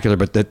in the vernacular,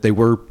 but that they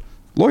were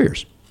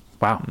lawyers.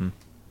 Wow.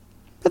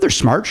 But they're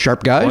smart,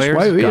 sharp guys.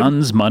 Lawyers,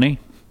 guns, money.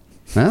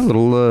 A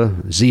little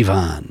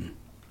Zivan.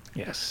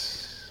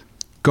 Yes.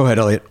 Go ahead,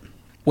 Elliot.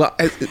 Well,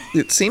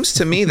 it seems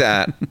to me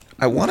that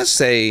I want to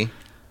say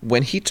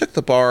when he took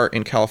the bar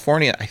in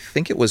California, I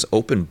think it was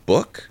open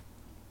book.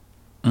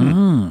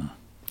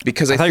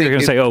 Because I thought you were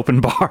going to say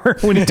open bar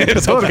when he did it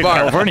in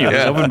California. It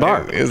was open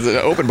bar. It was an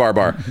open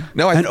bar.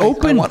 No, an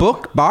open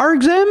book bar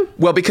exam.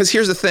 Well, because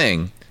here's the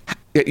thing: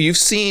 you've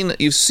seen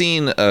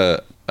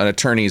an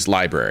attorney's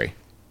library.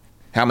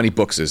 How many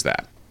books is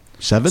that?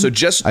 7. So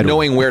just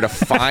knowing where to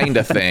find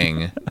a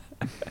thing,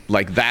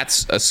 like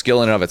that's a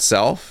skill in and of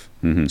itself.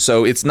 Mm-hmm.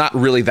 So it's not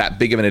really that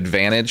big of an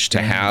advantage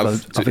to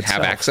have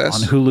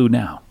access on Hulu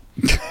now.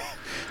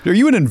 Are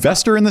you an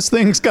investor in this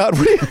thing, Scott?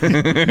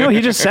 No,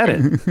 he just said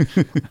it.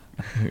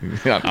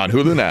 on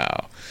Hulu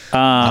now.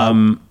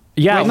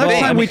 Next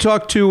time we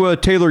talk to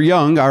Taylor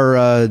Young,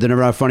 the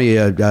Never Not Funny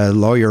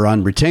lawyer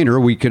on retainer,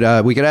 we could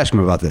ask him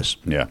about this.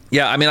 Yeah.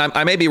 I mean,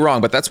 I may be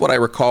wrong, but that's what I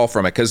recall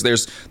from it, because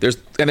there's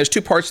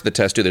 2 parts to the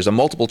test too. There's a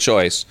multiple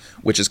choice,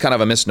 which is kind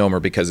of a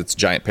misnomer because it's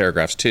giant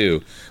paragraphs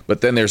too.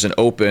 But then there's an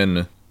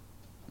open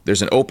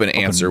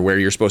answer where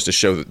you're supposed to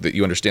show that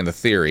you understand the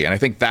theory, and I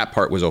think that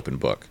part was open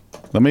book.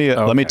 Let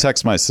me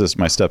text my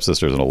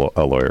stepsister's a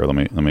lawyer.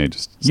 Let me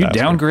just. You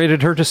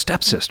downgraded her to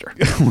stepsister.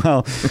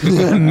 Well,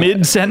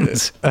 mid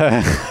sentence.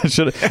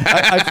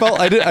 I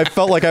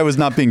felt like I was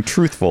not being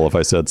truthful if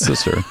I said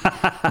sister.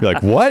 You're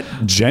like, what?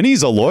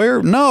 Jenny's a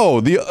lawyer?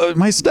 No,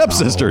 my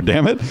stepsister. No,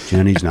 damn it.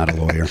 Jenny's not a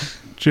lawyer.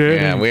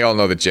 Yeah, we all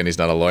know that Jenny's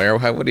not a lawyer.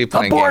 What are you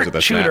playing games with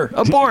us?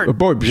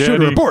 Abort!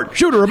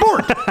 Shooter,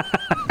 abort!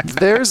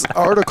 There's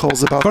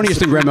articles about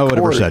funniest thing Grandma would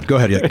ever said. Go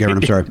ahead, Garen.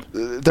 I'm sorry.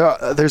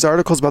 There's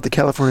articles about the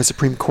California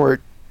Supreme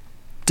Court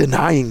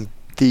denying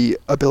the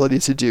ability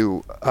to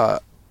do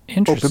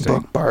open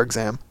book bar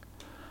exam.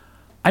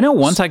 I know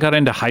once I got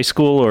into high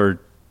school,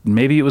 or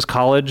maybe it was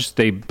college,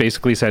 they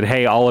basically said,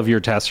 "Hey, all of your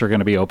tests are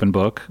going to be open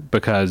book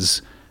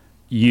because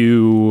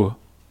you."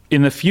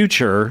 In the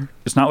future,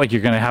 it's not like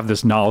you're going to have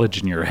this knowledge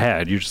in your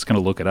head. You're just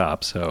going to look it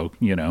up. So,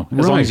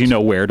 as long as you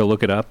know where to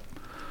look it up.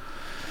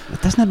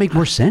 Doesn't that make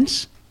more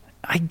sense?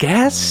 I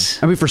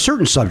guess. I mean, for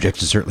certain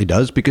subjects, it certainly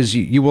does, because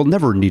you will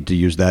never need to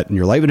use that in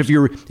your life. And if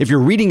you're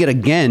reading it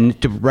again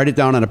to write it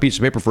down on a piece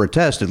of paper for a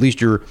test, at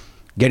least you're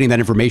getting that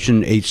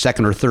information a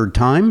second or third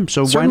time.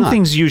 So certain why not?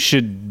 Things you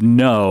should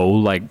know,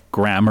 like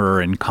grammar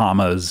and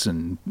commas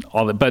and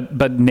all that.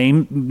 But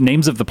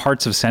names of the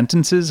parts of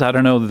sentences, I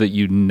don't know that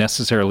you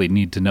necessarily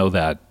need to know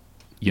that,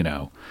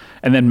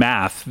 And then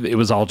math, it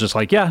was all just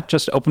like,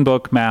 just open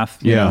book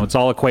math. You know, it's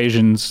all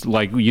equations.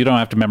 Like, you don't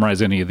have to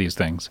memorize any of these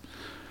things.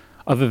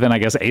 Other than, I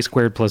guess, a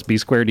squared plus b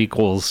squared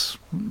equals,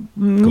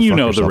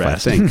 the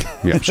rest. I think.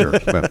 Yeah, sure.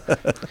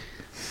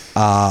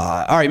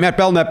 All right, Matt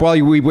Belknap,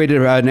 while we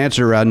waited an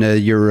answer on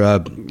your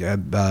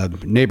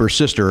neighbor's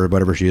sister or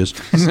whatever she is.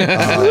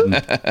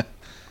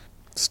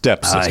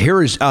 Step system.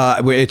 Here is,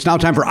 it's now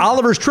time for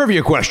Oliver's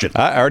trivia question.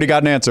 I already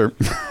got an answer.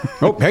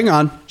 Oh, hang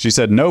on. She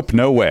said, nope,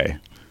 no way.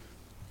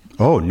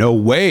 Oh, no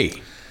way.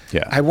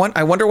 Yeah. I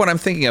wonder what I'm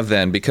thinking of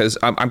then, because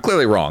I'm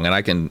clearly wrong, and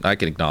I can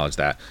acknowledge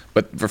that.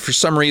 But for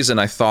some reason,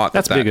 I thought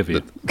that's big of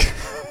you.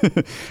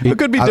 It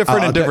could be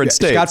different in different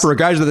states. Scott, for a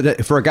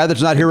guy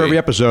that's not here every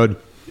episode,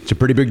 it's a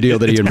pretty big deal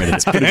that he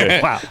admitted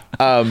it. Wow.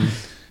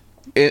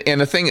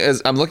 And the thing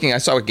is, I'm looking. I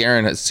saw what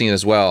Garen has seen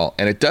as well,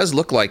 and it does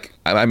look like.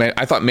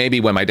 I thought maybe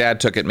when my dad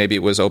took it, maybe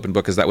it was open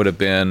book, because that would have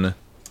been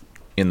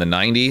in the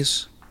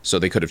 90s. So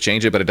they could have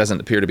changed it, but it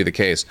doesn't appear to be the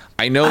case.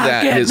 I know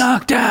that get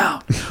knocked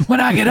down when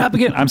I get up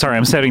again. I'm sorry,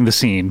 I'm setting the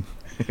scene.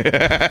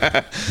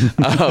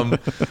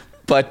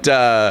 But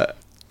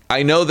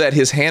I know that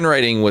his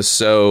handwriting was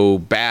so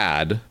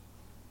bad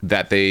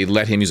that they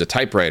let him use a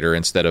typewriter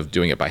instead of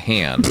doing it by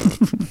hand.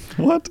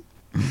 What?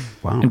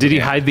 Wow. And did he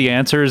hide the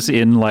answers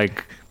in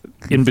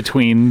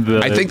between the?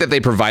 I think that they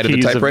provided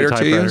the typewriter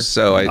to you,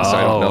 so I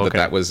don't know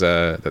that was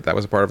a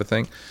part of a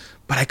thing.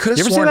 But I could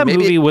have sworn. You ever see that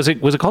movie?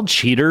 Was it called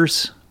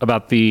Cheaters?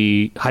 About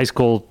the high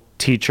school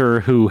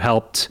teacher who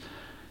helped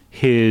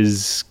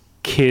his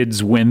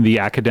kids win the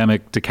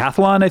academic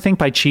decathlon, I think,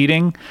 by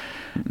cheating.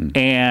 Mm-hmm.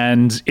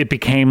 And it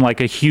became like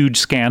a huge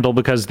scandal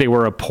because they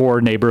were a poor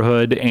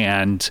neighborhood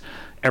and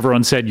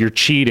everyone said, you're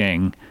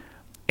cheating.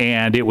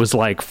 And it was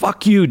like,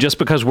 fuck you, just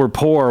because we're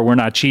poor, we're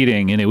not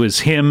cheating. And it was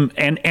him.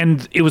 And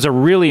it was a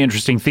really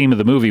interesting theme of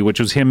the movie,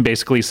 which was him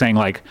basically saying,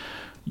 like,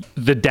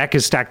 the deck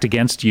is stacked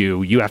against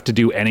you. You have to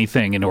do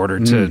anything in order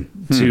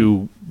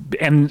to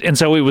and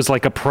so it was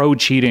like a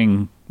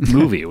pro-cheating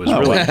movie. It was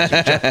really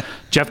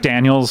Jeff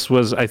Daniels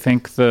was, I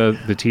think,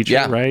 the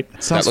teacher, right?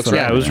 That looks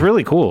right. It was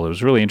really cool. It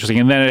was really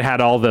interesting. And then it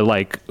had all the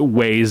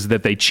ways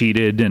that they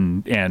cheated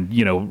and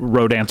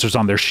wrote answers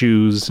on their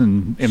shoes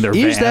and in their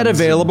vans. Is that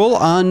available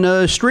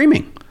on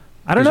streaming?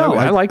 I don't know.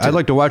 I'd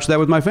like to watch that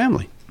with my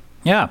family.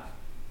 Yeah.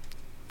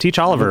 Teach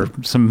Oliver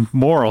some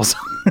morals.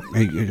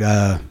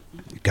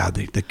 God,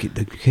 the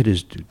kid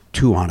is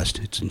too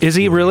honest. Is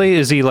he really?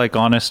 Is he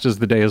honest as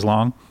the day is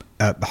long?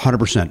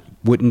 100%.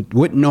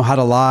 Wouldn't know how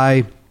to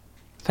lie.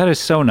 That is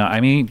so not.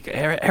 I mean,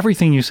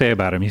 everything you say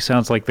about him, he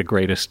sounds like the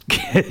greatest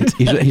kid.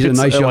 He's a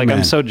nice young man.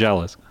 I'm so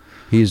jealous.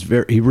 He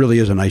really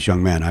is a nice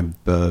young man.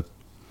 I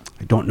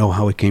don't know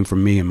how it came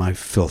from me in my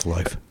filth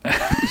life.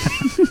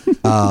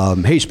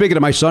 Hey, speaking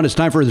of my son, it's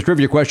time for the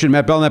trivia question.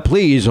 Matt Belknap,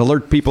 please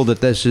alert people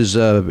that this is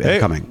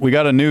coming. We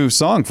got a new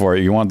song for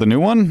you. You want the new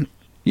one?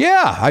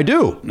 Yeah, I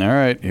do. All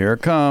right, here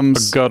it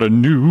comes. I got a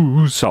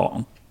new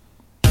song.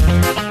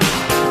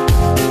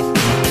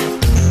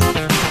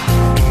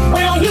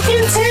 Well, you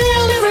can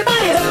tell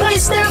everybody to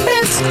place their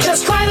bets.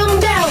 Just write them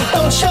down,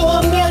 don't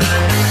show them yet.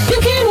 You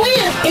can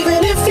win,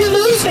 even if you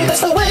lose.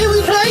 That's the way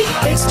we play.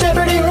 It's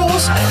Jeopardy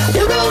rules.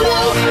 You go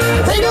low,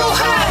 they go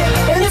high.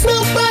 And if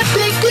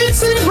nobody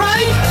gets it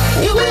right,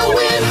 you will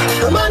win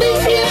the money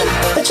in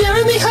the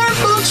Jeremy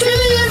Harpo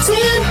Trivia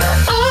 10.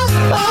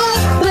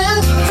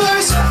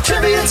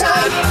 Trivia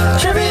time,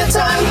 trivia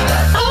time,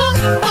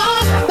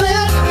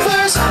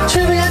 first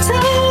trivia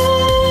time.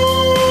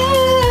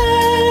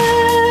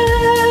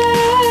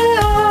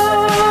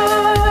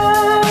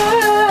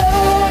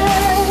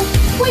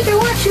 We do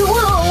what you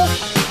want.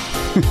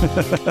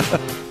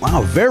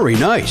 Wow, very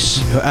nice.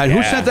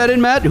 Who sent that in,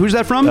 Matt? Who's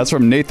that from? That's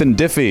from Nathan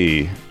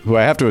Diffie, who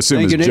I have to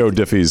assume is Joe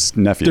Diffie's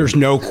nephew. There's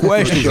no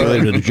question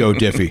related to Joe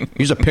Diffie.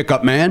 He's a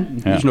pickup man.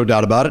 Yeah. There's no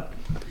doubt about it.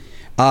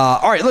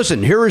 All right,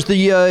 listen, here is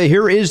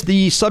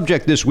the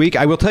subject this week.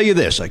 I will tell you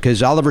this,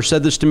 because Oliver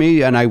said this to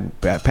me, and I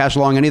pass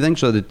along anything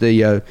so that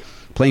the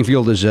playing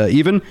field is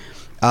even.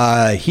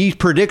 He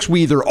predicts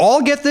we either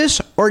all get this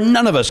or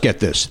none of us get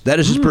this. That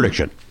is his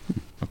prediction.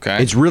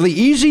 Okay. It's really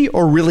easy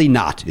or really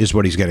not is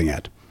what he's getting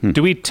at.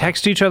 Do we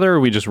text each other or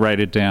we just write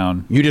it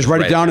down? You just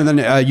write it down, and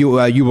then you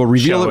will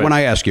reveal it when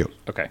I ask you.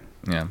 Okay.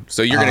 Yeah.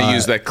 So you're going to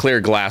use that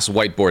clear glass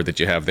whiteboard that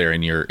you have there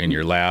in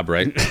your lab,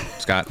 right,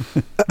 Scott?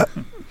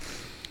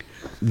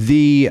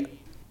 The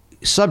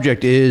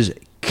subject is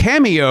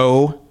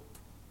cameo.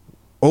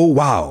 Oh,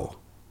 wow.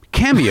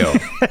 Cameo.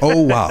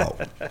 Oh, wow.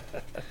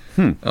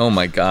 Oh,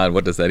 my God.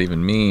 What does that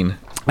even mean?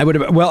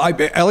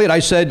 Elliot, I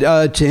said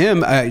to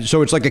him,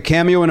 so it's like a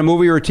cameo in a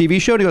movie or a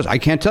TV show? And he goes, I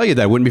can't tell you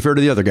that. Wouldn't be fair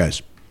to the other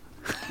guys.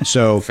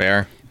 So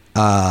fair.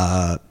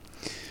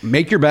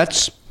 Make your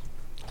bets,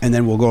 and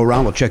then we'll go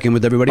around. We'll check in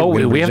with everybody. Oh,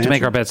 we have to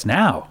make our bets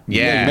now.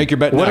 Yeah. Make your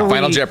bet now.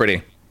 Final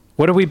Jeopardy.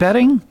 What are we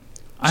betting?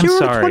 I'm 0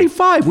 sorry. to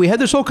 25. We had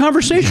this whole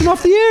conversation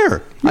off the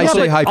air. I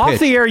say high pitch. Off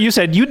the air, you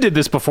said you did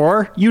this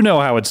before. You know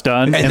how it's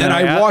done. And then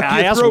I walked you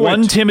I asked through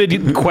one it.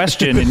 timid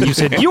question, and you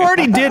said you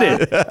already did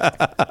it.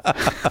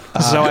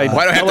 So why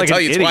do I have to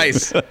tell you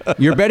twice?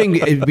 You're betting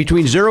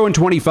between 0 and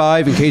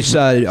 25 in case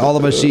all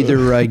of us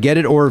either get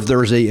it, or if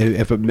there's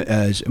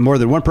more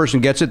than one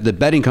person gets it, the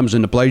betting comes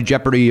into play,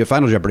 Jeopardy,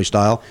 Final Jeopardy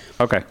style.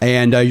 Okay.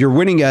 And you're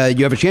winning.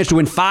 You have a chance to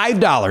win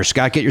 $5.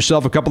 Scott, get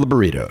yourself a couple of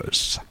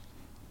burritos.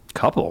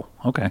 Couple.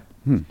 Okay.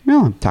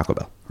 Well, Taco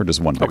Bell. Or just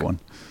one big one.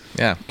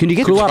 Yeah. Can you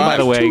get Kulon, by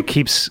the way,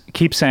 keeps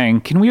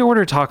saying, can we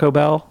order Taco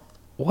Bell?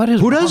 What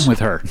is wrong with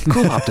her?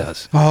 Kulop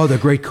does. Oh, the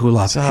great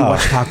Kulop. She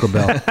watched Taco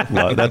Bell.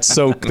 That's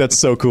so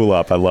cool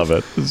up. I love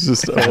it. It's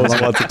just always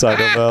lots of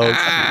Taco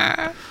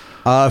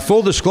Bell.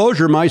 Full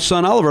disclosure, my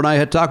son Oliver and I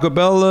had Taco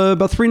Bell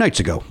about 3 nights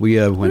ago. We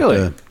went.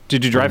 Really?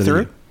 Did you drive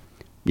through?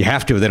 You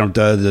have to. They don't.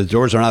 The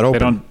doors are not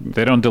open.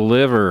 They don't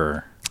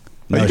deliver.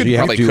 No, you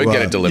probably could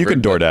get it delivered. You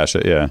can DoorDash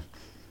it. Yeah.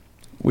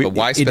 But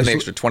why spend the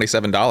extra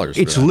 $27?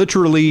 It's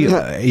literally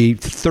a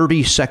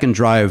 30-second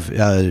drive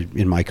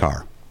in my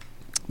car.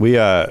 We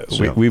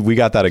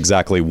got that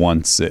exactly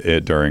once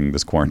during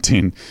this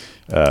quarantine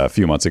a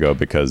few months ago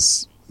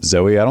because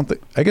Zoe, I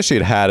guess she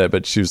had it,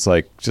 but she was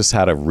like just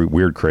had a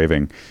weird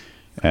craving,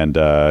 and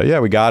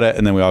we got it,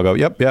 and then we all go,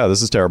 yep, yeah,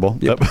 this is terrible,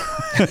 yep,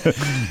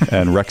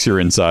 and wrecks your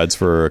insides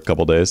for a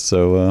couple days.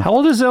 So how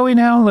old is Zoe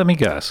now? Let me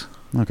guess.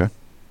 Okay.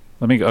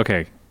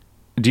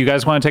 Do you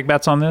guys want to take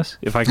bets on this?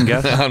 If I can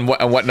guess on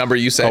what number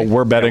you say? Oh,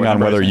 we're betting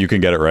on whether you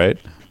can get it right.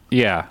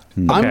 Yeah.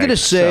 I'm going to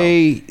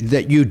say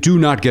that you do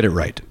not get it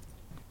right.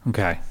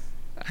 Okay.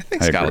 I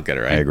think Scott will get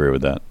it right. I agree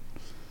with that.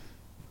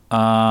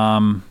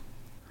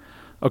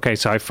 Okay,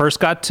 so I first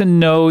got to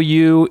know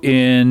you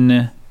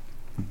in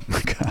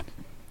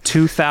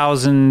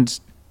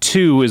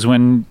 2002 is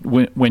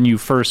when you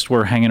first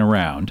were hanging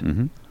around.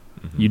 Mm-hmm.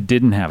 You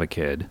didn't have a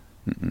kid.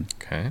 Mm-hmm.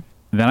 Okay.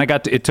 Then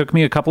it took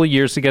me a couple of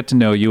years to get to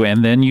know you,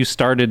 and then you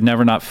started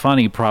Never Not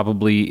Funny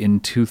probably in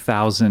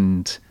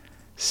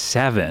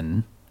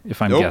 2007,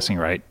 if I'm guessing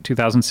right.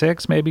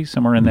 2006, maybe,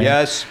 somewhere in there.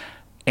 Yes.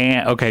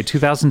 And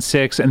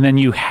 2006, and then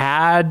you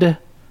had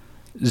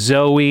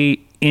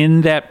Zoe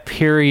in that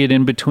period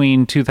in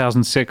between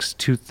 2006,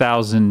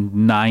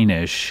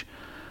 2009-ish.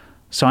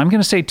 So I'm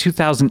going to say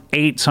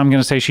 2008, so I'm going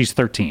to say she's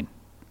 13.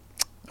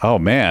 Oh,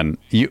 man.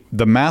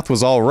 The math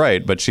was all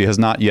right, but she has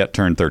not yet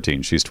turned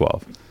 13. She's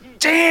 12.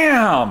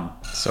 Damn!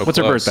 So what's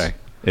close. her birthday?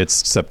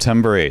 It's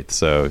September 8th,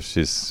 so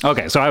she's...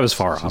 Okay, so I was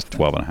far off.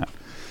 12 and a half.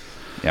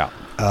 Yeah.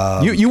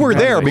 You were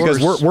there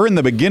because we're in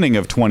the beginning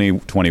of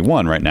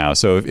 2021 right now.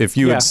 So if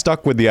you had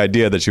stuck with the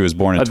idea that she was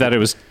born in... that it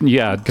was,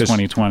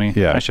 2020.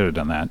 Yeah. I should have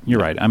done that. You're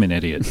right. I'm an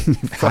idiot.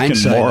 Fucking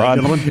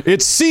moron.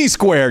 It's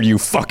C-squared, you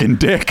fucking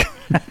dick.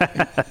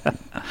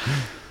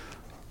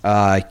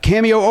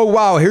 Cameo, oh,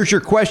 wow, here's your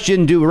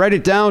question. Write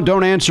it down.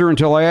 Don't answer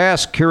until I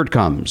ask. Here it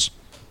comes.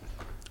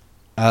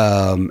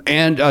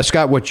 And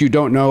Scott, what you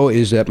don't know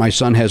is that my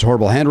son has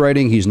horrible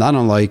handwriting. He's not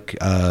unlike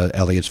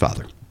Elliot's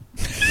father.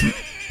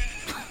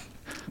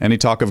 Any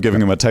talk of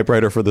giving him a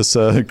typewriter for this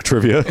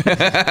trivia?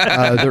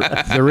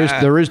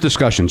 There is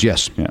discussions,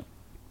 yes. Yeah.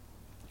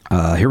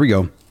 Here we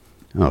go.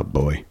 Oh,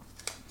 boy.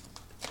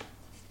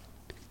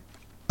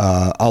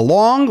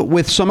 Along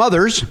with some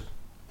others,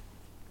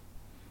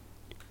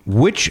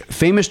 which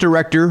famous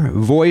director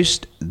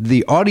voiced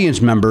the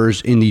audience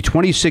members in the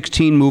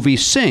 2016 movie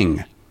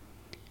Sing?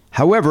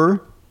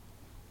 However,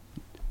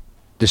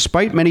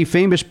 despite many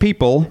famous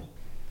people,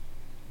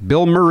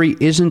 Bill Murray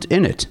isn't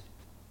in it.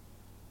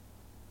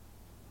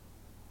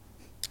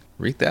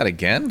 Read that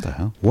again? What the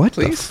hell? What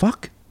Please? the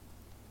fuck?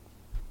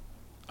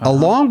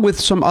 Along with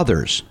some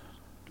others,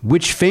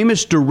 which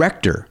famous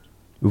director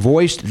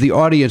voiced the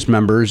audience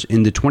members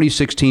in the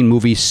 2016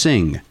 movie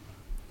Sing?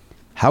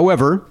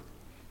 However,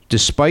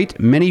 despite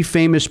many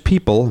famous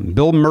people,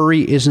 Bill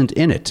Murray isn't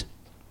in it.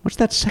 What's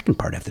that second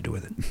part have to do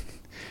with it?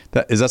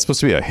 Is that supposed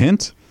to be a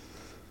hint?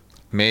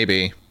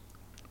 Maybe.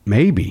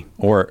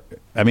 Or,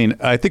 I mean,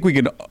 I think we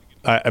can...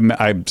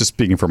 I'm just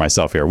speaking for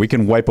myself here. We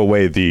can wipe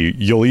away the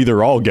 "you'll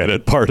either all get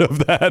it" part of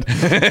that.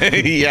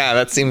 Yeah,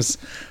 that seems.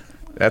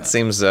 I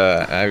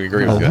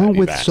agree with that. Along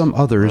with some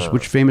others,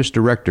 which famous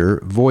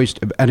director voiced?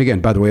 And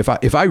again, by the way,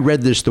 if I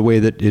read this the way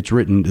that it's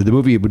written, the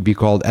movie would be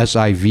called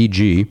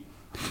SIVG.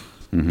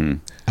 Mm-hmm.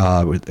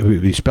 It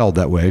would be spelled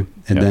that way,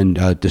 and then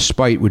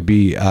despite would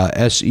be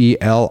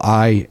SELILE.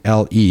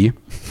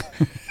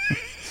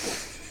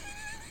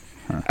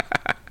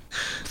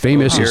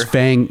 Famous is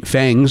Fangs,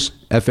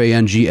 FANGS,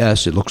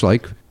 it looks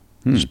like.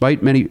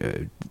 Despite many,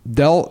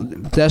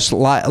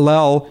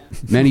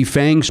 many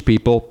Fangs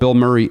people, Bill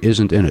Murray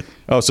isn't in it.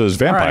 Oh, so it's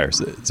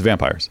vampires. Right. It's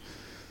vampires.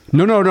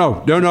 No.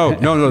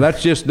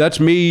 That's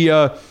me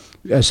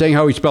saying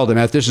how he spelled it,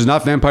 Matt. This is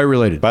not vampire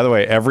related. By the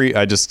way,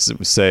 I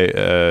just say,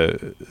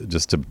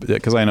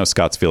 because I know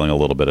Scott's feeling a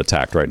little bit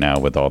attacked right now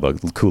with all the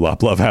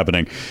Kulop love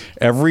happening.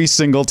 Every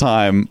single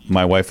time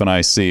my wife and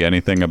I see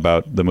anything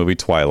about the movie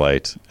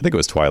Twilight, I think it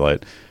was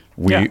Twilight,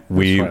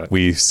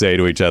 we say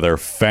to each other,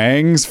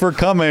 "Fangs for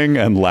coming,"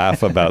 and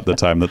laugh about the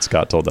time that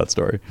Scott told that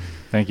story.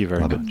 Thank you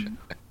very much.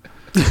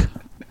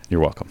 You're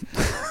welcome.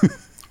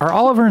 Are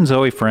Oliver and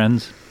Zoe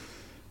friends?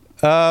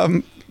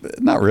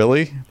 Not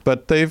really,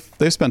 but they've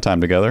spent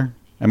time together.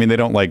 I mean, they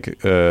don't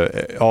like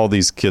all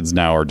these kids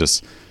now are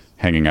just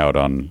hanging out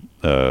on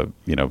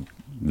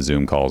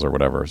Zoom calls or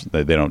whatever.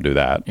 They don't do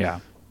that. Yeah.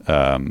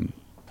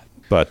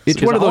 But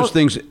it's one of those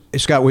things,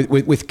 Scott,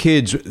 with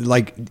kids,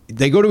 like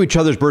they go to each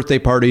other's birthday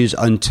parties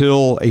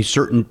until a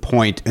certain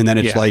point, and then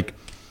it's like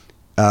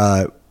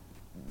then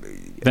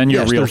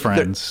you're real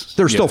friends.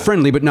 They're still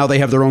friendly, but now they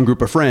have their own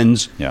group of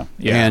friends. Yeah.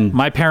 And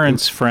my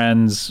parents'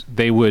 friends,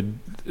 they would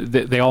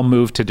they all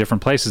moved to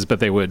different places, but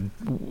they would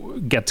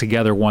get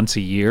together once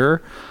a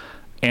year.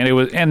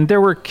 And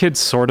there were kids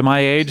sort of my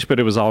age, but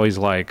it was always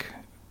like,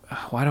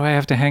 why do I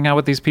have to hang out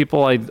with these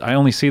people? I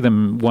only see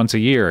them once a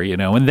year, you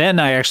know? And then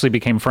I actually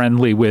became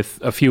friendly with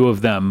a few of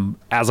them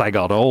as I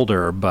got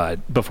older.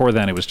 But before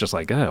then it was just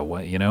like, oh,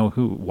 what, you know,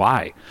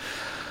 why?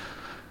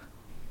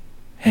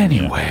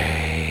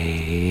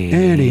 Anyway.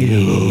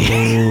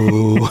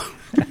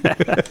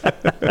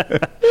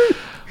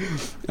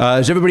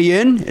 Is everybody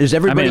in? Is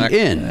everybody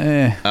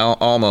in?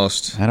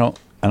 Almost. I don't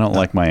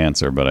like my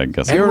answer, but I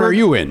guess. Aaron, are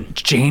you in?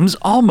 James,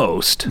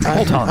 almost.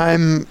 Hold on.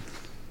 I'm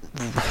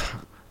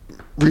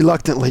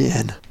reluctantly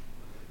in.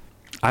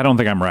 I don't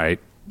think I'm right.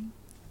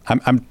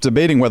 I'm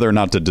debating whether or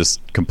not to just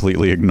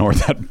completely ignore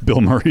that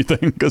Bill Murray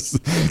thing, because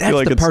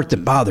that's the part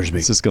that bothers me.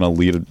 It's just going to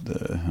lead.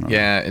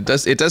 Yeah, it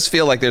does. It does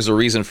feel like there's a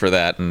reason for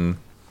that, and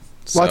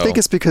well, I think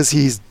it's because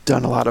he's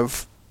done a lot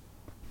of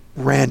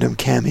random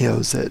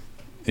cameos that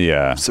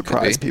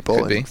surprise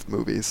people in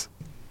movies.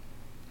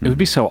 It would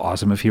be so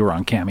awesome if he were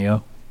on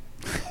Cameo.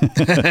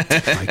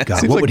 My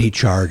God, what would he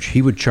charge?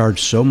 He would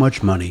charge so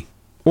much money.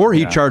 Or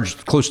he'd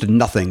charge close to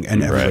nothing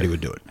and everybody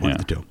would do it. One of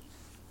the two.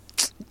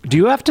 Do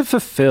you have to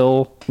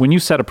fulfill, when you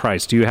set a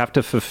price, do you have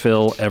to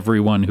fulfill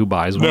everyone who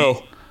buys one?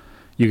 No.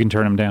 You can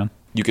turn them down?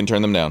 You can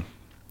turn them down.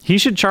 He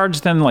should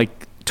charge them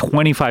like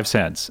 25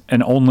 cents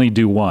and only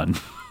do one.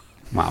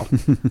 Wow.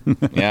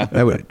 Yeah.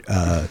 That would,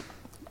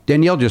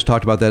 Danielle just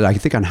talked about that. I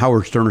think on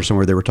Howard Stern or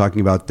somewhere they were talking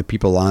about the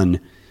people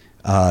on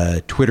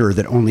Twitter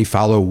that only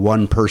follow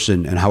one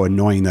person and how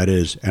annoying that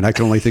is. And I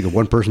can only think of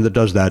one person that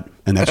does that,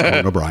 and that's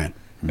Conan O'Brien.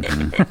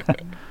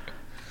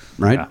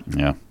 Right?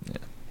 Yeah.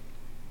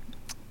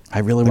 I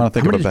really want to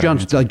think about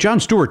that. Jon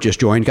Stewart just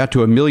joined, got to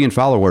 1 million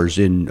followers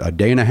in a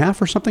day and a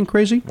half or something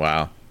crazy.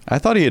 Wow. I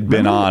thought he had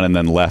been on and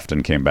then left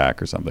and came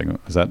back or something.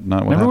 Is that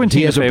not what Remember when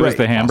happened? Tina Fey was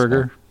the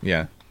hamburger? Possible.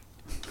 Yeah.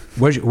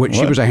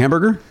 She was a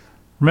hamburger?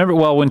 Remember,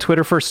 well, when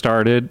Twitter first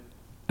started,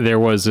 there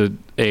was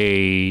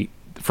a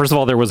first of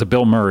all, there was a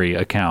Bill Murray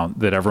account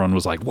that everyone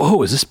was like,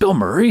 whoa, is this Bill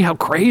Murray? How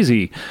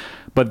crazy.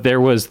 But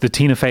there was the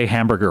Tina Fey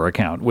hamburger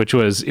account, which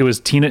was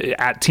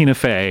Tina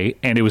Fey,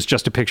 and it was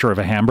just a picture of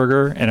a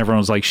hamburger, and everyone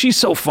was like, she's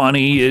so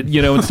funny.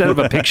 Instead of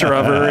a picture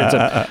of her, it's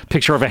a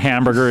picture of a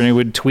hamburger, and it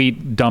would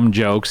tweet dumb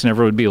jokes, and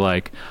everyone would be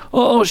like,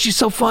 oh, she's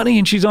so funny,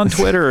 and she's on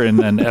Twitter. And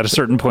then at a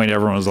certain point,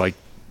 everyone was like,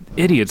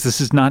 idiots,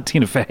 this is not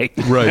Tina Fey.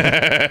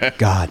 Right.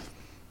 God.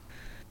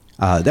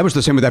 That was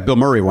the same with that Bill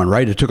Murray one,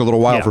 right? It took a little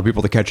while for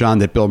people to catch on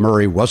that Bill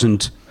Murray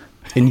wasn't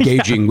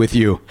engaging with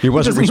you. He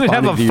wasn't responding to you. He doesn't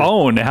even have a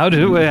phone.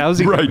 How's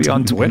he going to be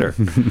on Twitter?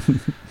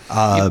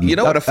 You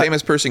know what a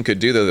famous person could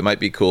do, though, that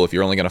might be cool if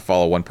you're only going to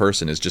follow one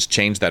person, is just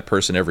change that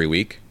person every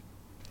week.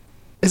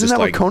 Isn't that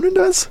what Conan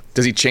does?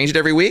 Does he change it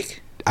every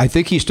week? I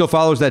think he still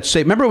follows that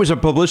same. Remember, it was a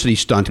publicity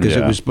stunt because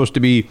it was supposed to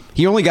be.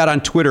 He only got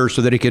on Twitter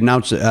so that he could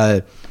announce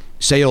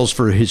sales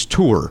for his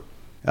tour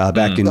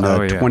back in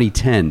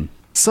 2010.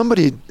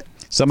 Somebody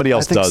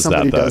else does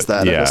that.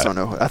 I just don't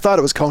know. I thought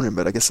it was Conan,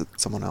 but I guess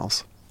it's someone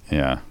else.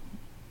 Yeah.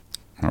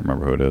 I don't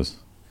remember who it is.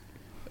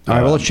 All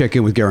right, well, let's check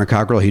in with Garen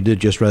Cockrell. He did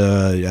just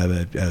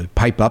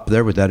pipe up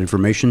there with that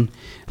information.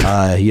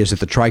 He is at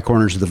the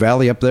Tri-Corners of the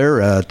Valley up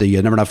there at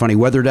the Never Not Funny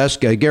weather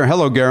desk. Garen,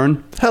 hello,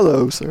 Garen.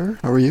 Hello, sir.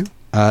 How are you?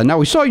 Now,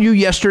 we saw you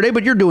yesterday,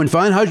 but you're doing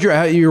fine. How's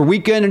your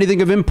weekend?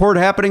 Anything of import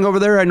happening over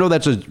there? I know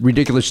that's a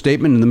ridiculous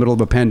statement in the middle of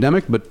a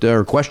pandemic, but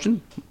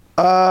question?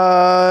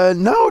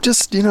 No,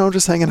 just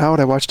hanging out.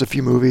 I watched a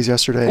few movies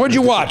yesterday. What'd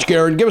you watch,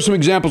 Garen? Give us some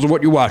examples of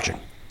what you're watching.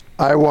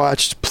 I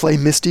watched Play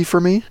Misty for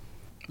Me.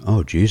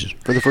 Oh, Jesus.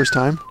 For the first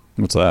time.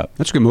 What's that?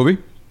 That's a good movie.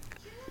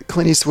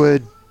 Clint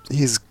Eastwood,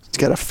 he's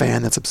got a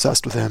fan that's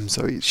obsessed with him,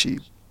 so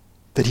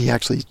he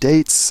actually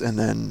dates, and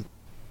then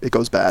it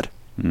goes bad.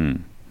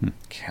 Can't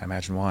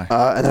imagine why.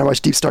 And then I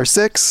watched Deep Star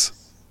 6,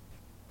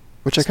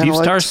 which I kind of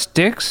liked. Deep Star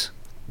Sticks?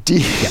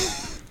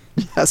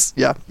 Yes,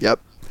 yep.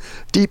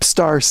 Deep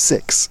Star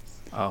 6.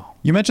 Oh.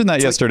 You mentioned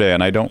that yesterday,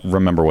 and I don't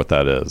remember what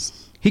that is.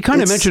 He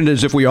kind of mentioned it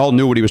as if we all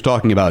knew what he was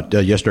talking about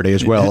yesterday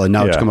as well, and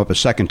now it's come up a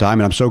second time,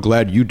 and I'm so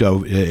glad you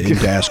dove in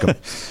to ask him.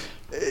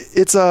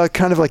 It's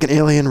kind of like an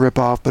Alien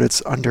ripoff, but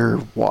it's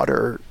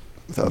underwater.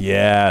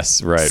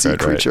 Yes, right.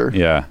 Creature.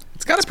 Yeah.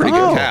 It's got a pretty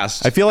good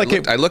cast. I feel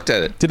like I looked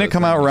at it. Didn't it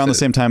come out around the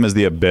same time as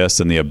The Abyss,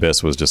 and The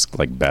Abyss was just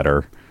like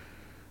better?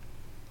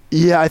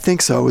 Yeah, I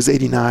think so. It was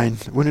 89.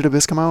 When did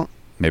Abyss come out?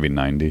 Maybe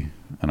 90.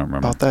 I don't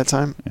remember. About that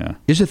time? Yeah.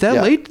 Is it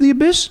that late, The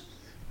Abyss?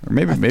 Or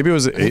maybe it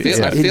was. I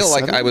feel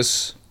like I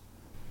was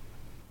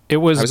in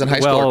high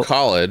school or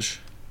college.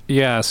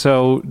 Yeah,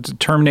 so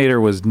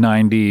Terminator was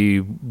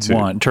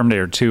 91.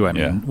 Terminator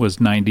 2, was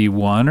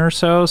 91 or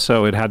so.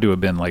 So it had to have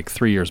been like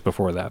 3 years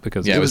before that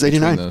because it was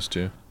 89. Those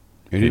two.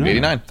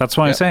 89. That's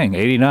what I'm saying.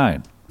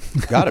 89.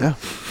 Got it.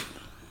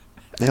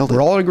 Nailed it.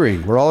 We're all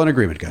in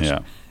agreement, guys. Yeah.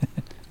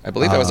 I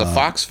believe that was a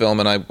Fox film,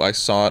 and I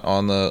saw it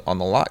on the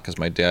lot because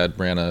my dad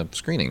ran a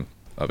screening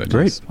of it.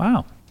 Great.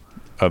 Wow.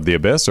 Of The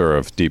Abyss or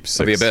of Deep Six?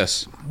 Of The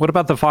Abyss. What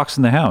about The Fox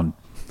and the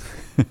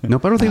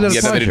Nope, I don't think that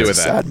applies. nothing to do with It's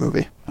a that. sad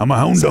movie. I'm a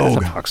hound It's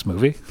dog. a Fox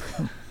movie.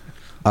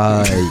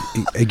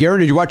 Garen,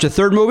 did you watch the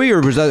third movie,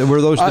 or were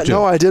those the two?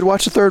 No, I did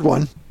watch the third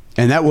one.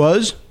 And that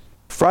was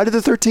Friday the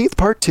 13th,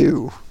 Part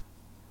 2.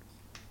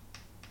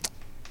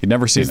 You'd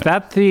never seen it. Is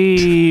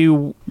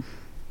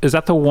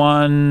that the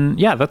one?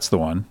 Yeah, that's the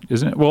one,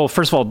 isn't it? Well,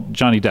 first of all,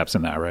 Johnny Depp's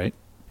in that, right?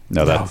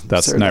 No,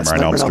 that's Sorry, Nightmare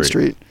on Elm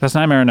Street. That's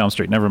Nightmare on Elm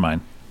Street. Never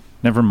mind.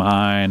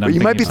 But you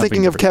might be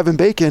thinking of Kevin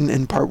Bacon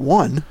in Part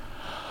 1.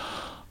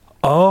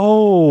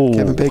 Oh.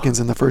 Kevin Bacon's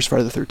in the first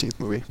Friday the 13th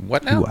movie.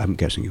 What now? I'm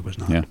guessing he was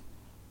not. Yeah.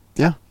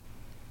 Yeah.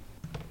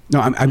 No,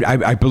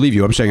 I believe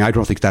you. I'm saying I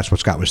don't think that's what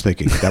Scott was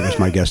thinking. That was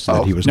my guess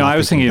that he was. No, not I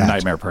was thinking of that.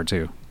 Nightmare Part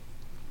 2.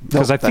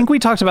 Because I think we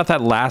talked about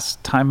that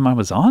last time I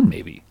was on,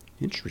 maybe.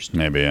 Interesting.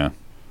 Maybe, yeah.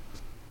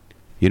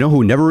 You know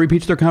who never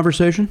repeats their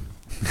conversation?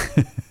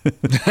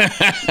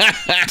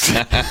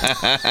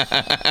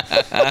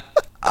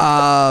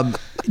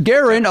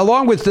 Garen,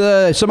 along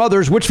with some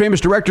others, which famous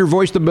director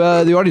voiced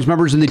the audience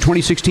members in the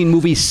 2016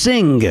 movie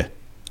Sing?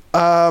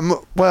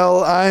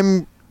 Well,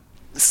 I'm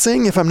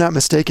Sing, if I'm not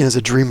mistaken, is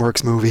a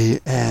DreamWorks movie,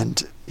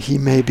 and he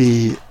may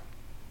be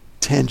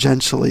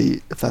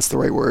tangentially, if that's the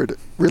right word,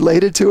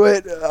 related to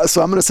it.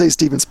 So I'm going to say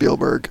Steven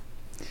Spielberg.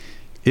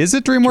 Is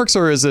it DreamWorks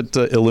or is it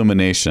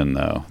Illumination,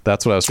 though?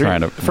 That's what I was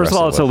trying to First of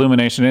all, it's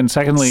Illumination. And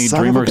secondly, Son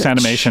of a DreamWorks bitch.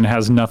 Animation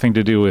has nothing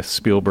to do with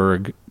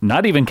Spielberg,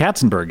 not even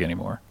Katzenberg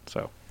anymore.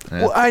 So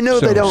Well, I know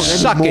So they don't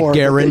suck it, anymore, but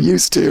Garen. they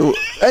used to.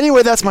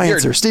 Anyway, that's my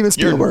answer. Steven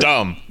You're Spielberg.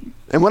 dumb.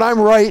 And when I'm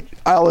right,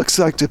 I'll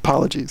accept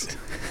apologies.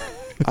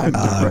 I'm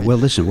not right. Well,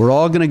 listen, we're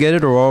all going to get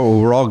it, or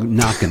we're all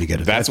not going to get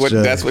it. That's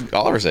what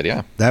Oliver said.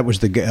 Yeah. That was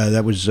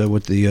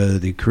what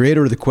the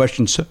creator of the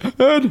question said.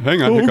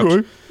 Hang on,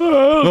 hiccups.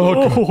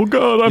 oh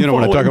God, I'm You know,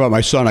 when I talk about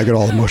my son, I get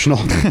all emotional.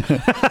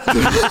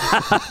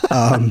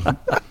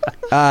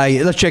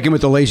 Let's check in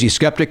with the Lazy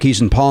Skeptic. He's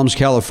in Palms,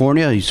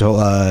 California. He's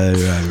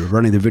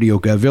running the video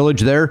village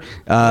there.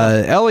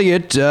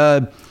 Elliot,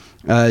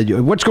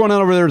 what's going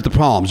on over there at the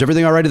Palms?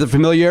 Everything all right at the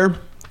Familiar?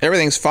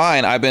 Everything's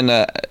fine. I've been.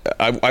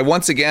 I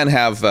once again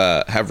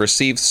have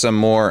received some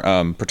more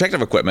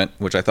protective equipment,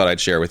 which I thought I'd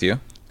share with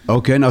you.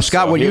 Okay. Now,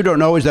 Scott, what you don't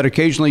know is that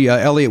occasionally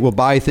Elliot will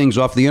buy things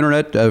off the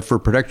internet for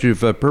protective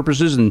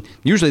purposes, and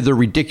usually they're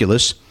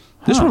ridiculous.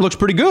 This one looks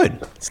pretty good.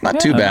 It's not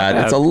too bad.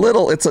 It's a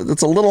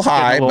little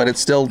high, but it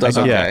still does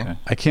okay. Yeah,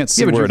 I can't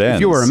see Yeah, but where it ends.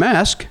 if you wear a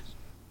mask.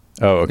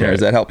 Oh, okay. Here,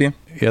 does that help you?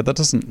 Yeah, that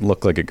doesn't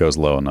look like it goes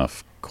low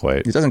enough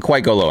quite. It doesn't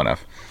quite go low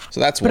enough. So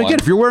that's But one. again,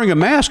 if you're wearing a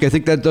mask, I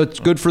think that's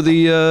good for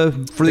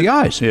the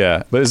eyes.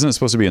 Yeah, but isn't it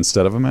supposed to be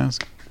instead of a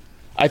mask?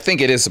 I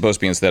think it is supposed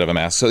to be instead of a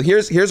mask. So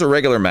here's a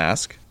regular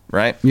mask,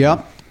 right?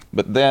 Yeah.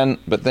 But then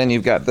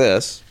you've got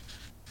this.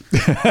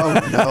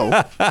 Oh,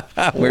 no.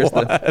 Where's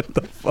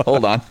the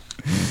hold on.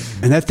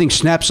 And that thing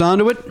snaps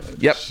onto it?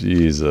 Yep.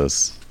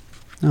 Jesus.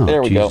 Oh,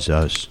 There we go.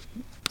 Jesus.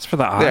 it's for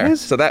the There.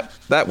 eyes. So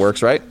that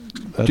works, right?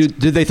 Did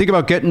they think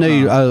about getting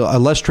a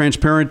less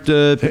transparent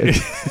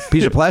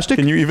piece of plastic?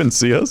 Can you even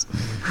see us?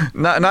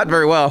 Not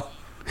very well.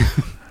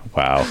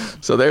 Wow.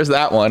 So there's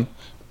that one.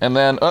 And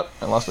then I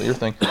lost your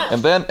thing.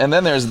 And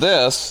then there's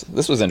this.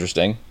 This was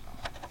interesting.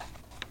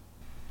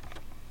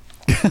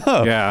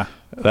 Yeah.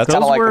 That's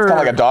Kind of were-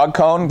 like a dog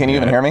cone. Can you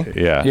even hear me?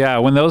 Yeah. Yeah,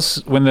 when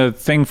the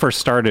thing first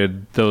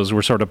started, those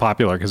were sort of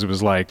popular because it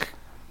was like,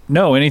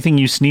 no, anything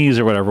you sneeze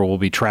or whatever will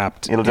be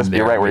trapped. It'll just in be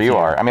there right where with you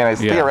are. I mean,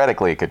 Yeah.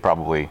 theoretically, it could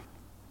probably,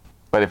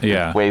 but if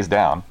Yeah. it weighs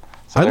down.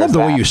 So I love there's the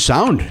way that. you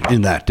sound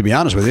in that, to be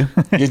honest with you.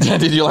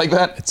 Did you like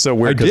that? It's so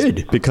weird. I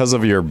did. Because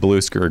of your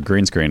blue screen or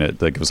green screen,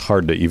 it was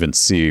hard to even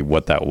see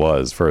what that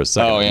was for a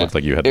second. Oh, yeah. It looked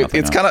like you had nothing.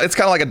 It's kind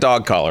of like a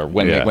dog collar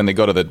when they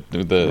go to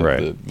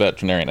the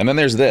veterinarian. And then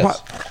there's this.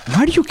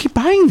 Why do you keep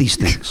buying these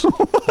things?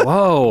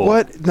 Whoa.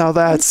 What? No,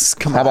 that's...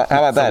 Come How on.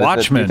 about that? Do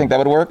Watchmen. you think that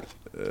would work?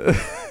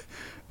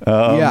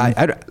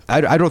 Yeah,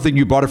 I don't think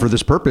you bought it for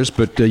this purpose,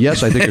 but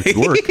yes, I think it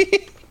could work.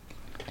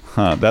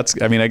 Huh.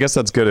 I guess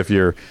that's good if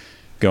you're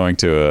going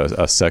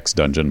to a sex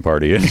dungeon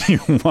party and you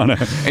want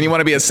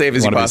to be as safe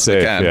as you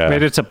possibly can. Yeah.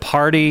 Wait, it's a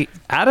party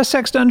at a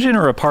sex dungeon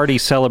or a party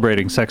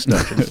celebrating sex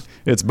dungeons?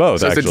 It's both,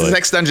 So actually. it's a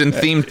sex dungeon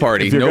themed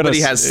party. If you're Nobody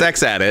gonna- has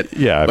sex at it.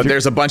 Yeah, if But you-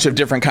 there's a bunch of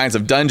different kinds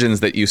of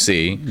dungeons that you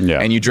see. Yeah.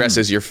 And you dress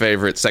as your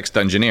favorite sex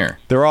dungeoneer.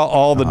 They're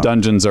all the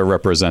dungeons are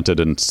represented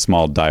in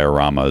small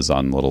dioramas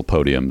on little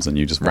podiums, and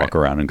you just walk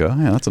around and go,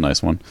 "Oh, yeah, that's a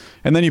nice one."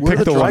 And then you Where pick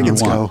do the one you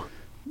dragons want.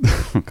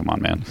 go? Come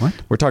on, man. What?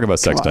 We're talking about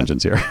sex Come on.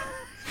 dungeons here.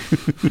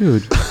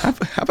 Dude. How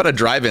about a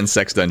drive-in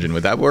sex dungeon?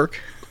 Would that work?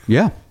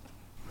 Yeah.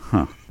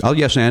 I'll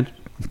yes and.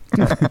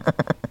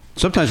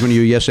 Sometimes when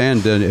you yes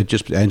and, it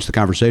just ends the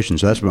conversation.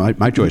 So that's what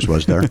my choice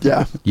was there.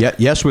 Yeah.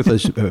 Yes with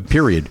a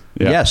period.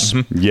 Yeah. Yes.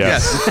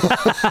 Yes.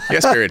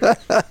 Yes, period.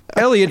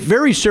 Elliot,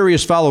 very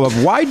serious follow-up.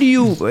 Why have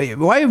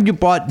you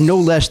bought no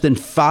less than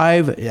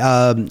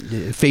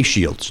 5 face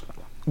shields?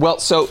 Well,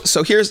 so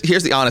here's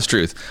the honest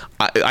truth.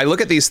 I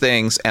look at these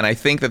things and I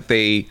think that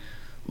they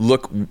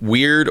look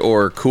weird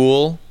or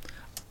cool.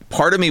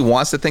 Part of me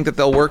wants to think that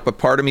they'll work, but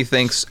part of me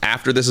thinks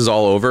after this is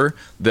all over,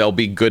 they'll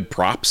be good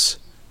props.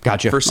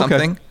 Gotcha. For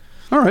something. Okay.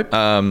 All right.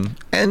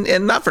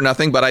 And not for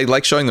nothing, but I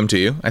like showing them to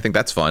you. I think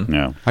that's fun.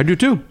 Yeah. I do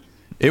too.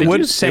 Did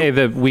you say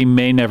that we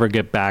may never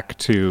get back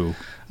to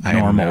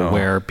normal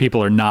where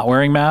people are not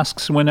wearing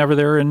masks whenever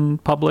they're in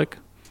public?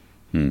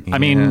 I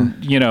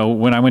mean,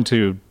 when I went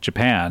to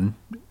Japan,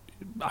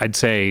 I'd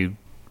say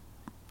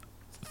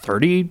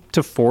 30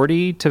 to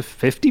 40 to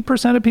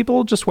 50% of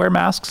people just wear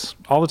masks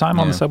all the time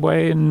on the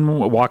subway and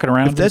walking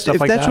around. If that's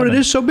what it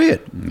is, so be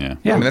it. Yeah.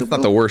 I mean, that's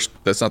not the worst.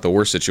 That's not the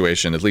worst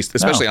situation, at least,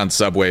 especially on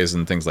subways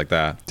and things like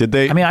that. Did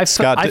they? I mean, I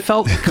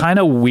felt kind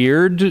of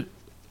weird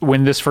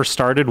when this first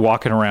started,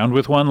 walking around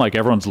with one, like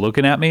everyone's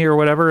looking at me or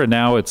whatever. And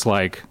now it's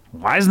like,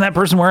 why isn't that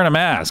person wearing a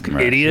mask?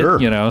 Right. Idiot.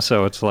 Sure.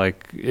 So it's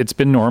like, it's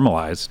been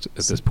normalized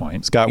at this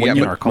point. Scott,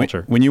 in our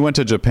culture. When you went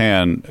to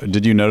Japan,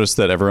 did you notice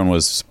that everyone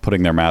was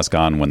putting their mask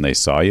on when they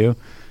saw you?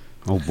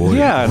 Oh boy!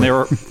 Yeah, and they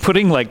were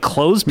putting like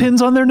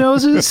clothespins on their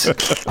noses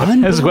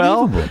as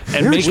well,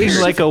 and making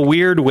like a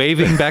weird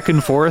waving back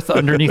and forth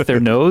underneath their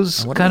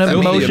nose kind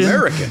of motion.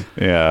 American.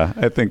 Yeah,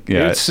 I think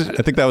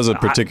that was a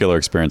particular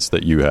experience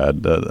that you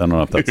had. I don't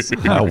know if that's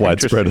how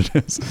widespread it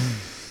is.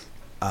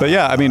 But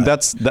yeah, I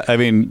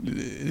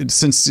mean,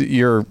 since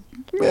you're,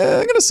 I'm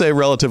going to say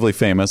relatively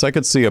famous, I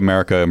could see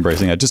America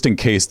embracing it just in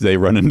case they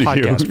run into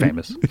Podcast you.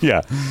 famous.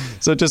 Yeah.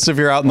 So just if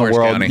you're out in the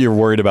world, County. you're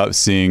worried about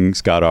seeing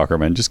Scott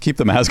Aukerman, just keep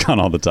the mask on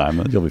all the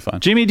time. You'll be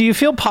fine. Jimmy, do you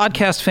feel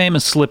podcast fame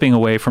is slipping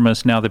away from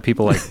us now that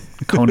people like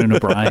Conan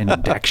O'Brien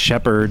and Dax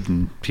Shepard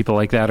and people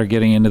like that are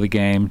getting into the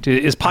game?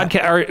 Is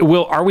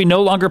are we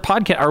no longer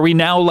podcast? Are we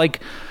now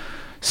like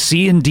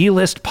C and D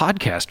list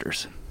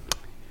podcasters?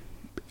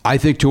 I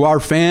think to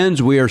our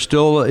fans, we are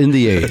still in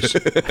the A's.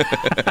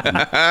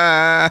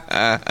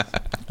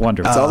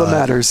 Wonderful. That's all that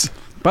matters.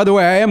 By the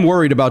way, I am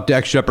worried about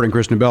Dax Shepard and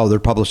Kristen Bell. Their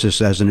publicist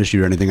hasn't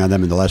issued anything on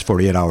them in the last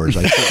 48 hours.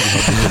 I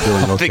certainly hope they're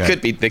doing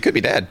okay. They could be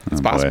dead.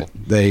 It's possible.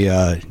 They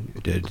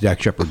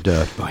Dax Shepard,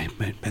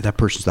 that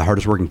person's the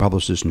hardest working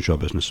publicist in show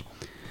business.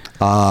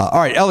 All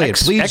right, Elliot,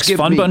 please give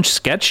Fun me... Bunch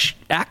sketch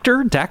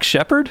actor Dax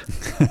Shepard.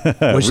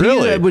 Was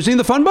he in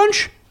the Fun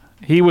Bunch?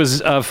 He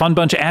was Fun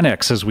Bunch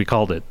Annex, as we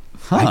called it.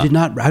 I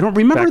don't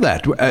remember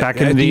that. Back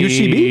in the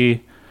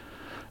UCB?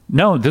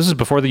 No, this is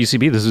before the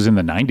UCB. This was in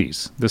the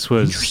 90s. This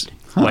was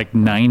like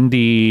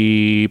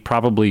 90,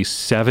 probably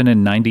 7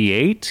 and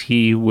 98.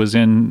 He was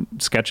in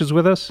sketches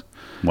with us.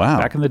 Wow.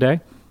 Back in the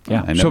day.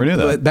 Yeah. I never knew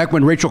that. Back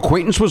when Rachel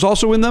Quaintance was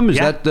also in them? Is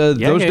that those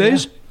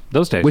days? Yeah.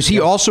 Those days. Was he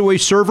also a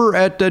server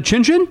at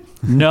Chin Chin?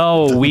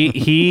 No,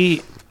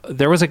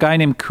 there was a guy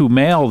named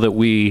Kumail that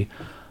we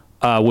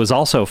was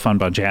also Fun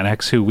Bunch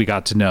Annex, who we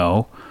got to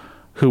know,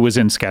 who was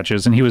in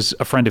sketches, and he was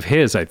a friend of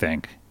his, I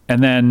think.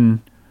 And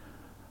then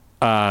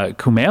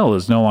Kumail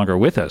is no longer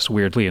with us,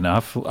 weirdly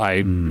enough.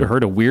 I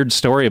heard a weird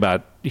story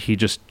about he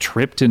just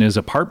tripped in his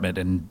apartment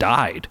and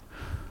died.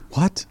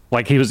 What?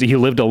 Like he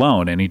lived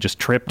alone and he just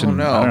tripped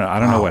and I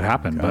don't know what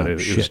happened, God, but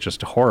it was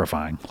just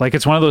horrifying. Like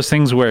it's one of those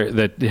things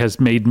that has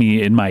made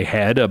me in my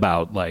head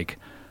about like,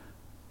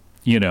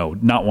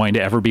 not wanting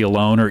to ever be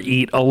alone or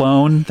eat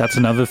alone. That's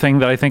another thing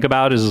that I think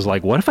about is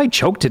like, what if I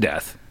choke to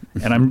death?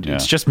 And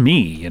it's just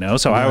me,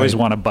 so I always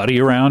want a buddy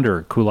around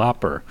or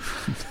Kulop or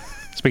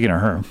speaking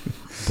of her.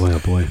 Boy, oh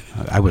boy.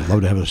 I would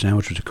love to have a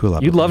sandwich with a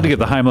Kulop. You'd love to get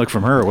the Heimlich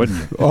from her, wouldn't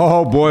you?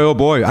 Oh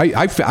boy.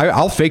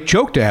 I'll fake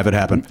choke to have it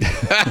happen.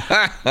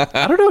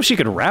 I don't know if she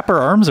could wrap her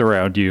arms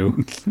around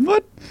you.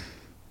 What?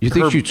 You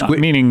think she'd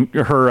squeeze? Meaning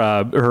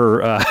her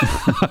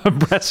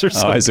breasts or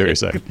something. Oh, I see what you're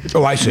saying.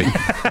 Oh, I see.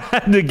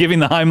 Giving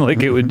the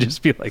Heimlich, it would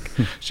just be like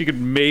she could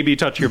maybe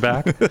touch your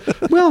back.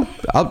 Well,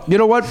 you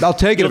know what? I'll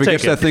take it if it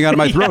gets that thing out of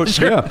my throat.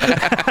 Yeah.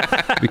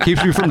 If it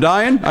keeps me from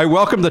dying, I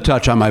welcome the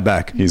touch on my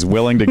back. He's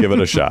willing to give it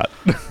a shot.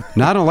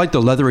 Now, I don't like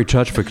the leathery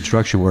touch for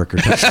construction worker.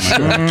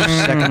 Touching my back. Just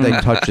the second they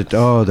touch it,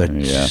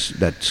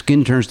 that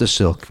skin turns to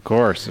silk. Of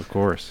course.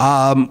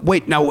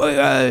 Wait, now,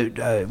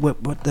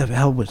 what the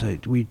hell was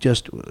we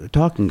just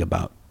talking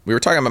about? We were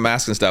talking about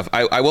masks and stuff.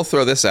 I will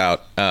throw this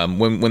out.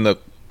 When the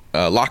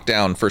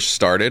lockdown first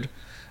started,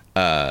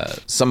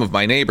 some of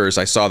my neighbors,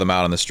 I saw them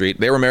out on the street.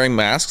 They were wearing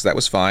masks. That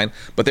was fine.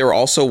 But they were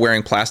also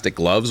wearing plastic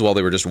gloves while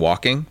they were just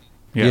walking.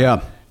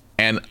 Yeah.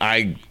 And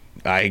I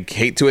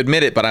hate to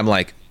admit it, but I'm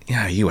like,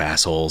 yeah, you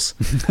assholes.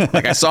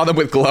 Like I saw them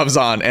with gloves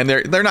on, and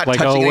they're not like,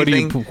 touching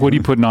anything. What are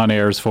you putting on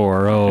airs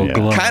for?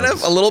 Gloves. Kind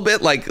of a little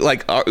bit like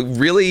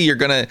really you're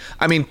gonna.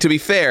 I mean, to be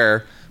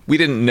fair, we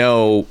didn't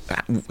know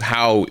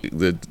how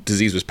the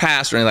disease was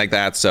passed or anything like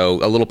that,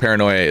 so a little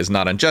paranoia is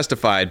not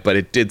unjustified. But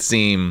it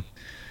seemed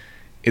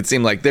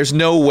like there's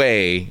no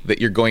way that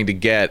you're going to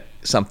get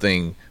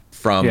something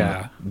from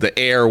the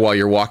air while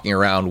you're walking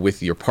around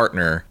with your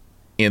partner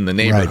in the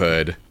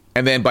neighborhood. Right.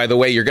 And then, by the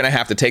way, you're going to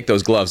have to take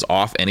those gloves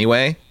off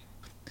anyway.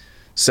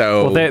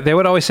 So they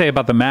would always say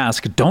about the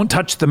mask, don't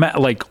touch the mask,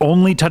 like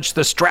only touch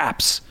the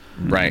straps.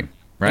 Right.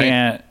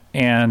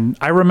 And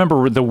I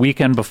remember the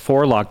weekend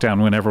before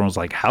lockdown when everyone was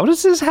like, how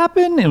does this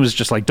happen? It was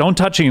just like, don't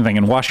touch anything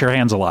and wash your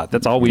hands a lot.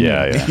 That's all we knew.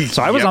 Yeah.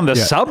 So I was on the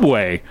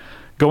subway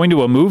going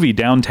to a movie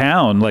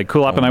downtown. Like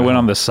Kulop and I went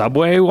on the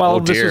subway while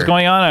this was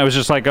going on. I was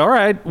just like, all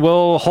right,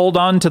 we'll hold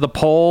on to the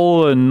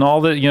pole and all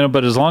that,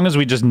 but as long as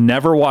we just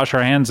never wash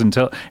our hands and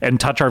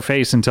touch our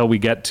face until we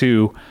get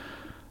to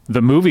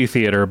the movie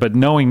theater, but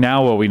knowing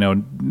now what we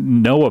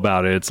know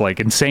about it, it's like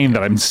insane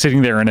that I'm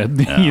sitting there in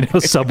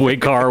a subway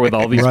car with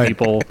all these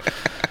people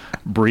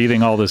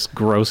breathing all this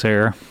gross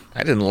air.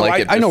 I didn't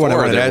like it before I know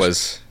what there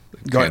was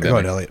Go ahead,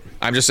 Elliot.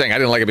 I'm just saying I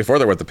didn't like it before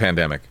there was the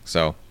pandemic.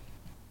 So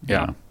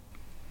yeah.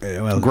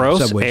 Well,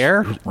 gross Subway's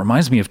air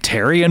reminds me of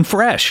Terry and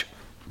Fresh.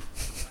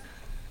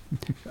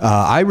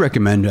 I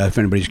recommend, if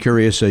anybody's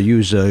curious,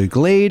 use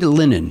Glade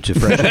linen to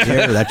freshen the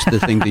hair. That's the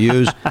thing to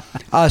use.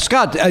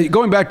 Scott,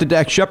 going back to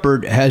Dax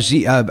Shepard, has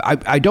he?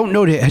 I don't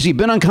know. Has he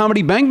been on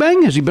Comedy Bang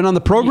Bang? Has he been on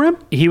the program?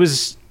 He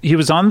was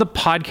on the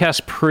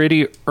podcast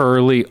pretty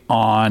early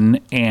on,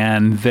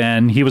 and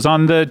then he was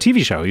on the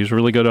TV show. He was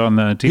really good on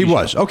the TV show. He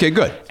was. Okay,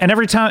 good. And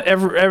every time,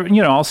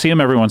 I'll see him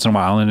every once in a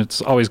while, and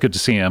it's always good to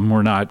see him.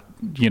 We're not,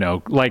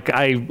 like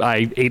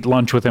I ate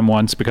lunch with him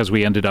once because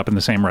we ended up in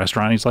the same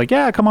restaurant. He's like,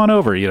 yeah, come on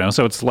over,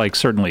 so it's like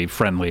certainly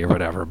friendly or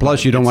whatever.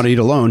 Plus, you don't want to eat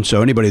alone,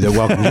 so anybody that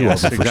welcomes you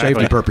over for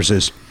safety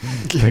purposes.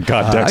 Thank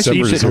God, I see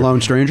you sitting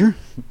alone, stranger.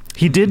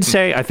 He did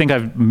say, I think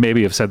I've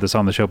maybe have said this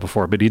on the show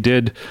before, but he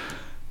did.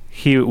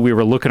 We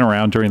were looking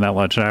around during that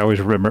lunch, and I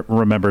always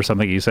remember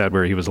something he said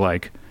where he was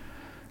like,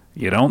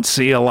 "You don't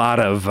see a lot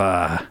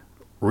of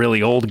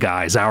really old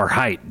guys our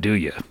height, do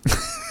you?"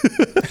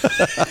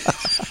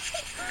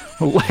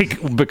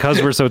 Like, because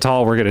we're so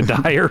tall, we're going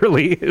to die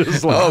early. It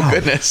was like, oh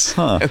goodness!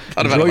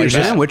 Enjoy your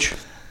sandwich.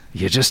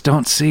 You just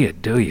don't see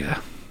it, do you?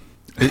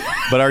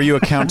 But are you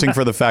accounting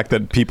for the fact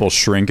that people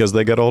shrink as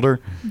they get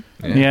older?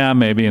 Yeah,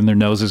 maybe, and their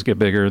noses get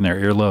bigger and their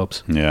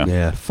earlobes.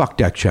 Yeah. Fuck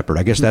Dax Shepard.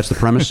 I guess that's the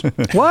premise.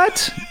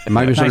 What? Am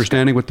I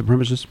misunderstanding what the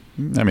premise is?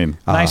 I mean,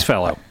 nice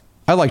fellow.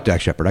 I like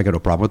Dax Shepard. I got no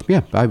problem with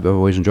him. Yeah, I've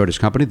always enjoyed his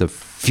company the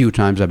few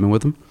times I've been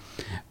with him.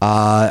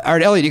 All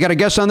right, Elliot, you got a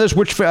guess on this?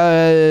 Which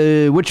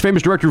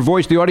famous director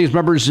voiced the audience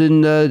members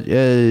in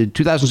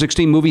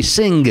 2016 movie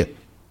Sing?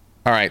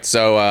 All right,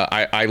 so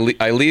I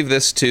leave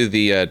this to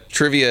the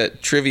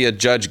trivia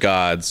judge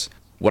gods.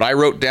 What I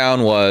wrote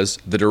down was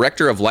the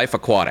director of Life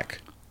Aquatic,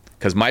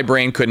 because my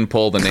brain couldn't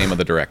pull the name of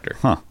the director.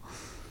 Huh.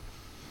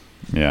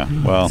 Yeah,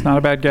 well, it's not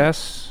a bad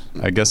guess.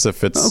 I guess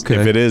if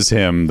it is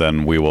him,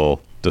 then we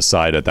will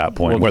decide at that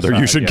point whether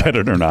you should get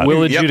it or not.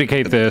 We'll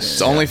adjudicate this.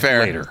 It's only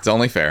fair. Later. It's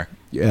only fair.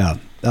 Yeah.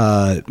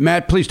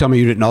 Matt, please tell me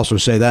you didn't also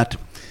say that.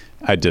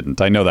 I didn't.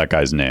 I know that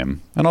guy's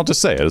name, and I'll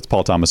just say it. It's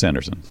Paul Thomas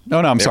Anderson. No,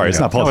 I'm sorry. It's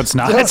not Paul. No, it's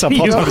not. It's not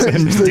Paul Thomas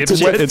Anderson.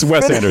 It's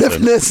Wes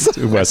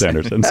Anderson. Wes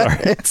Anderson.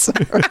 Sorry.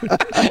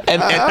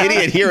 and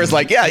idiot here is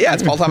like, yeah,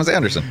 it's Paul Thomas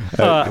Anderson.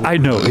 I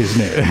know his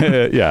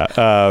name.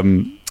 Yeah.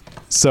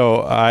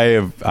 So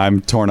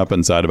I'm torn up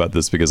inside about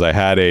this because I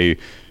had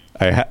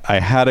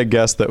a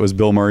guess that was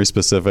Bill Murray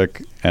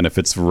specific, and if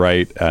it's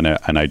right, and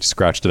I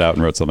scratched it out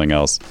and wrote something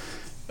else,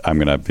 I'm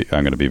gonna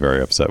be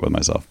very upset with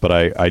myself. But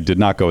I did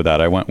not go with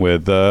that. I went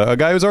with a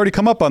guy who's already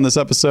come up on this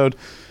episode,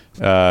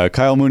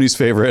 Kyle Mooney's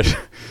favorite,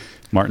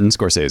 Martin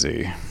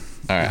Scorsese.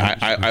 All right,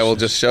 I will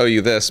just show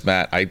you this,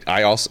 Matt.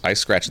 I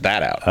scratched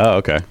that out. Oh,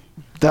 okay.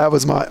 That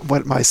was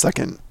my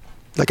second.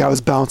 Like, I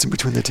was bouncing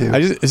between the two.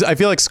 I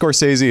feel like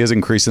Scorsese has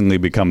increasingly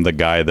become the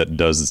guy that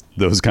does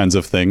those kinds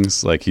of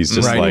things. Like, he's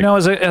just like...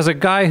 as a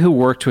guy who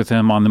worked with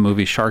him on the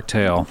movie Shark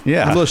Tale...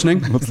 Yeah. I'm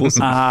listening. Let's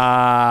listen.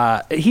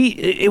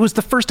 It was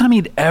the first time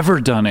he'd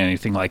ever done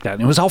anything like that.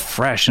 And it was all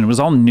fresh, and it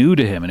was all new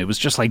to him. And it was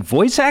just like,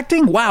 voice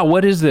acting? Wow,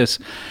 what is this?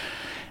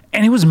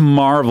 And it was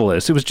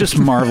marvelous. It was just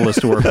marvelous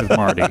to work with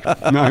Marty.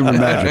 I would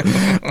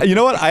imagine. You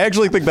know what? I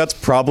actually think that's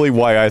probably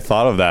why I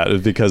thought of that,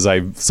 is because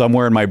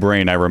somewhere in my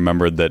brain I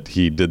remembered that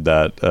he did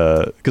that.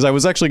 Because I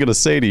was actually going to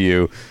say to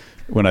you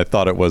when I also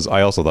thought it was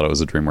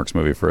a DreamWorks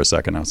movie for a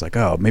second. I was like,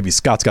 oh, maybe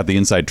Scott's got the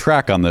inside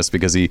track on this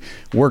because he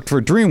worked for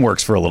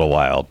DreamWorks for a little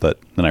while. But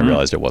then I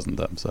realized it wasn't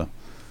them. So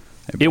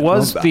it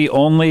was the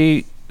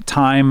only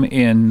time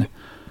in,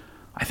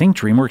 I think,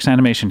 DreamWorks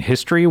animation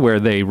history where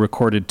they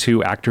recorded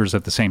two actors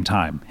at the same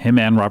time, him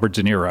and Robert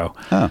De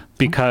Niro,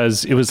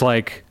 because it was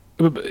like,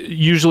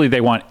 usually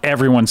they want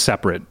everyone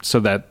separate so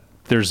that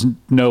there's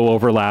no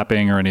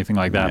overlapping or anything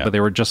like that. Yeah. But they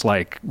were just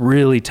like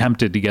really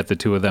tempted to get the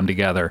two of them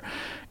together.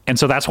 And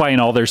so that's why in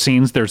all their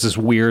scenes, there's this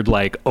weird,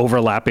 like,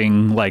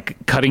 overlapping,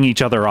 like cutting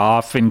each other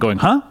off and going,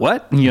 huh,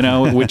 what?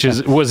 Which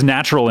was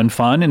natural and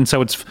fun. And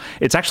so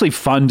it's actually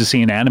fun to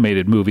see an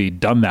animated movie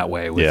done that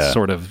way with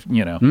sort of,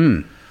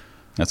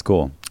 That's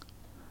cool.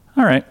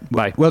 All right.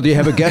 Bye. Well, do you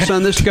have a guess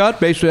on this, Scott?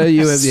 Basically,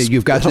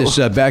 you've got this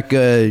back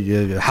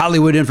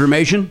Hollywood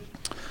information.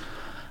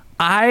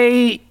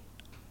 I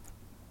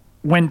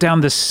went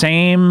down the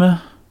same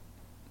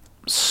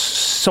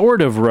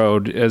sort of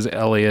road as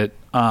Elliot.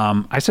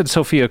 I said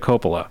Sofia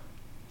Coppola.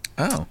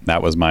 Oh,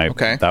 that was my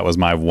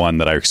one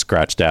that I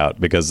scratched out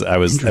because I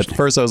was at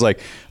first I was like,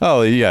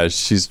 oh yeah,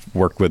 she's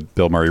worked with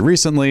Bill Murray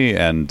recently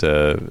and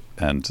in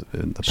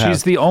the past.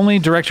 She's the only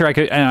director I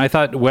could, and I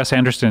thought Wes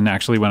Anderson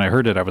actually when I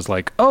heard it I was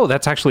like, oh,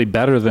 that's actually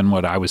better than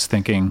what I was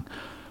thinking.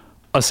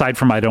 Aside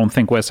from I don't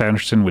think Wes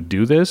Anderson would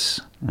do this.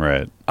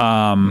 Right.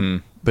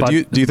 But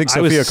do you think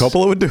Sofia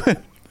Coppola would do it?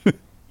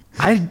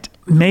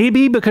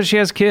 Maybe because she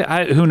has kids.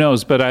 Who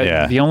knows?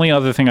 But the only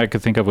other thing I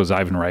could think of was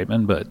Ivan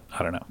Reitman, but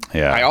I don't know.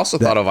 Yeah, I also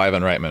thought of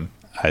Ivan Reitman.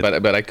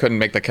 but I couldn't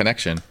make the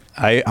connection.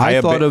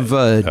 I thought of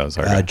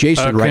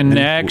Jason A Reitman.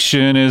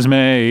 connection is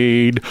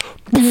made.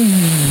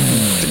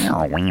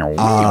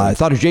 I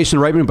thought of Jason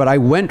Reitman, but I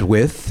went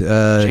with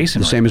the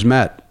same as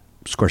Matt,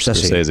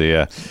 Scorsese.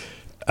 Yeah.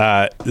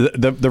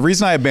 The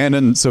reason I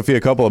abandoned Sofia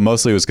Coppola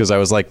mostly was because I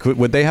was like,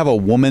 would they have a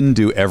woman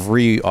do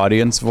every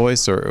audience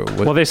voice or? What?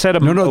 Well, they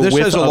said no. This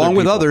says along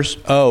with others.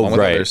 Oh,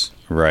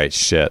 right.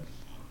 Shit.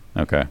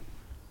 Okay.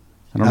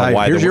 I don't know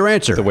why. Here's your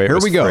answer. The way Here it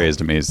was we go. phrased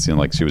to me, it seemed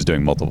like she was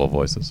doing multiple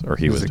voices, or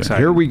he was doing.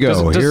 Here we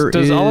go.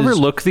 Does Oliver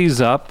look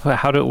these up?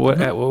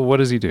 What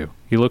does he do?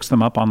 He looks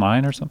them up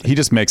online or something? He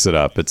just makes it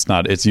up.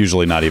 It's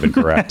usually not even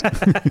correct.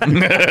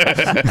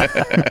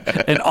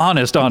 An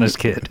honest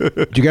kid.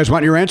 Do you guys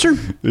want your answer?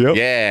 Yep.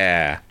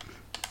 Yeah.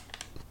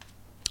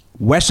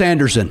 Wes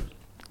Anderson.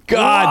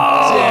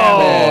 God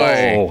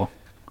damn it.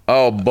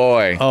 Oh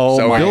boy. Oh,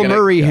 so Bill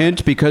Murray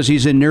hint because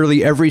he's in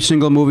nearly every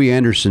single movie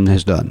Anderson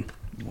has done.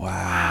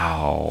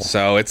 Wow.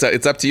 So it's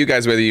up to you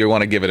guys whether you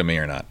want to give it to me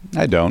or not.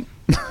 I don't.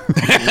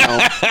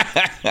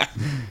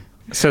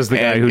 Says the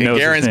guy who knows.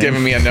 Garen's his name.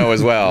 giving me a no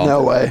as well.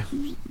 No way.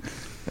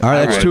 All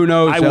right, that's 2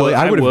 no's.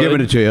 I would have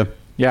given it to you.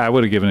 Yeah, I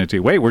would have given it to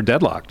you. Wait, we're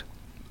deadlocked.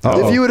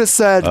 If you would have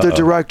said the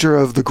director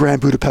of the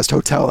Grand Budapest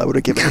Hotel, I would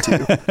have given it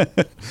to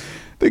you.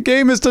 The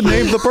game is to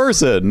name the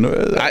person.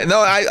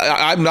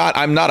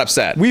 I'm not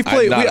upset. We've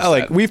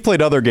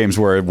played other games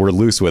where we're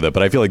loose with it,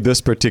 but I feel like this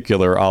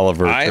particular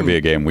Oliver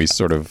trivia game, we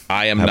sort of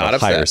I am have not a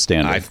upset. higher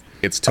standard.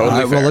 It's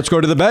totally fair. Well, let's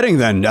go to the betting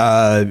then.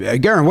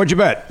 Garen, what'd you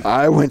bet?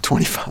 I went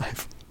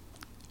 25.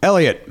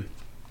 Elliot.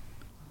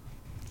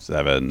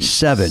 7.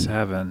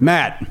 7.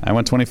 Matt. I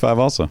went 25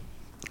 also.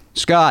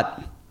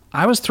 Scott.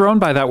 I was thrown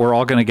by that. We're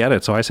all going to get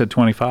it, so I said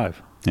 25.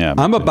 Yeah.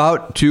 I'm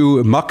about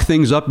to muck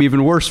things up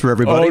even worse for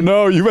everybody. Oh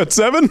no, you bet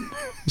 7?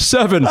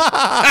 7.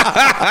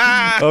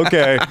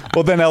 Okay.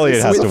 Well, then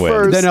Elliot has to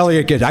win. Then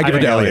Elliot gets. I give it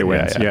to Elliot.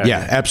 Wins.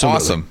 Yeah, absolutely.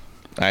 Awesome.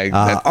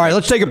 All right,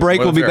 let's take a break.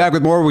 We'll be back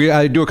with more. We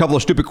do a couple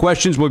of stupid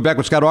questions. We'll be back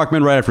with Scott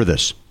Aukerman right after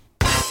this.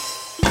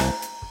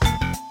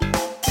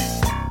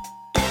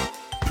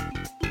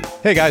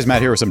 Hey guys,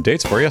 Matt here with some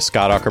dates for you.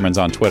 Scott Aukerman's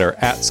on Twitter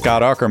at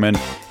Scott Aukerman.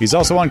 He's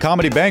also on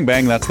Comedy Bang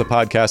Bang. That's the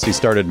podcast he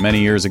started many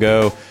years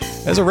ago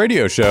as a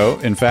radio show,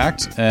 in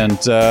fact, and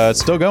it's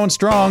still going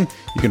strong.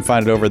 You can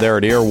find it over there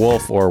at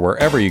Earwolf or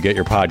wherever you get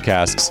your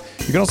podcasts.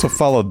 You can also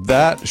follow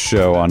that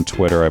show on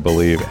Twitter, I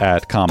believe,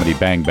 at Comedy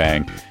Bang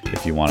Bang,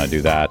 if you want to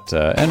do that.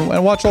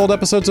 And watch old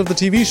episodes of the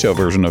TV show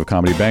version of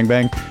Comedy Bang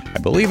Bang. I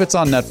believe it's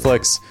on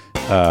Netflix.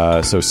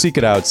 So seek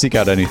it out. Seek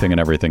out anything and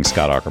everything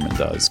Scott Aukerman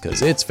does,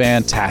 because it's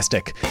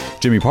fantastic.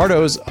 Jimmy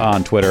Pardo's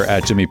on Twitter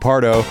at Jimmy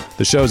Pardo.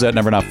 The show's at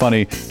Never Not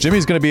Funny.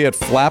 Jimmy's going to be at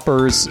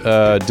Flappers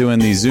doing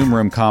the Zoom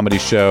Room comedy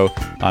show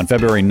on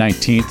February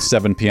 19th,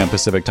 7 p.m.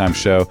 Pacific time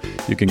show.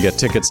 You can get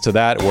tickets to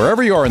that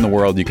wherever you are in the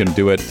world. You can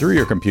do it through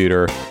your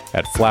computer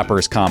at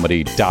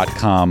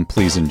flapperscomedy.com.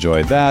 Please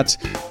enjoy that.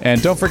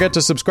 And don't forget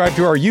to subscribe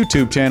to our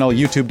YouTube channel,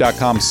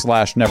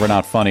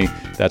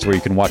 youtube.com/nevernotfunny. That's where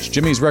you can watch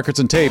Jimmy's Records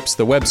and Tapes,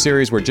 the web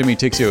series where Jimmy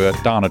takes you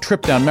on a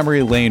trip down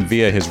memory lane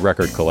via his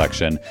record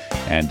collection.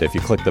 And if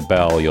you click the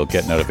bell, you'll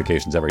get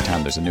notifications every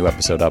time there's a new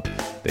episode up.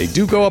 They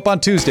do go up on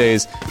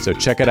Tuesdays, so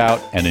check it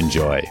out and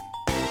enjoy.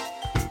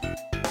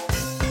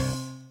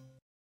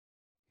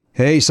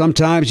 Hey,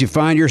 sometimes you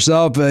find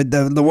yourself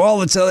the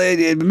wallet's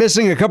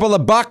missing a couple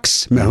of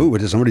bucks. Now,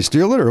 did somebody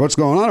steal it or what's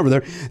going on over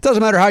there? It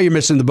doesn't matter how you're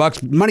missing the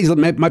bucks. Money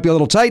might be a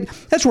little tight.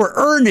 That's where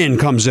Earn-In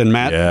comes in,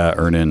 Matt. Yeah,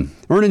 Earn-In.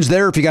 Earn-In's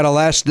there if you got a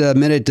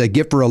last-minute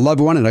gift for a loved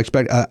one, an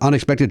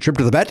unexpected trip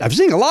to the vet. I've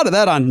seen a lot of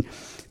that on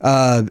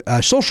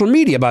social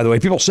media, by the way.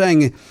 People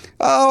saying,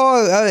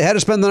 "Oh, I had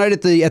to spend the night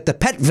at the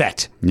pet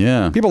vet."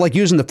 Yeah. People like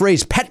using the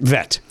phrase "pet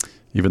vet,"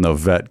 even though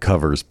vet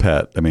covers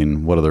pet. I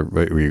mean, what other?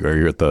 Are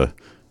you at the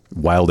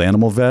wild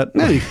animal vet?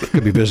 Yeah, you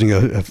could be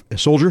visiting a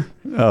soldier.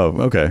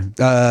 Oh, okay.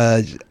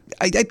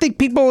 I think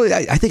people,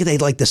 I think they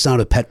like the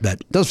sound of pet vet.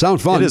 It does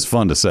sound fun. It is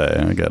fun to say.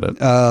 I get it.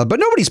 But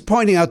nobody's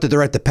pointing out that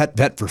they're at the pet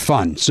vet for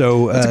fun.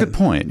 So that's a good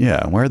point.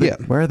 Yeah. Why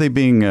are they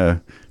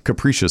being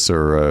capricious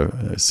or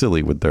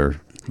silly with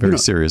their very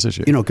serious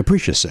issue?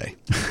 Capricious say.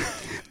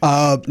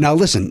 Now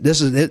listen,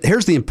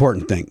 here's the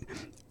important thing.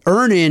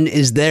 Earn-In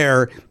is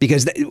there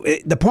because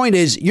the point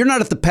is you're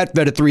not at the pet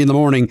vet at 3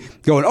 a.m.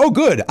 going, oh,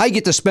 good, I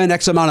get to spend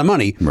X amount of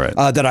money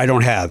that I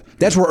don't have.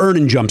 That's where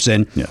Earn-In jumps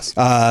in. Yes.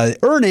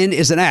 Earn-In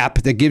is an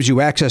app that gives you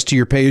access to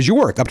your pay as you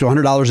work, up to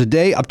 $100 a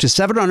day, up to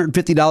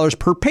 $750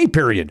 per pay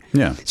period.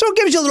 Yeah. So it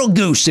gives you a little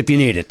goose if you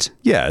need it.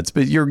 Yeah,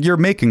 but you're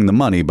making the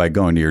money by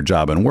going to your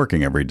job and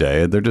working every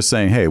day. They're just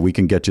saying, hey, we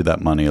can get you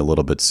that money a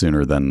little bit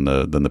sooner than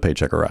the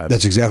paycheck arrives.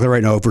 That's exactly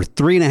right. Now, over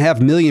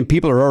 3.5 million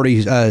people are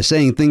already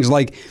saying things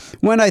like,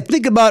 when I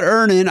think about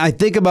Earn-In, I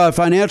think about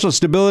financial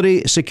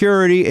stability,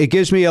 security. It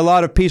gives me a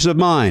lot of peace of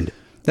mind.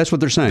 That's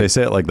what they're saying. They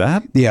say it like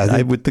that? Yeah.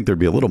 I would think there'd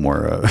be a little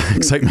more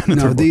excitement in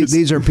their voice.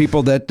 These are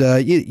people that,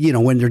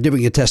 when they're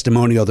giving a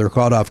testimonial, they're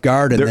caught off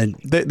guard. And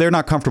they're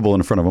not comfortable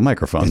in front of a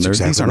microphone.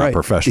 These are not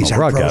professional these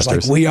aren't pros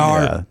broadcasters. like we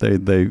are. Yeah,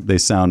 they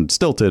sound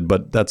stilted,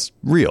 but that's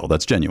real.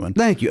 That's genuine.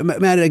 Thank you.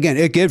 Matt, again,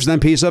 it gives them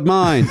peace of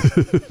mind.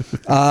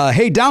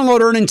 Hey,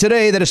 download Earnin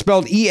today. That is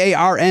spelled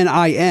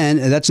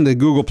EARNIN. That's in the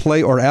Google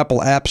Play or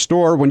Apple App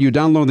Store. When you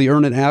download the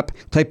Earnin app,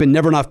 type in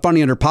Never Not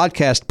Funny under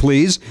podcast,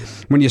 please.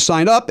 When you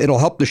sign up, it'll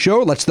help the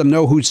show. Lets them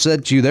know who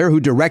sent you there, who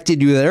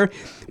directed you there.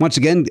 Once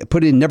again,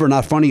 put in Never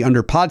Not Funny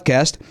under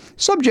podcast.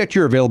 Subject to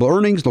your available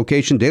earnings,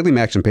 location, daily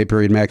max, and pay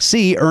period max.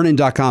 See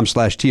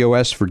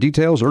earnin.com/TOS for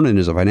details. Earnin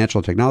is a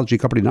financial technology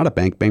company, not a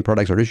bank. Bank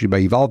products are issued by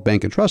Evolve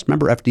Bank and Trust,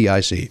 member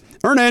FDIC.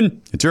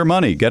 Earnin. It's your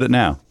money. Get it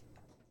now.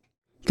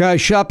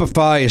 Guys,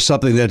 Shopify is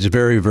something that's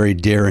very, very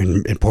dear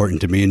and important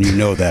to me, and you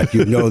know that.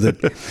 You know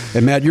that.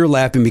 And Matt, you're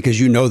laughing because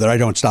you know that I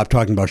don't stop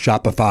talking about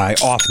Shopify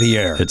off the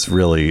air. It's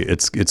really,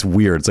 it's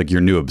weird. It's like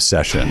your new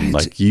obsession.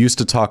 Like you used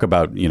to talk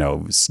about,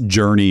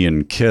 Journey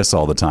and Kiss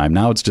all the time.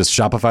 Now it's just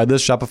Shopify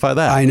this, Shopify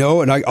that. I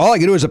know, and all I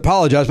can do is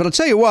apologize, but I'll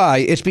tell you why.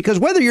 It's because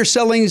whether you're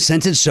selling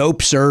scented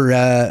soaps or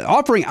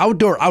offering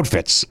outdoor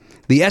outfits,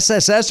 the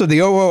SSS or the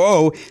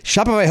OOO,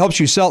 Shopify helps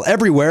you sell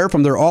everywhere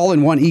from their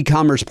all-in-one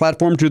e-commerce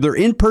platform to their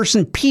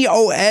in-person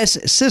POS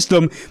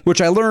system,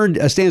 which I learned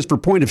stands for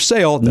point of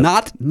sale,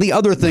 not the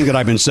other thing that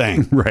I've been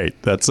saying. Right.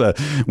 That's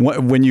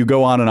when you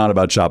go on and on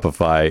about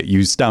Shopify,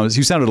 you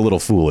sounded a little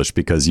foolish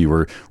because you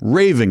were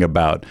raving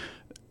about,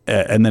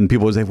 and then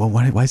people would say, well,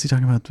 why is he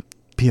talking about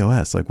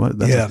POS? Like what?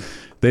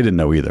 They didn't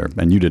know either,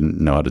 and you didn't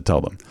know how to tell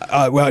them.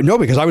 Well, no,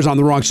 because I was on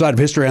the wrong side of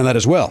history on that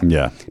as well.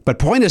 Yeah. But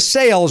point of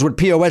sale is what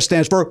POS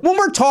stands for when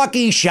we're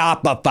talking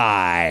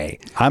Shopify.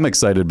 I'm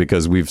excited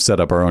because we've set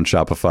up our own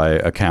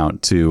Shopify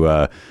account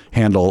to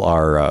handle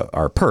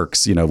our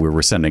perks. We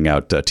were sending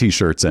out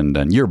T-shirts and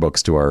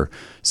yearbooks to our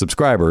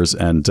subscribers,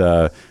 and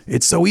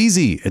it's so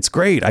easy. It's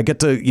great. I get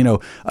to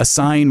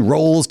assign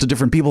roles to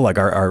different people. Like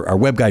our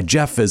web guy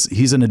Jeff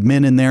he's an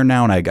admin in there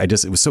now, and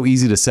it was so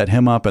easy to set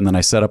him up. And then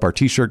I set up our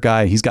T-shirt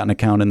guy. He's got an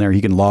account in there.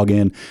 He can log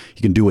in.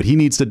 He can do what he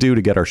needs to do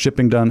to get our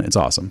shipping done. It's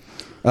awesome.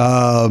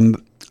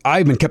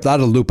 I've been kept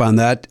out of the loop on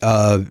that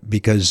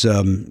because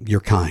you're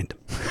kind.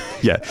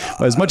 Yeah.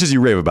 As much as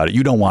you rave about it,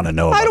 you don't want to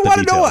know about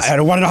the details. I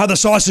don't want to know how the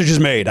sausage is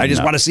made. I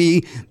just want to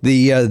see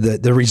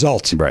the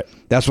result. Right.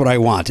 That's what I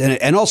want.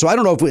 And also, I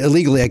don't know if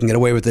illegally I can get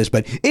away with this,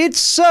 but it's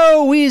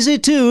so easy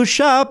to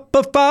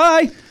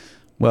Shopify.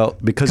 Well,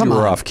 because you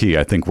were off key,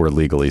 I think we're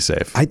legally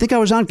safe. I think I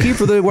was on key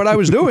for what I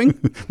was doing.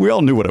 We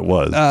all knew what it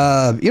was.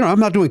 I'm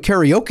not doing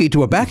karaoke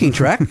to a backing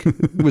track.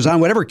 It was on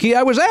whatever key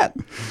I was at.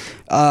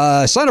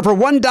 Sign up for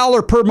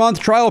 $1 per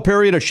month trial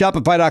period at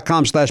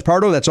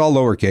Shopify.com/Pardo. That's all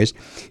lowercase.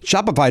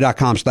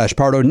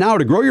 Shopify.com/Pardo. Now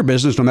to grow your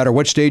business no matter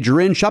what stage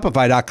you're in.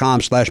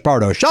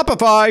 Shopify.com/Pardo.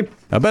 Shopify.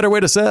 A better way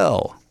to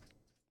sell.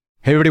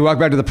 Hey, everybody, welcome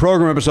back to the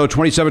program, episode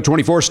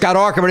 2724. Scott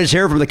Aukerman is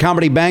here from the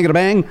Comedy Bang and a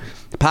Bang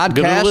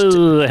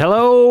podcast.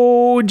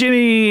 Hello,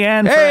 Jimmy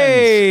and friends.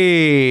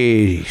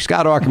 Hey,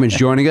 Scott Aukerman's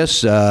joining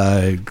us.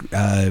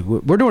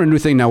 We're doing a new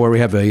thing now where we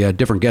have a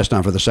different guest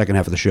on for the second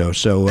half of the show.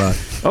 So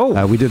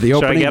we did the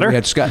opening. Should I get her? We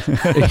had Scott.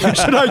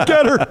 Should I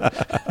get her?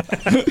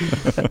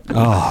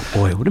 Oh,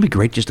 boy, wouldn't it be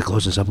great just to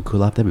close this up with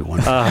Kulop? That'd be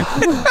wonderful.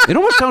 It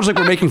almost sounds like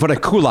we're making fun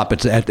of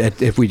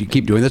Kulop if we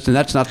keep doing this, and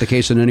that's not the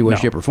case in any way,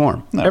 shape, or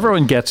form. No.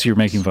 Everyone gets you're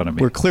making fun of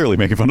me. We're clearly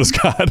making fun of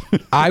Scott.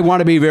 I want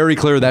to be very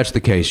clear that's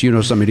the case.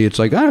 Some idiot's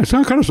like, it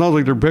kind of sounds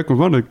like they're making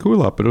fun of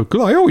Kulop, but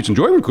I always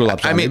enjoy when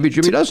Kulop's on. Maybe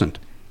Jimmy doesn't.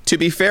 To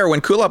be fair,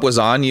 when Kulop was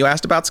on, you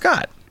asked about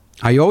Scott.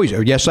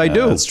 Yes, I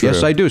do. That's true.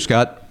 Yes, I do,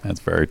 Scott. That's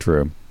very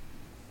true.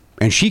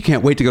 And she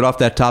can't wait to get off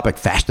that topic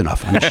fast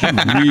enough. I mean,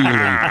 she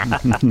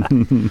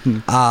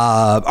really.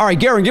 All right,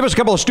 Garen, give us a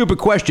couple of stupid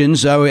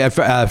questions.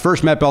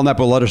 First, Matt Belknap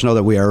will let us know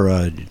that we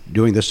are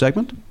doing this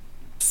segment.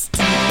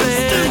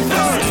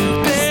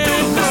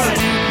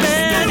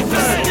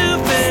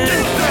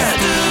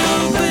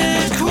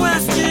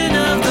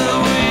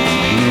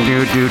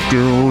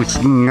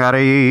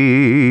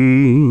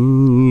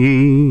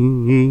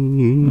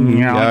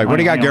 What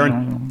do you got,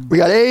 Garen? We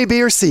got A,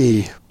 B, or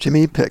C.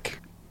 Jimmy, pick.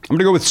 I'm going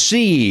to go with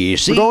C.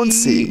 We're going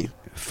C.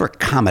 For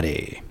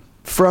comedy.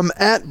 From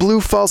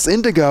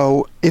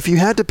 @BlueFalseIndigo, if you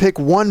had to pick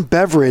one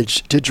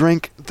beverage to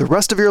drink the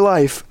rest of your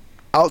life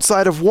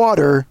outside of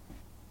water,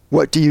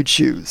 what do you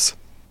choose?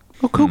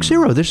 Well, Coke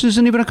Zero. This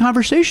isn't even a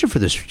conversation for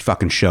this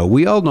fucking show.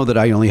 We all know that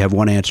I only have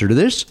one answer to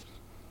this.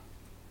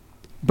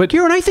 But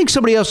Garen, I think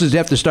somebody else has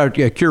have to start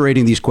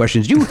curating these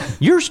questions.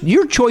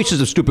 Your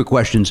choices of stupid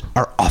questions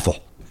are awful.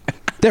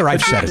 There,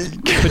 I've said it.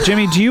 But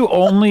Jimmy, do you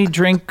only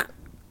drink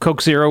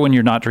Coke Zero when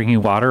you're not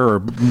drinking water, or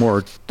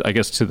more, I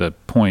guess, to the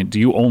point, do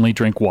you only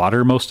drink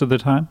water most of the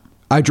time?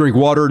 I drink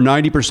water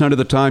 90% of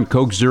the time,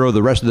 Coke Zero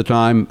the rest of the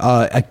time.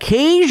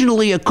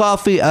 Occasionally a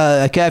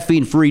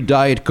caffeine-free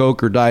Diet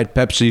Coke or Diet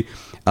Pepsi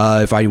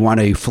if I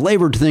want a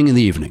flavored thing in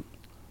the evening.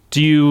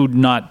 Do you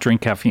not drink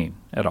caffeine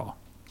at all?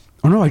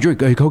 Oh, no, I drink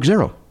Coke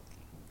Zero.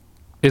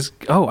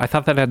 I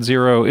thought that had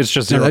zero. It's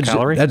just zero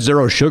calorie? That's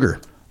zero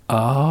sugar.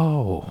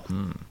 Oh.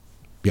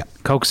 Yeah.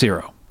 Coke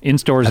Zero. In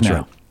stores That's now.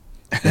 right.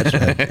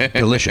 That's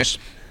delicious.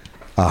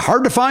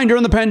 Hard to find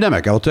during the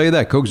pandemic. I'll tell you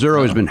that. Coke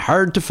Zero has been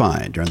hard to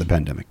find during the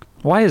pandemic.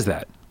 Why is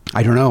that?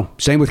 I don't know.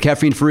 Same with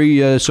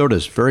caffeine-free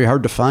sodas. Very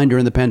hard to find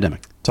during the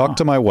pandemic. Talk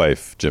to my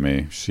wife,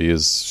 Jimmy. She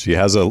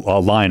has a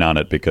line on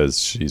it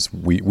because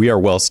we are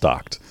well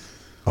stocked.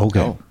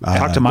 Okay.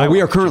 Talk to my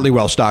we are wife. currently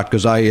well stocked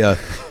because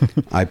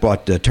I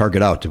bought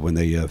Target out when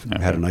they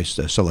had a nice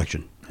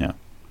selection. Yeah.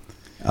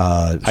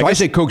 I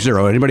say Coke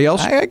Zero. Anybody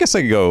else? I guess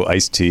I could go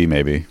iced tea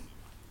maybe.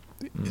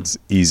 It's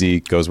easy,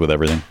 goes with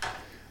everything.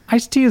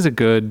 Iced tea is a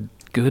good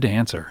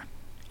answer.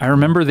 I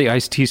remember the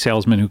iced tea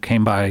salesman who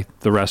came by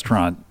the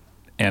restaurant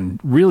and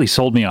really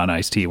sold me on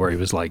iced tea, where he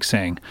was like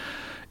saying,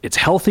 it's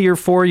healthier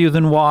for you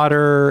than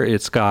water.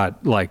 It's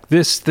got like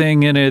this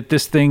thing in it,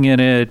 this thing in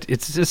it.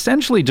 It's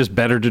essentially just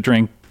better to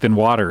drink than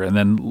water. And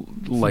then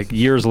like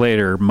years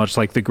later, much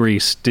like the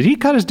grease, did he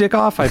cut his dick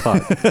off? I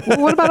thought, well,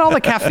 what about all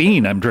the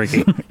caffeine I'm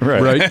drinking?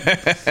 Right.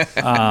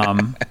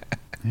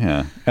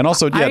 Yeah. And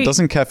also,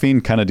 doesn't caffeine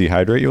kind of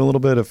dehydrate you a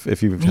little bit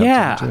if you have too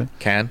much of it?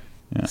 Can.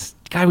 Yeah. This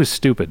guy was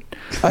stupid.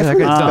 I think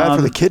it's bad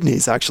for the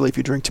kidneys, actually, if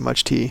you drink too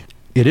much tea.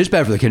 It is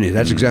bad for the kidney.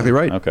 That's exactly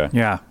right. Okay.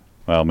 Yeah.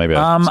 Well, maybe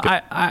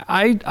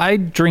I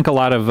drink a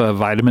lot of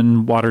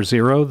vitamin water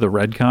zero, the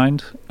red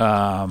kind. Is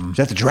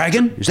that the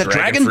dragon? Is that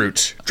dragon?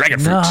 fruit? Dragon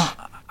fruit. No,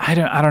 I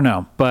don't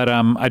know, but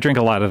I drink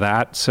a lot of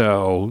that.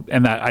 So,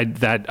 and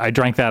I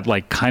drank that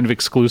like kind of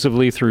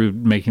exclusively through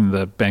making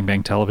the Bang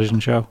Bang television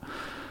show.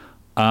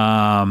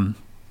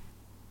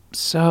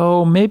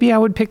 So maybe I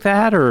would pick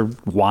that, or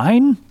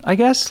wine, I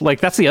guess. Like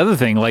that's the other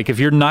thing. Like if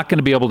you're not going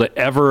to be able to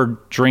ever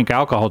drink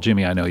alcohol,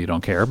 Jimmy, I know you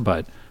don't care,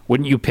 but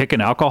wouldn't you pick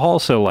an alcohol?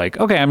 So like,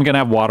 okay, I'm going to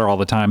have water all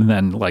the time, and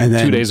then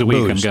 2 days a week,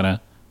 booze. I'm going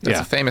to. That's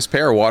a famous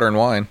pair, water and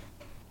wine.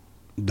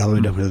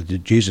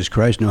 Jesus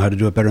Christ knew how to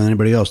do it better than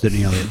anybody else, didn't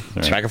he, Elliot?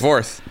 Back and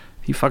forth.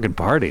 He fucking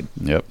partied.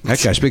 Yep.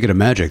 That guy, speaking of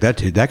magic, that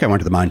guy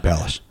went to the Mind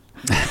Palace.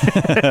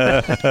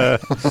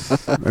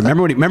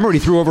 remember when he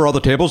threw over all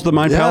the tables to the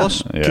Mind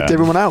Palace? Yeah. Kicked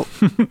everyone out.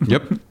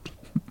 Yep.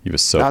 He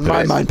was so Not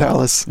my pissed. Mind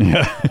Palace.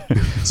 Yeah.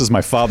 This is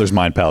my father's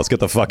mind palace. Get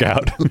the fuck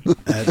out.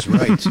 That's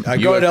right.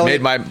 You have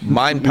made my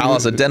mind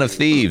palace a den of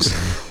thieves.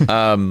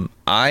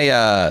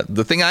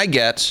 The thing I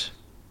get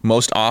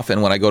most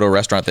often when I go to a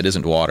restaurant that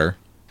isn't water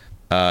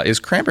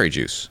is cranberry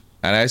juice,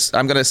 and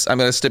I'm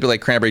gonna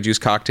stipulate cranberry juice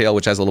cocktail,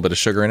 which has a little bit of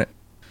sugar in it,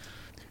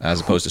 as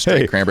opposed to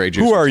straight cranberry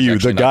juice. Who are which is you?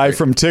 actually The not guy great.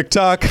 from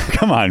TikTok?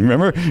 Come on,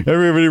 remember?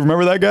 Everybody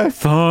remember that guy?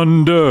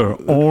 Thunder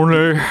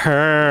only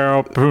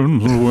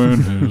happens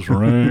when it's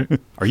rain.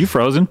 Are you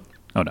frozen?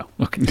 Oh, no.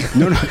 Okay.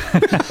 No.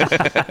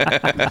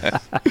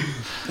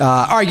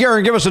 All right,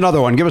 Garen, give us another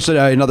one. Give us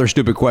another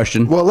stupid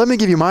question. Well, let me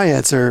give you my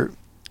answer.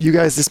 You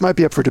guys, this might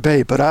be up for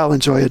debate, but I'll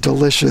enjoy a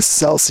delicious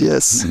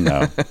Celsius.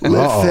 No.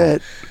 Live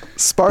fit.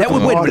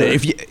 Sparkling Wait a water.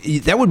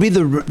 minute. That would be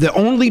the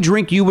only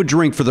drink you would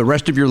drink for the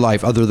rest of your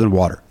life other than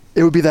water.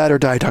 It would be that or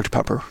Diet Dr.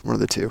 Pepper, one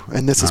of the two.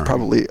 And this is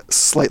probably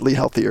slightly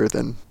healthier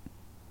than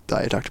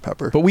Diet Dr.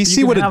 Pepper. But we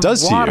see what it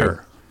does to you.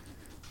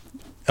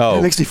 Oh.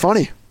 It makes me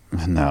funny.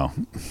 No.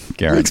 It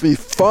Garen. makes me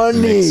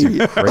funny. Makes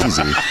you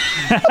crazy.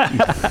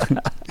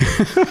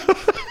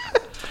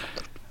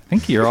 I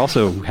think you're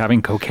also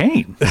having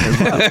cocaine.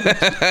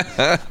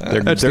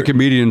 That's the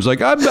comedian's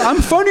like,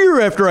 I'm funnier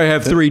after I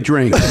have 3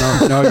 drinks.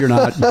 No, you're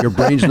not. Your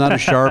brain's not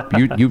as sharp.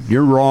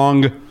 You're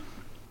wrong.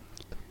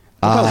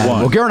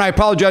 Well, Garen, I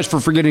apologize for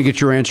forgetting to get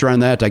your answer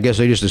on that. I guess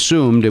I just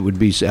assumed it would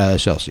be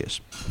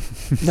Celsius.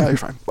 No, you're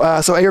fine.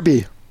 So A or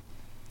B?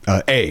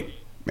 A.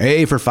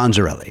 A for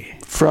Fonzarelli.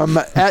 From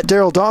at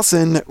Daryl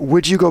Dawson,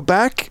 would you go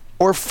back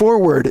or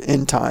forward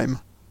in time?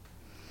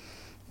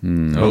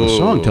 Well, the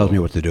song tells me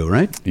what to do,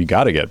 right? You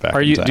got to get back.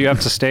 Do you have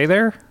to stay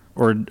there,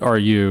 or are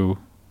you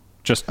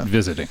just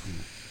visiting?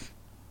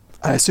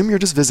 I assume you're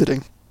just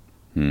visiting.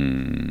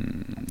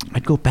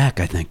 I'd go back,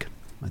 I think.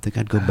 I think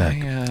I'd go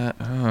back.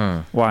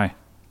 Why?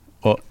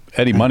 Well,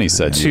 Eddie Money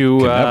said you To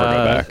could never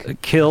go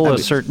back. kill a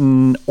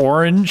certain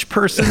orange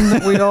person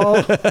that we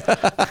all.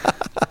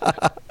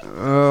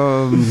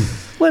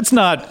 Let's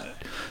not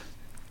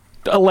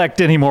elect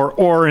any more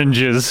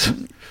oranges.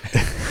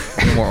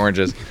 No more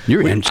oranges.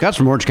 You're in Scott's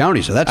from Orange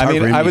County, so that's hard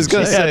for him I was to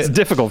going to say. say It's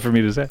difficult for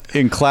me to say.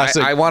 in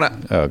classic. I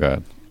want to. Oh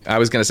god. I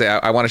was going to say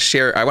I want to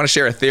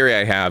share a theory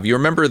I have. You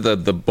remember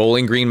the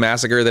Bowling Green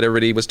massacre that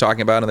everybody was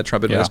talking about in the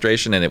Trump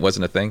administration, and it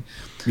wasn't a thing?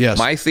 Yes.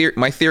 My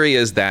theory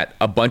is that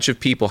a bunch of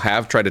people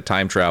have tried to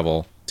time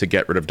travel to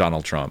get rid of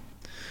Donald Trump,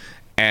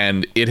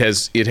 and it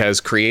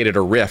has created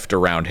a rift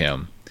around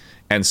him,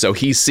 and so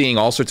he's seeing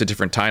all sorts of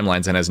different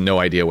timelines and has no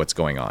idea what's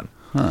going on.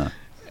 Huh.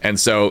 And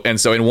so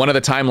in one of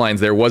the timelines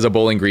there was a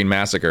Bowling Green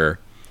massacre,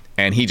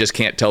 and he just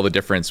can't tell the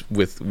difference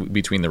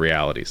between the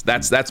realities.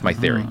 That's my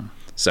theory.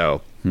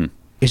 So.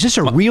 Is this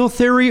a real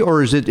theory,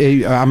 or is it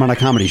I'm on a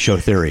comedy show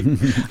theory?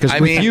 Because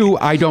with you,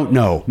 I don't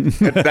know.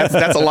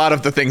 That's a lot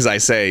of the things I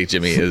say,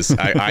 Jimmy, is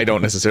I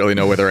don't necessarily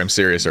know whether I'm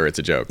serious or it's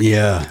a joke.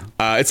 Yeah.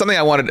 It's something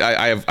I wanted.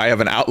 I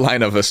have an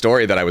outline of a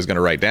story that I was going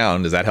to write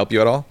down. Does that help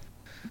you at all?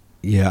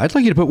 Yeah, I'd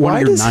like you to put one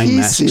Why of your does 9 he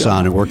masks see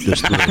on and work this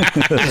through.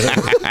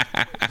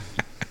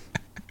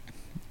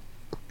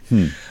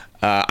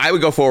 I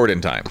would go forward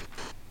in time.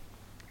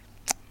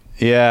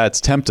 Yeah, it's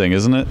tempting,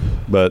 isn't it?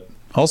 But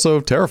also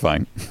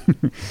terrifying.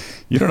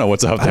 You don't know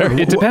what's out there.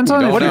 It depends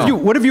on What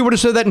if you would have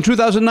said that in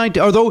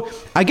 2019? Although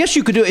I guess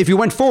you could do if you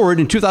went forward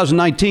in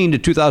 2019 to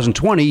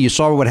 2020, you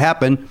saw what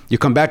happened. You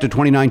come back to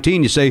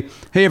 2019, you say,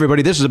 "Hey,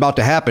 everybody, this is about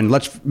to happen.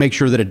 Let's make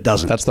sure that it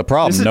doesn't." That's the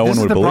problem. No one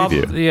would believe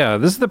you. Yeah,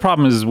 this is the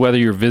problem: is whether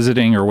you're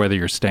visiting or whether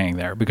you're staying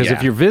there. Because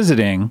if you're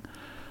visiting,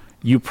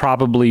 you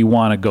probably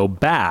want to go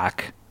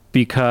back,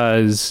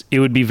 because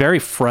it would be very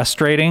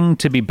frustrating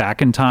to be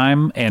back in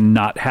time and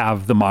not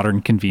have the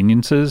modern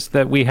conveniences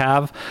that we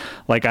have.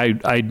 Like I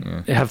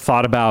have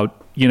thought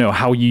about,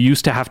 how you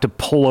used to have to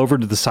pull over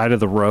to the side of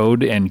the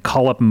road and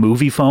call up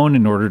Movie Phone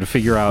in order to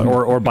figure out,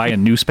 or buy a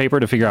newspaper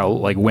to figure out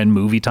like when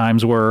movie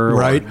times were,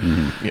 right?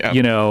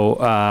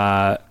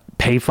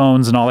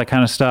 Payphones and all that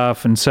kind of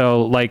stuff. And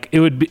so like it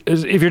would be,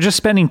 if you're just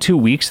spending 2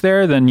 weeks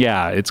there, then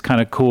yeah, it's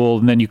kind of cool.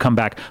 And then you come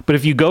back. But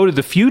if you go to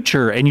the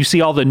future and you see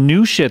all the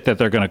new shit that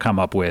they're going to come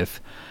up with,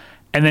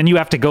 and then you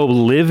have to go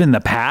live in the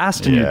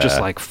past, and you're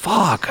just like,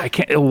 fuck, I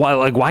can't,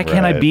 why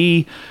can't I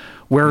be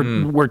where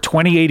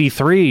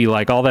 2083,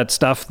 like all that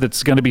stuff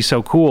that's going to be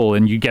so cool,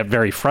 and you get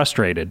very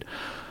frustrated.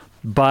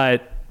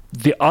 But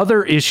the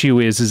other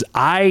issue is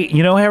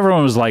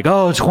everyone was like,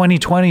 oh,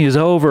 2020 is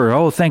over.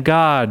 Oh, thank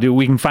God.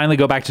 We can finally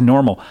go back to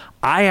normal.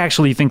 I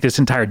actually think this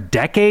entire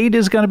decade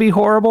is going to be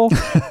horrible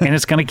and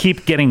it's going to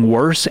keep getting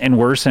worse and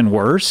worse and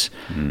worse.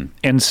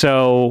 And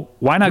so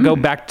why not go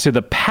back to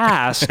the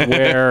past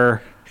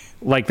where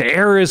like the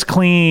air is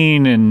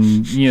clean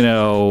and,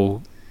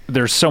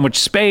 there's so much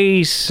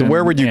space. So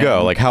where would you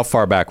go? Like how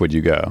far back would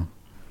you go?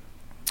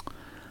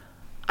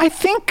 I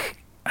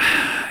think,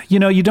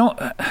 you don't...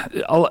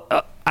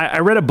 I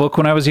read a book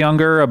when I was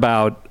younger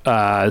about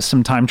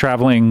some time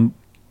traveling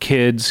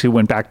kids who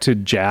went back to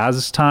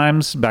jazz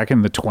times back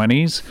in the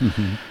 20s.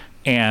 Mm-hmm.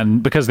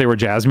 And because they were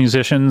jazz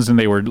musicians and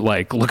they were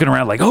like looking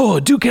around like, oh,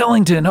 Duke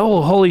Ellington,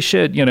 oh, holy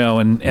shit,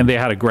 and they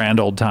had a grand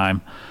old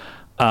time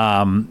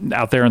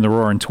out there in the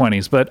roaring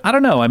 20s. But I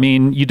don't know. I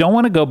mean, you don't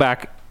want to go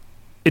back.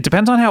 It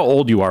depends on how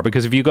old you are,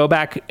 because if you go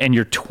back and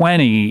you're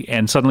 20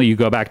 and suddenly you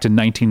go back to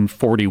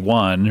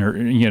 1941, or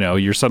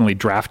you're suddenly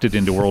drafted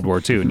into World War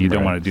II, and you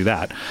don't want to do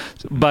that.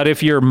 But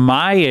if you're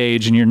my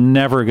age and you're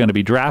never going to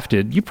be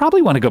drafted, you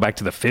probably want to go back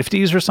to the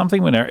 50s or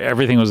something, when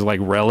everything was like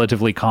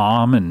relatively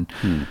calm and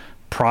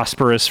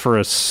prosperous for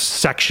a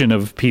section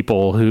of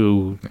people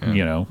who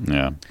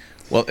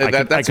well,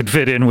 I could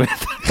fit in with.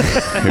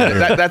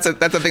 That's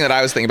the thing that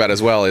I was thinking about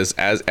as well. Is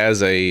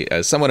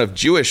as someone of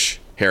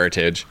Jewish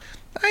heritage,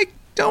 I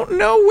don't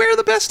know where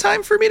the best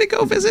time for me to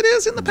go visit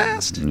is in the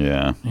past.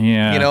 Yeah.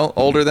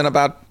 Older than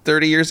about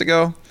 30 years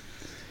ago.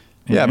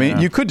 Yeah, I mean,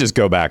 you could just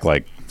go back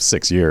like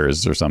 6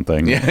 years or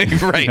something. Yeah,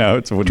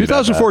 right.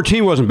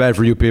 2014 wasn't bad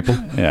for you people.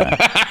 Yeah.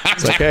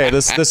 It's like, hey,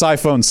 this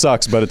iPhone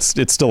sucks, but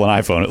it's still an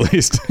iPhone at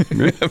least.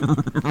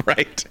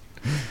 Right.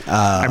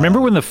 I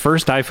remember when the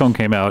first iPhone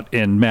came out,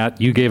 and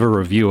Matt, you gave a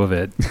review of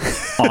it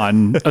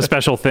on a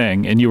special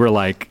thing, and you were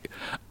like,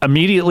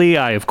 immediately,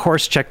 I, of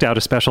course, checked out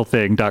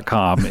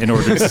aspecialthing.com in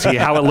order to see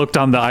how it looked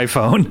on the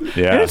iPhone.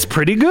 Yeah. And it's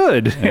pretty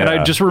good. Yeah. And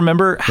I just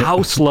remember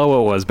how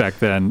slow it was back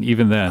then,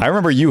 even then. I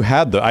remember you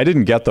had I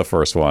didn't get the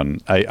first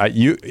one.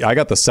 I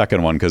got the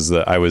second one because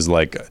I was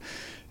like,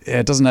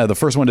 it doesn't have, the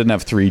first one didn't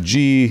have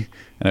 3G.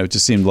 And it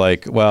just seemed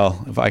like,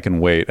 well, if I can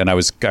wait, and I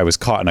was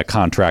caught in a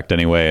contract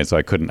anyway, and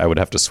so I would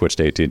have to switch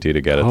to AT&T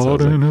to get it.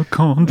 Caught in a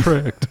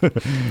contract.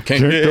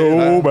 Can't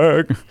go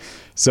back.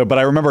 So, but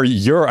I remember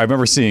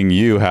seeing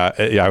you.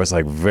 I was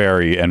like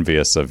very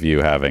envious of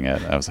you having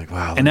it. I was like,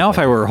 wow. And now, if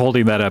I were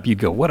holding that up, you'd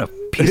go, "What a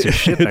piece of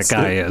shit that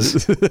guy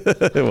is."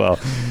 Well,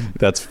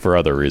 that's for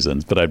other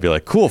reasons. But I'd be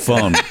like, "Cool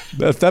phone.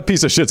 that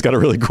piece of shit's got a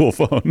really cool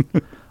phone."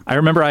 I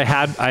remember I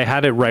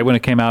had it right when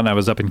it came out, and I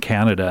was up in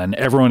Canada, and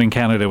everyone in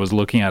Canada was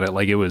looking at it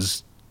like it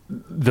was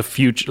the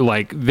future.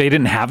 Like they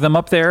didn't have them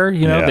up there.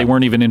 They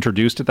weren't even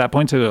introduced at that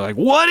point. So they're like,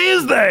 "What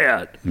is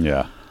that?"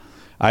 Yeah.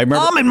 I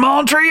remember, I'm in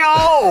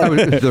Montreal.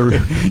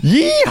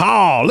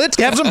 Yeehaw! Let's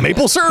have some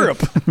maple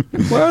syrup.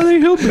 Why are they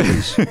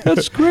hillbillies?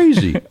 That's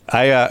crazy.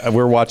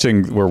 We're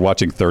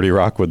watching 30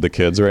 Rock with the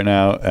kids right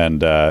now,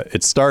 and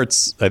it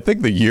starts, I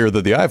think, the year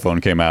that the iPhone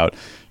came out.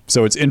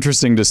 So it's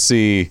interesting to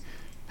see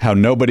how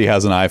nobody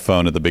has an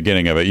iPhone at the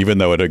beginning of it, even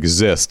though it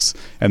exists,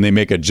 and they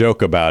make a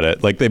joke about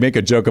it. Like they make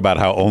a joke about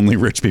how only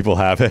rich people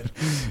have it,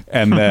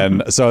 and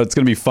then so it's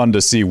going to be fun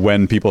to see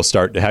when people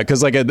start to have.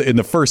 Because like in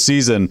the first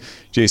season,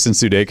 Jason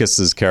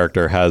Sudeikis'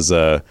 character has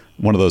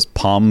one of those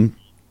Palm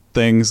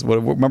things.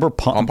 Remember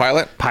Palm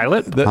Pilot?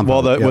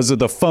 Was it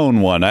the phone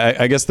one?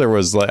 I guess there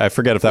was. Like, I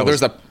forget if that was.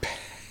 There's the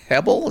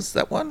Pebble. Is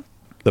that one?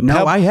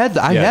 I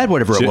had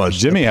whatever it was.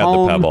 Jimmy had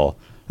the Pebble.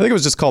 I think it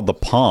was just called the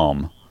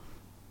Palm.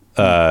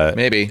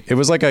 Maybe it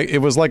was like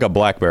a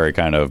BlackBerry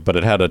kind of, but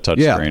it had a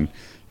touch screen.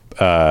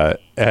 Does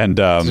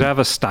it have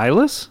a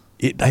stylus?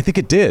 I think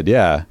it did.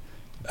 Yeah.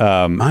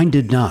 Mine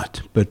did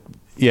not, but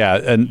Yeah,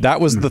 and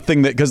that was the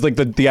thing that, because like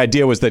the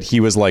idea was that he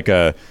was like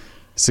a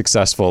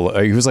successful,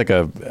 he was like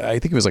I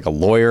think he was like a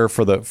lawyer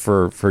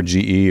for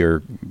GE or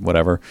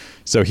whatever.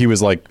 So he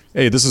was like,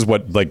 hey, this is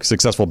what like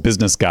successful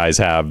business guys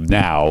have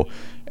now.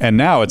 And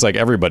now it's like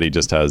everybody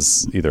just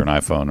has either an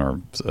iPhone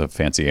or a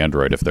fancy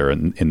Android if they're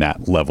in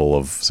that level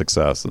of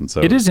success. And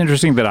so it is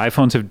interesting that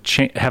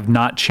iPhones have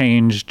not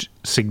changed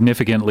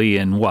significantly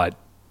in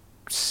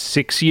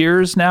 6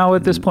 years now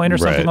at this point or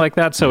something like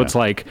that. So it's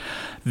like,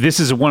 this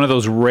is one of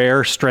those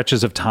rare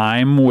stretches of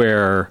time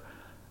where,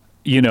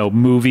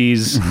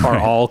 movies are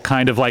all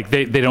kind of like,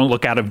 they don't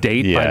look out of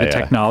date by the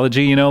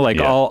technology,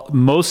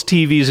 most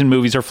TVs and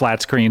movies are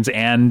flat screens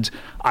and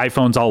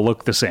iPhones all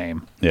look the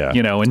same,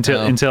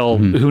 until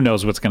who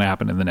knows what's going to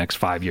happen in the next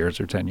 5 years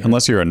or 10 years.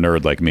 Unless you're a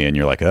nerd like me and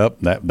you're like,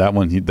 that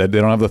one, they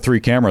don't have the 3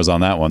 cameras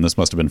on that one. This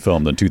must have been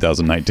filmed in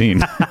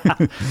 2019.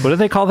 What do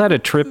they call that? A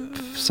trip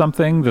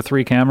something? The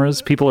 3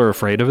 cameras? People are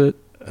afraid of it.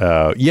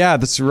 Yeah,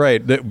 that's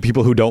right.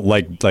 People who don't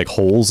like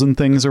holes and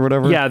things or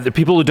whatever. Yeah, the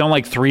people who don't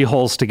like 3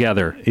 holes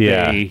together.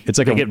 Yeah,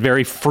 they get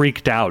very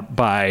freaked out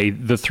by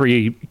the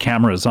 3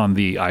 cameras on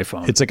the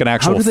iPhone. It's like an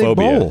actual How do they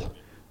phobia. bowl?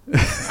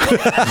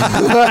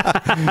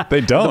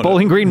 They don't. The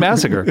Bowling Green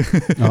Massacre.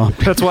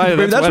 That's why.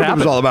 Maybe that's what it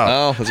was all about.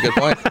 Oh, that's a good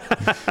point.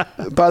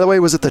 By the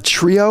way, was it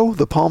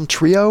the Palm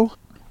Trio?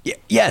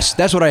 Yes,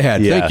 that's what I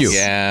had. Yes. Thank you.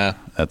 Yeah,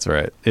 that's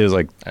right. It was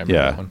like, I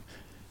remember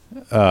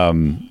that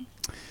one.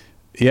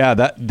 Yeah,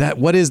 that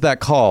what is that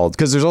called?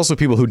 Because there's also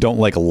people who don't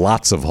like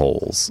lots of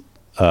holes.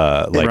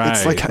 It's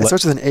like it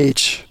starts with an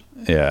H.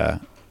 Yeah.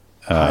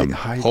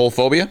 Hole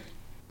phobia?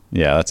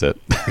 Yeah, that's it.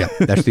 Yeah,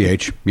 that's the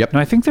H. Yep. No,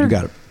 I think you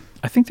got it.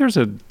 I think there's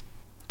a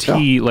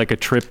T, like a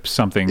trip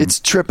something. It's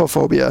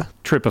trypophobia.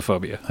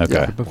 Trypophobia. Okay.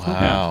 Yeah.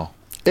 Wow.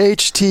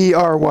 HTRYPOPH.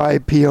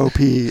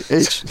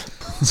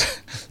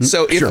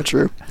 So Not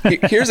true.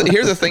 here's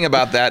the thing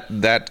about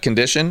that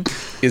condition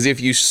is if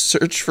you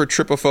search for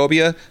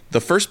trypophobia,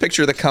 the first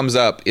picture that comes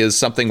up is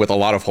something with a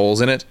lot of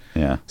holes in it.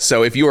 Yeah.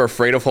 So if you are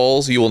afraid of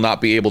holes, you will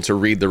not be able to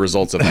read the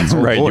results of that.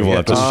 Right. You will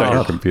have to shut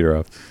your computer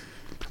off.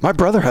 My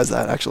brother has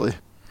that actually.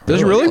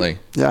 Does it really?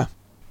 Yeah.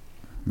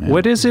 Man.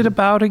 What is it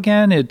about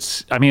again?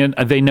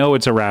 They know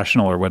it's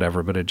irrational or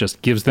whatever, but it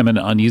just gives them an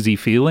uneasy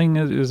feeling.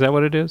 Is that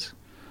what it is?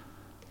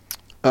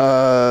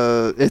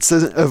 It's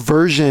an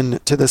aversion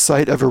to the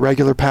sight of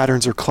irregular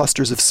patterns or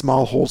clusters of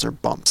small holes or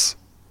bumps.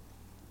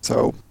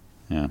 So.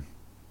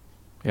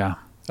 Yeah.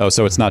 Oh,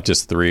 so it's not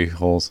just 3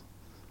 holes,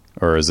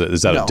 or is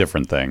that a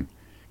different thing?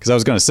 Because I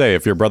was going to say,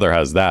 if your brother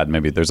has that,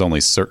 maybe there's only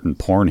certain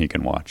porn he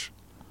can watch.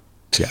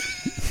 Yeah.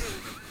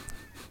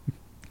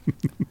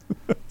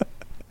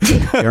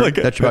 Aaron,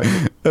 that's about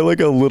you. I like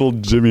how little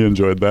Jimmy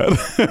enjoyed that.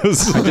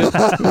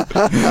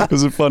 It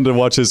was fun to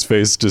watch his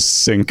face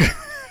just sink.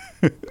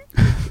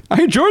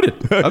 I enjoyed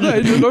it.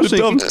 No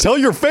sinking. Tell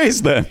your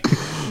face then.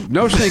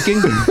 No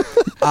sinking.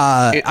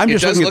 I'm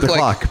just looking at the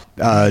clock,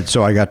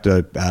 so I got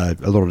a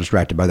little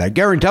distracted by that.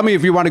 Garen, tell me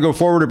if you want to go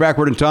forward or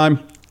backward in time.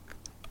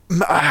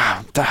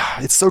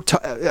 It's so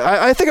tough.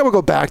 I think I would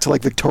go back to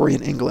like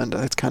Victorian England.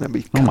 It's kind of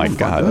oh my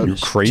god, you're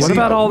crazy. What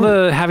about all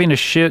the having to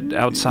shit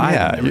outside?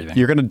 Yeah, and everything?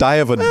 You're gonna die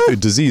of a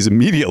disease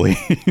immediately.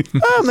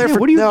 I'm there for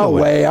what are you no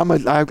doing? way.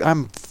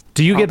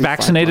 Do you I'll get be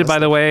vaccinated, by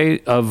fine, the way,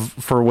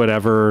 for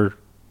whatever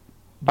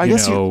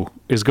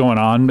is going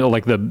on,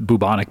 like the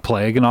bubonic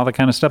plague and all that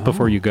kind of stuff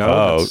before you go?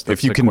 Oh,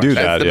 if you can do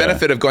that. The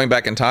benefit of going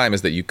back in time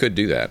is that you could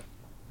do that.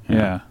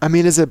 Yeah. I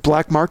mean, is it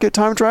black market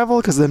time travel?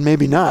 Because then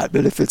maybe not.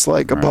 But if it's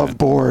like above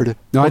board.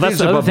 No, Well, that's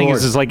the other thing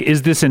is like,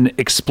 is this an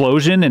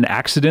explosion, an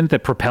accident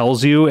that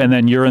propels you, and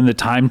then you're in the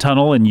time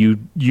tunnel, and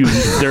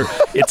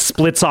it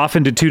splits off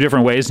into 2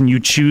 different ways, and you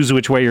choose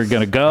which way you're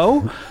going to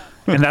go,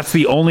 and that's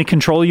the only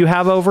control you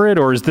have over it,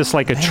 or is this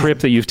like a trip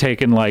that you've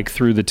taken like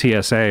through the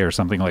TSA or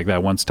something like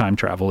that? Once time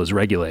travel is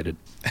regulated.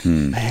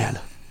 Man,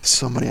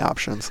 so many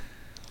options.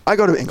 I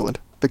go to England,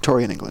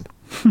 Victorian England.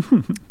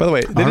 By the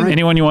way,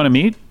 Anyone you want to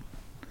meet?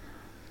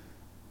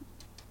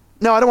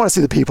 No, I don't want to see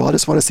the people. I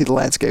just want to see the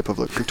landscape of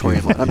Victorian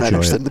England. I'm not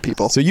interested in the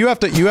people. So you have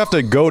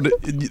to go to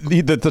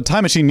the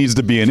time machine needs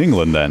to be in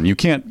England. Then you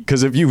can't,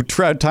 because if you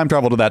time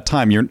travel to that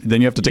time,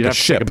 then you have to take a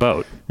ship, take a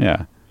boat.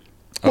 Yeah.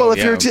 Well,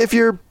 if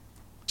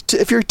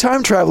you're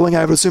time traveling,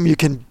 I would assume you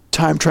can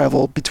time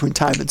travel between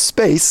time and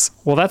space.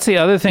 Well, that's the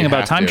other thing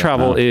about time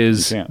travel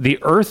is the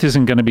Earth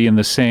isn't going to be in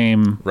the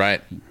same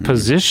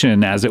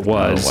position as it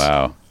was. Oh,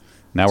 wow.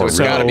 Now it's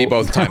got to be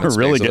both time and space.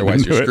 Really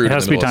otherwise you're screwed. It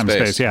has to be time and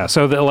space. Yeah.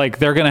 So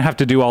they're going to have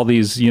to do all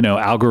these,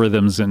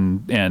 algorithms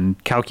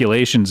and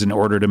calculations in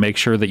order to make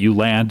sure that you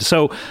land.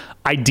 So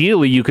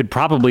ideally, you could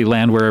probably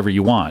land wherever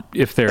you want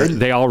if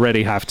they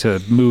already have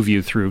to move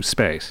you through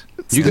space.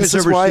 You guys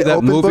ever see that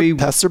open movie? Book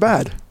tests are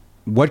bad.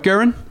 What,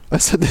 Garen? I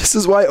said this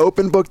is why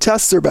open book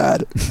tests are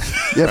bad.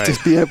 You have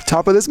to be at the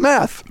top of this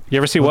math. You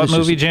ever see what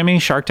movie, Jimmy?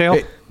 Shark Tale?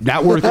 Hey,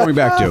 not worth going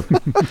back to.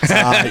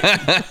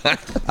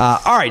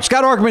 All right,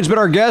 Scott Aukerman's been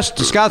our guest.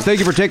 Scott, thank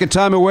you for taking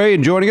time away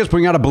and joining us,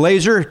 putting out a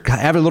blazer,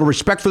 having a little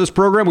respect for this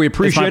program. We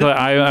appreciate it.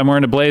 I'm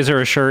wearing a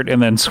blazer, a shirt,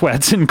 and then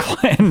sweats and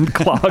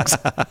clogs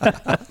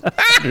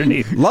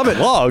underneath. Love it.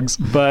 Clogs.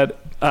 But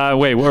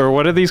Wait,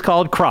 what are these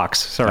called? Crocs.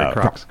 Sorry,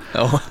 Crocs.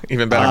 Oh,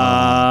 even better.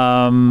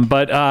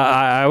 But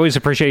I always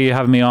appreciate you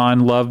having me on.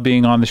 Love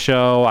being on the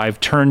show. I've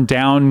turned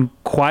down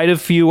quite a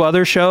few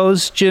other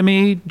shows,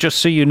 Jimmy, just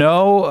so you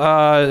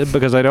know,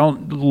 because I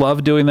don't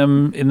love doing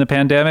them in the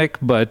pandemic,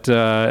 but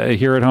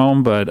here at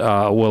home, but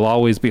we'll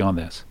always be on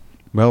this.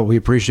 Well, we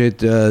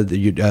appreciate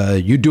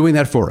you doing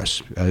that for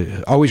us.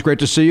 Always great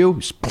to see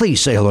you.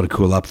 Please say hello to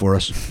Cool Up for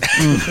us.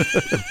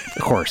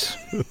 Of course.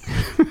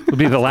 It'll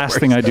be the last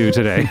thing I do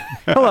today.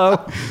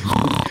 Hello.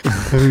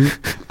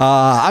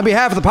 On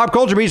behalf of the Pop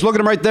Culture Beat, look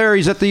at him right there.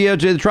 He's at the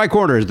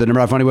Tri-Corners. The Never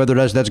Not Funny Weather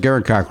Desk. That's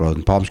Garrett Cockrell.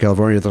 In Palms,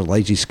 California, the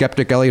Lazy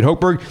Skeptic, Elliot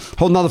Hochberg.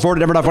 Holding down the fort at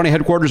Never Not Funny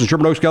headquarters in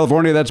Sherman Oaks,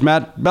 California. That's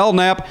Matt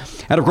Belknap.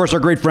 And, of course, our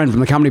great friend from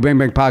the Comedy Bang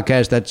Bang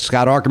podcast. That's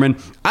Scott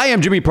Aukerman. I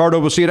am Jimmy Pardo.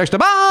 We'll see you next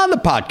time on the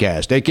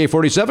podcast.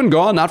 AK-47,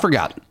 gone, not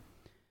forgotten.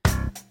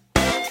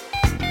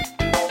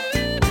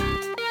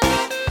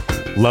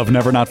 Love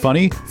Never Not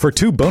Funny? For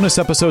 2 bonus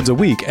episodes a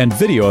week and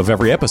video of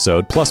every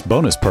episode, plus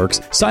bonus perks,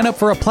 sign up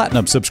for a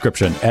platinum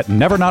subscription at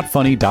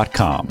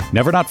nevernotfunny.com.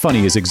 Never Not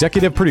Funny is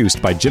executive produced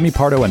by Jimmy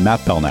Pardo and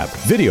Matt Belknap.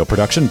 Video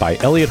production by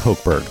Elliot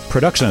Hochberg.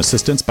 Production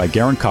assistance by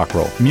Garen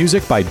Cockrell.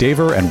 Music by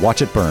Daver and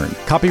Watch It Burn.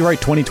 Copyright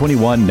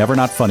 2021 Never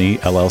Not Funny,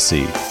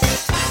 LLC.